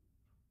to it.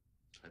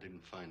 I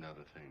didn't find out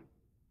a thing.